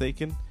not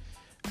mistaken.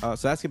 So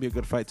that's gonna be a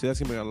good fight too. That's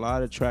gonna bring a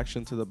lot of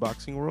traction to the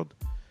boxing world.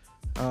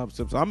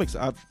 So I'm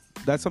excited.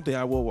 That's something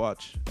I will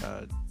watch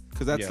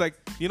because that's like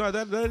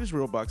that is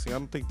real boxing. I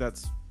don't think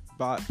that's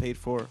bought, paid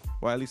for.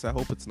 Well, at least I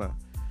hope it's not.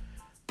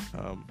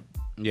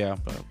 Yeah,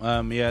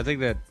 I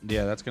think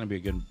that's gonna be a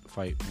good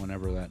fight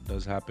whenever that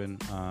does happen.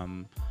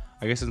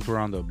 I guess since we're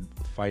on the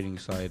fighting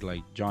side,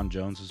 like John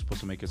Jones is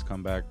supposed to make his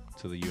comeback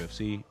to the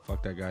UFC.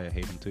 Fuck that guy, I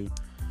hate him too.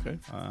 Okay.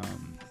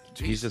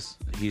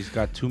 He's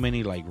got too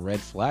many like red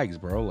flags,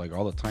 bro. Like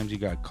all the times he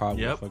got caught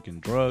with fucking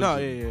drugs. No,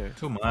 and yeah.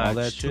 Too much. all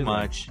that Too shit.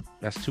 much.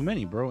 That's too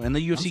many, bro. And the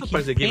I'm UFC surprised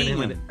keeps they're giving paying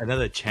him him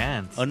another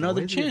chance.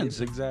 another The way they chance.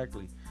 did it.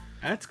 Exactly.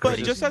 That's But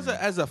crazy. just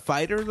as a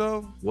fighter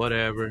though,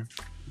 Whatever.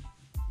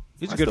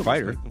 He's a I good still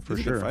fighter respect him. for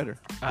He's a sure. good fighter.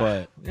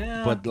 But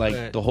Yeah, but like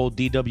but- the whole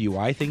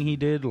DWI thing he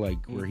did, like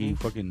where he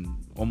fucking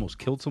almost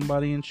killed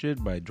somebody and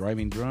shit by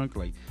driving drunk.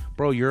 Like,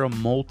 bro, you're a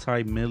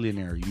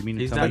multi-millionaire. You mean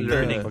to He's tell not me you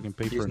can't learning. fucking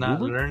pay for He's an not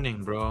Uber?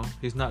 learning, bro.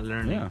 He's not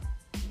learning. Yeah,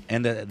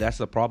 and that's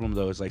the problem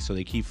though. Is like so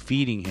they keep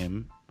feeding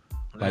him,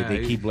 like they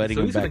Yeah, keep letting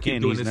so him he's gonna back keep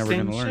in. doing He's the never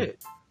same gonna learn.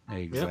 shit.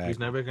 Exactly. Yep, he's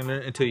never gonna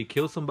learn until he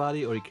kills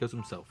somebody or he kills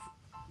himself.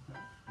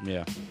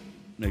 Yeah,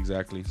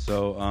 exactly.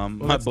 So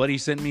my that's- buddy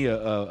sent me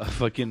a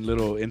fucking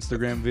little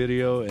Instagram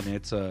video, and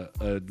it's a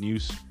new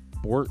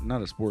sport,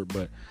 not a sport,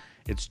 but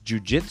it's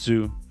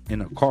jujitsu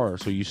in a car.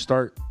 So you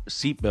start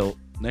seatbelt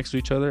next to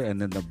each other,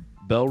 and then the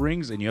bell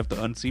rings, and you have to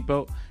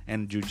unseatbelt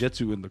and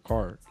jujitsu in the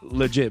car.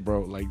 Legit,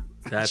 bro. Like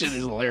that shit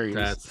is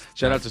hilarious.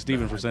 Shout out to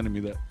Steven for sending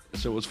me that. That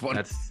shit was fun.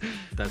 That's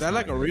Is that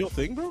like a real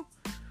thing, bro?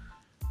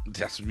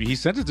 He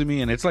sent it to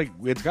me, and it's like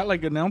it's got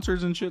like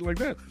announcers and shit like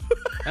that.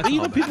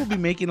 Even people be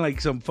making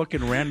like some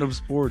fucking random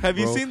sports. Have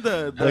you bro. seen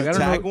the Like, I don't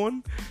tag know-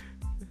 one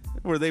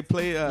where they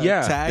play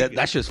Yeah, tag?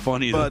 that's just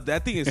funny. But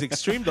that thing is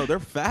extreme though. They're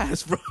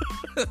fast, bro.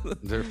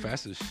 They're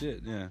fast as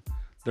shit. Yeah.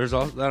 There's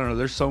also I don't know.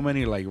 There's so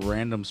many like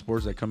random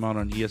sports that come out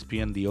on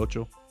ESPN the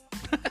Ocho.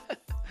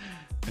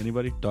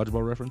 Anybody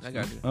dodgeball reference? I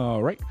got you.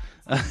 All right.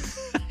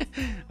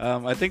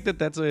 I think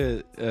that's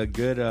a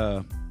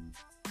good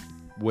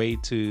way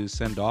to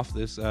send off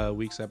this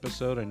week's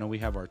episode. I know we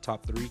have our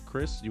top 3.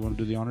 Chris, you want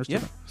to do the honors? Yeah.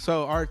 today?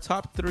 So our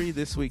top 3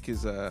 this week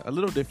is a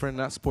little different,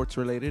 not sports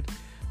related.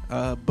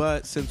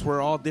 But since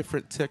we're all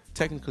different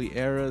technically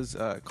eras,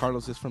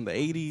 Carlos is from the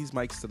 80s,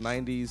 Mike's the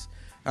 90s.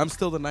 I'm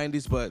still the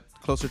 90s, but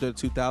closer to the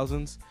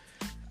 2000s.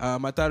 I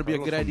thought it'd be a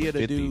Carlos good from the idea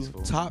to do 50s,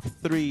 fool. top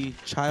 3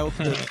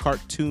 childhood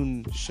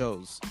cartoon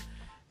shows.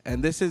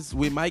 And this is,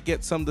 we might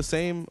get some the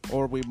same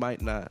or we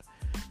might not.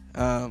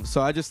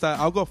 So I just thought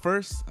I'll go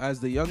first as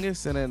the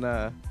youngest, and then,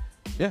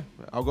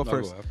 I'll go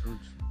first.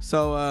 afterwards.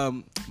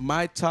 So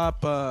my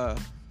top,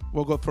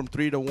 we'll go from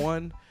 3 to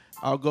 1.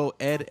 I'll go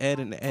Ed,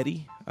 and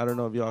Eddie. I don't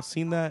know if y'all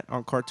seen that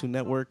on Cartoon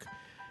Network.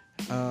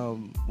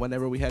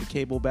 Whenever we had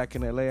cable back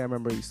in LA, I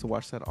remember I used to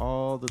watch that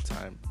all the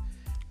time.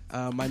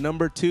 My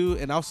number 2,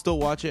 and I'll still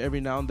watch it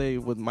every now and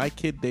then with my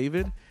kid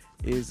David,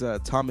 is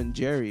Tom and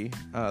Jerry.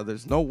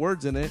 There's no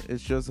words in it.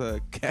 It's just a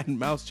cat and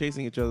mouse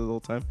chasing each other the whole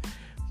time.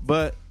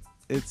 But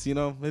it's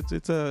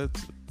it's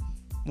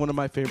one of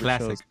my favorite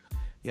Classic. shows.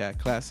 Yeah,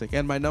 classic.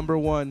 And my number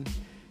 1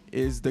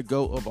 is the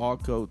GOAT of all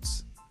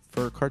goats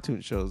for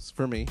cartoon shows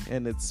for me,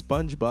 and it's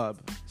SpongeBob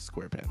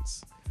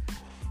SquarePants.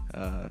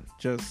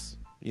 Just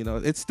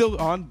it's still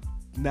on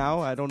now.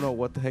 I don't know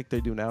what the heck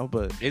they do now,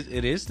 but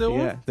It is still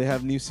yeah, they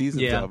have new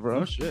seasons Yeah. out,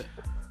 bro. Oh shit.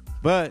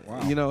 But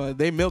Wow.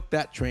 they milked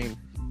that train.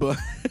 But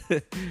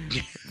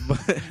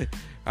but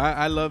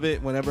I love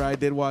it. Whenever I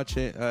did watch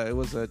it, it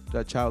was a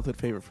childhood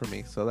favorite for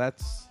me. So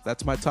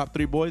that's my top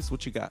 3, boys.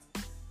 What you got?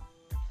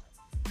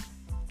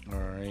 All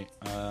right.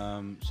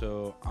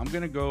 So I'm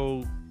gonna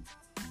go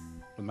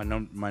with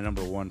my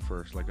number 1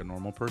 first, like a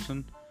normal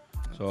person.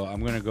 So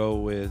I'm gonna go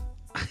with.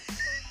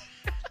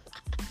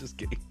 Just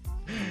kidding.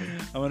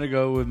 I'm gonna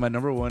go with my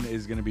number 1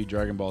 is gonna be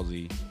Dragon Ball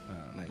Z.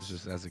 It's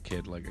just as a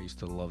kid, like I used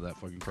to love that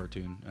fucking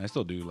cartoon. And I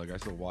still do. Like I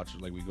still watch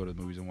it. Like we go to the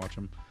movies and watch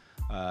them.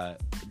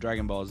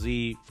 Dragon Ball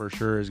Z for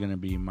sure is going to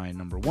be my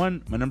number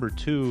 1. My number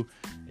 2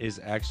 is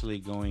actually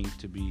going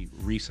to be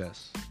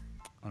Recess.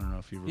 I don't know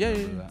if you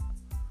remember that.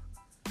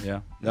 Yeah,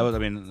 that was. I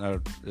mean,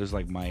 it was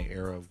like my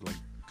era of like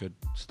good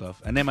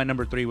stuff. And then my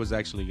number 3 was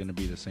actually going to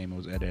be the same. It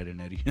was Ed, Edd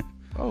and Eddy.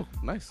 Oh,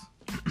 nice.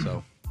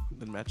 So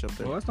Good match up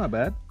there. Well, that's not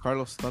bad.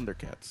 Carlos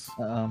Thundercats.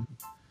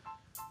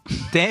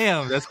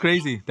 Damn, that's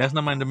crazy. That's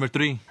not my number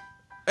 3.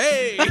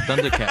 Hey!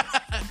 Thundercats.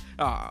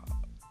 Ah,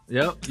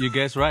 Yep, you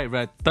guessed right.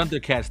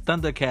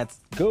 Thundercats.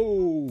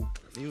 Go.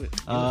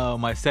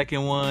 My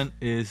second one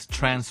is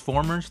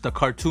Transformers, the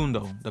cartoon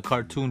though. The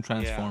cartoon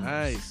Transformers.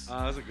 nice.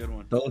 that's a good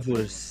one. Those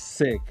were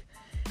sick.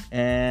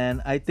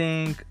 And I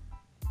think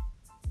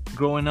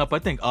growing up, I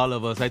think all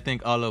of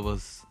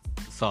us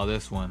saw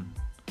this one.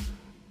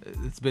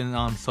 It's been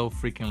on so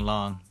freaking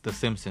long. The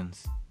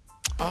Simpsons.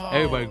 Oh,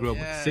 Everybody grew up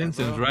with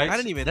Simpsons, bro. right? I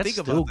didn't even That's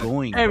think still about that.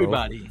 going. Bro.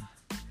 Everybody.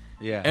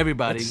 Yeah.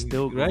 Everybody. That's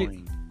still right?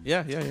 going.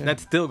 Yeah.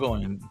 That's still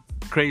going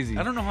crazy.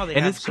 I don't know how they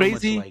And have it's so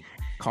crazy. much, like,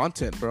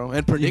 Content, bro,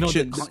 and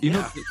predictions.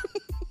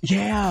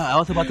 Yeah, I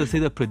was about to say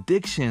the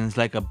predictions.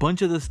 Like a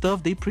bunch of the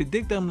stuff, they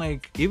predict them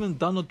like even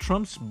Donald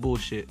Trump's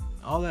bullshit.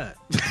 All that.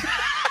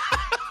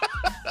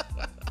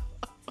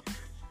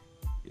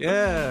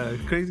 Yeah,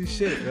 crazy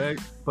shit, right?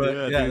 But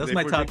Yeah, yeah, dude, that's they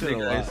my top predicted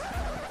 3, a guys. lot.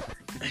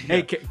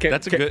 Hey,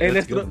 That's a good- Hey,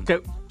 that's let's a good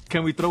throw,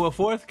 can we throw a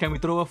fourth? Can we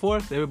throw a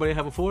fourth? Everybody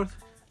have a fourth?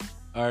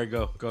 All right,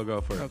 go for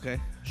it. Okay.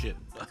 Shit.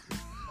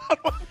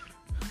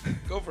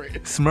 Go for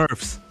it.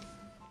 Smurfs.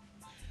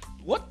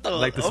 What the?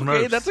 Like the Okay,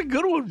 Smurfs. that's a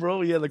good one,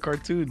 bro. Yeah, the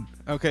cartoon.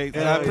 Okay.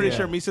 Hell I'm pretty yeah.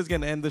 sure Misa's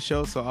gonna end the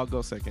show, so I'll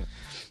go second.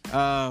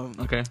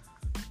 Okay.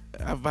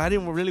 I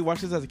didn't really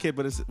watch this as a kid,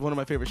 but it's one of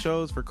my favorite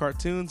shows for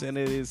cartoons, and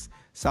it is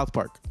South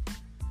Park.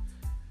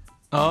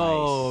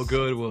 Oh,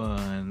 good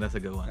one. That's a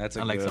good one. That's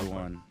a I like good South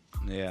Park. one.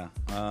 Yeah.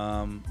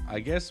 I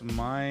guess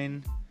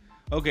mine.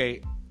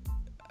 Okay.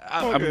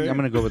 Okay. I'm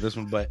gonna go with this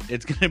one, but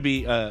it's gonna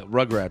be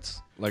Rugrats.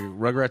 Like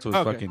Rugrats was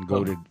Okay. fucking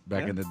goated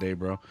back Yeah. in the day,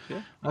 bro.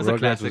 Yeah. That's a Rugrats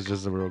classic. was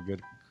just a real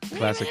good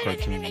classic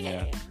cartoon.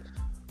 Yeah.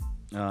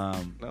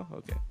 No.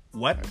 Okay.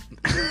 What?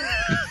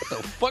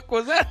 the fuck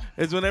was that?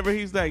 It's whenever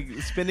he's like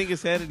spinning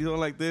his head and he's going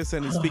like this,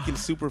 and he's speaking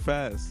super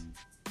fast.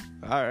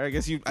 All right. I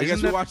guess you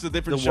that watched a The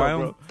different show,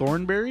 Wild bro.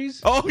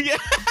 Thornberries? Oh yeah,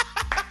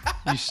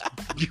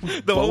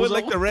 the one with bozo?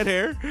 like the red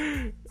hair.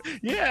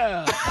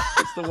 Yeah,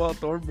 it's the Wild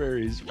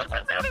Thornberries.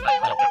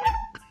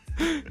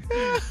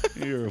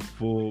 You're a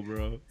fool,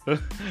 bro.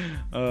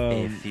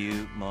 A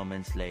few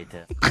moments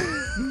later.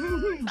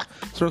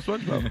 So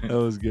SpongeBob. That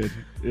was good.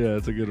 Yeah,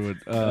 that's a good one.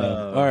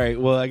 All right.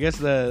 Well, I guess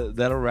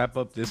that'll wrap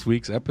up this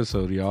week's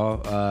episode,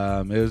 y'all.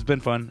 It has been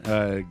fun.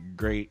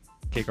 Great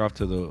kickoff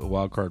to the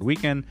wild card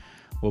weekend.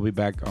 We'll be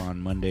back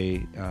on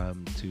Monday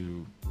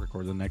to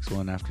record the next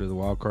one after the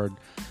wild card,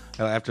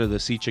 after the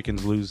Sea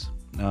Chickens lose.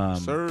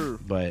 Sir.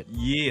 But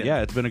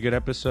yeah, it's been a good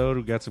episode.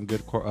 We got some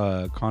good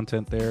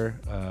content there.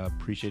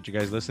 Appreciate you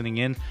guys listening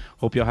in.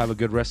 Hope y'all have a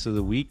good rest of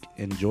the week.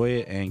 Enjoy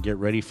it and get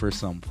ready for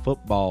some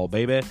football,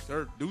 baby.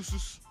 Sir,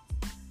 deuces.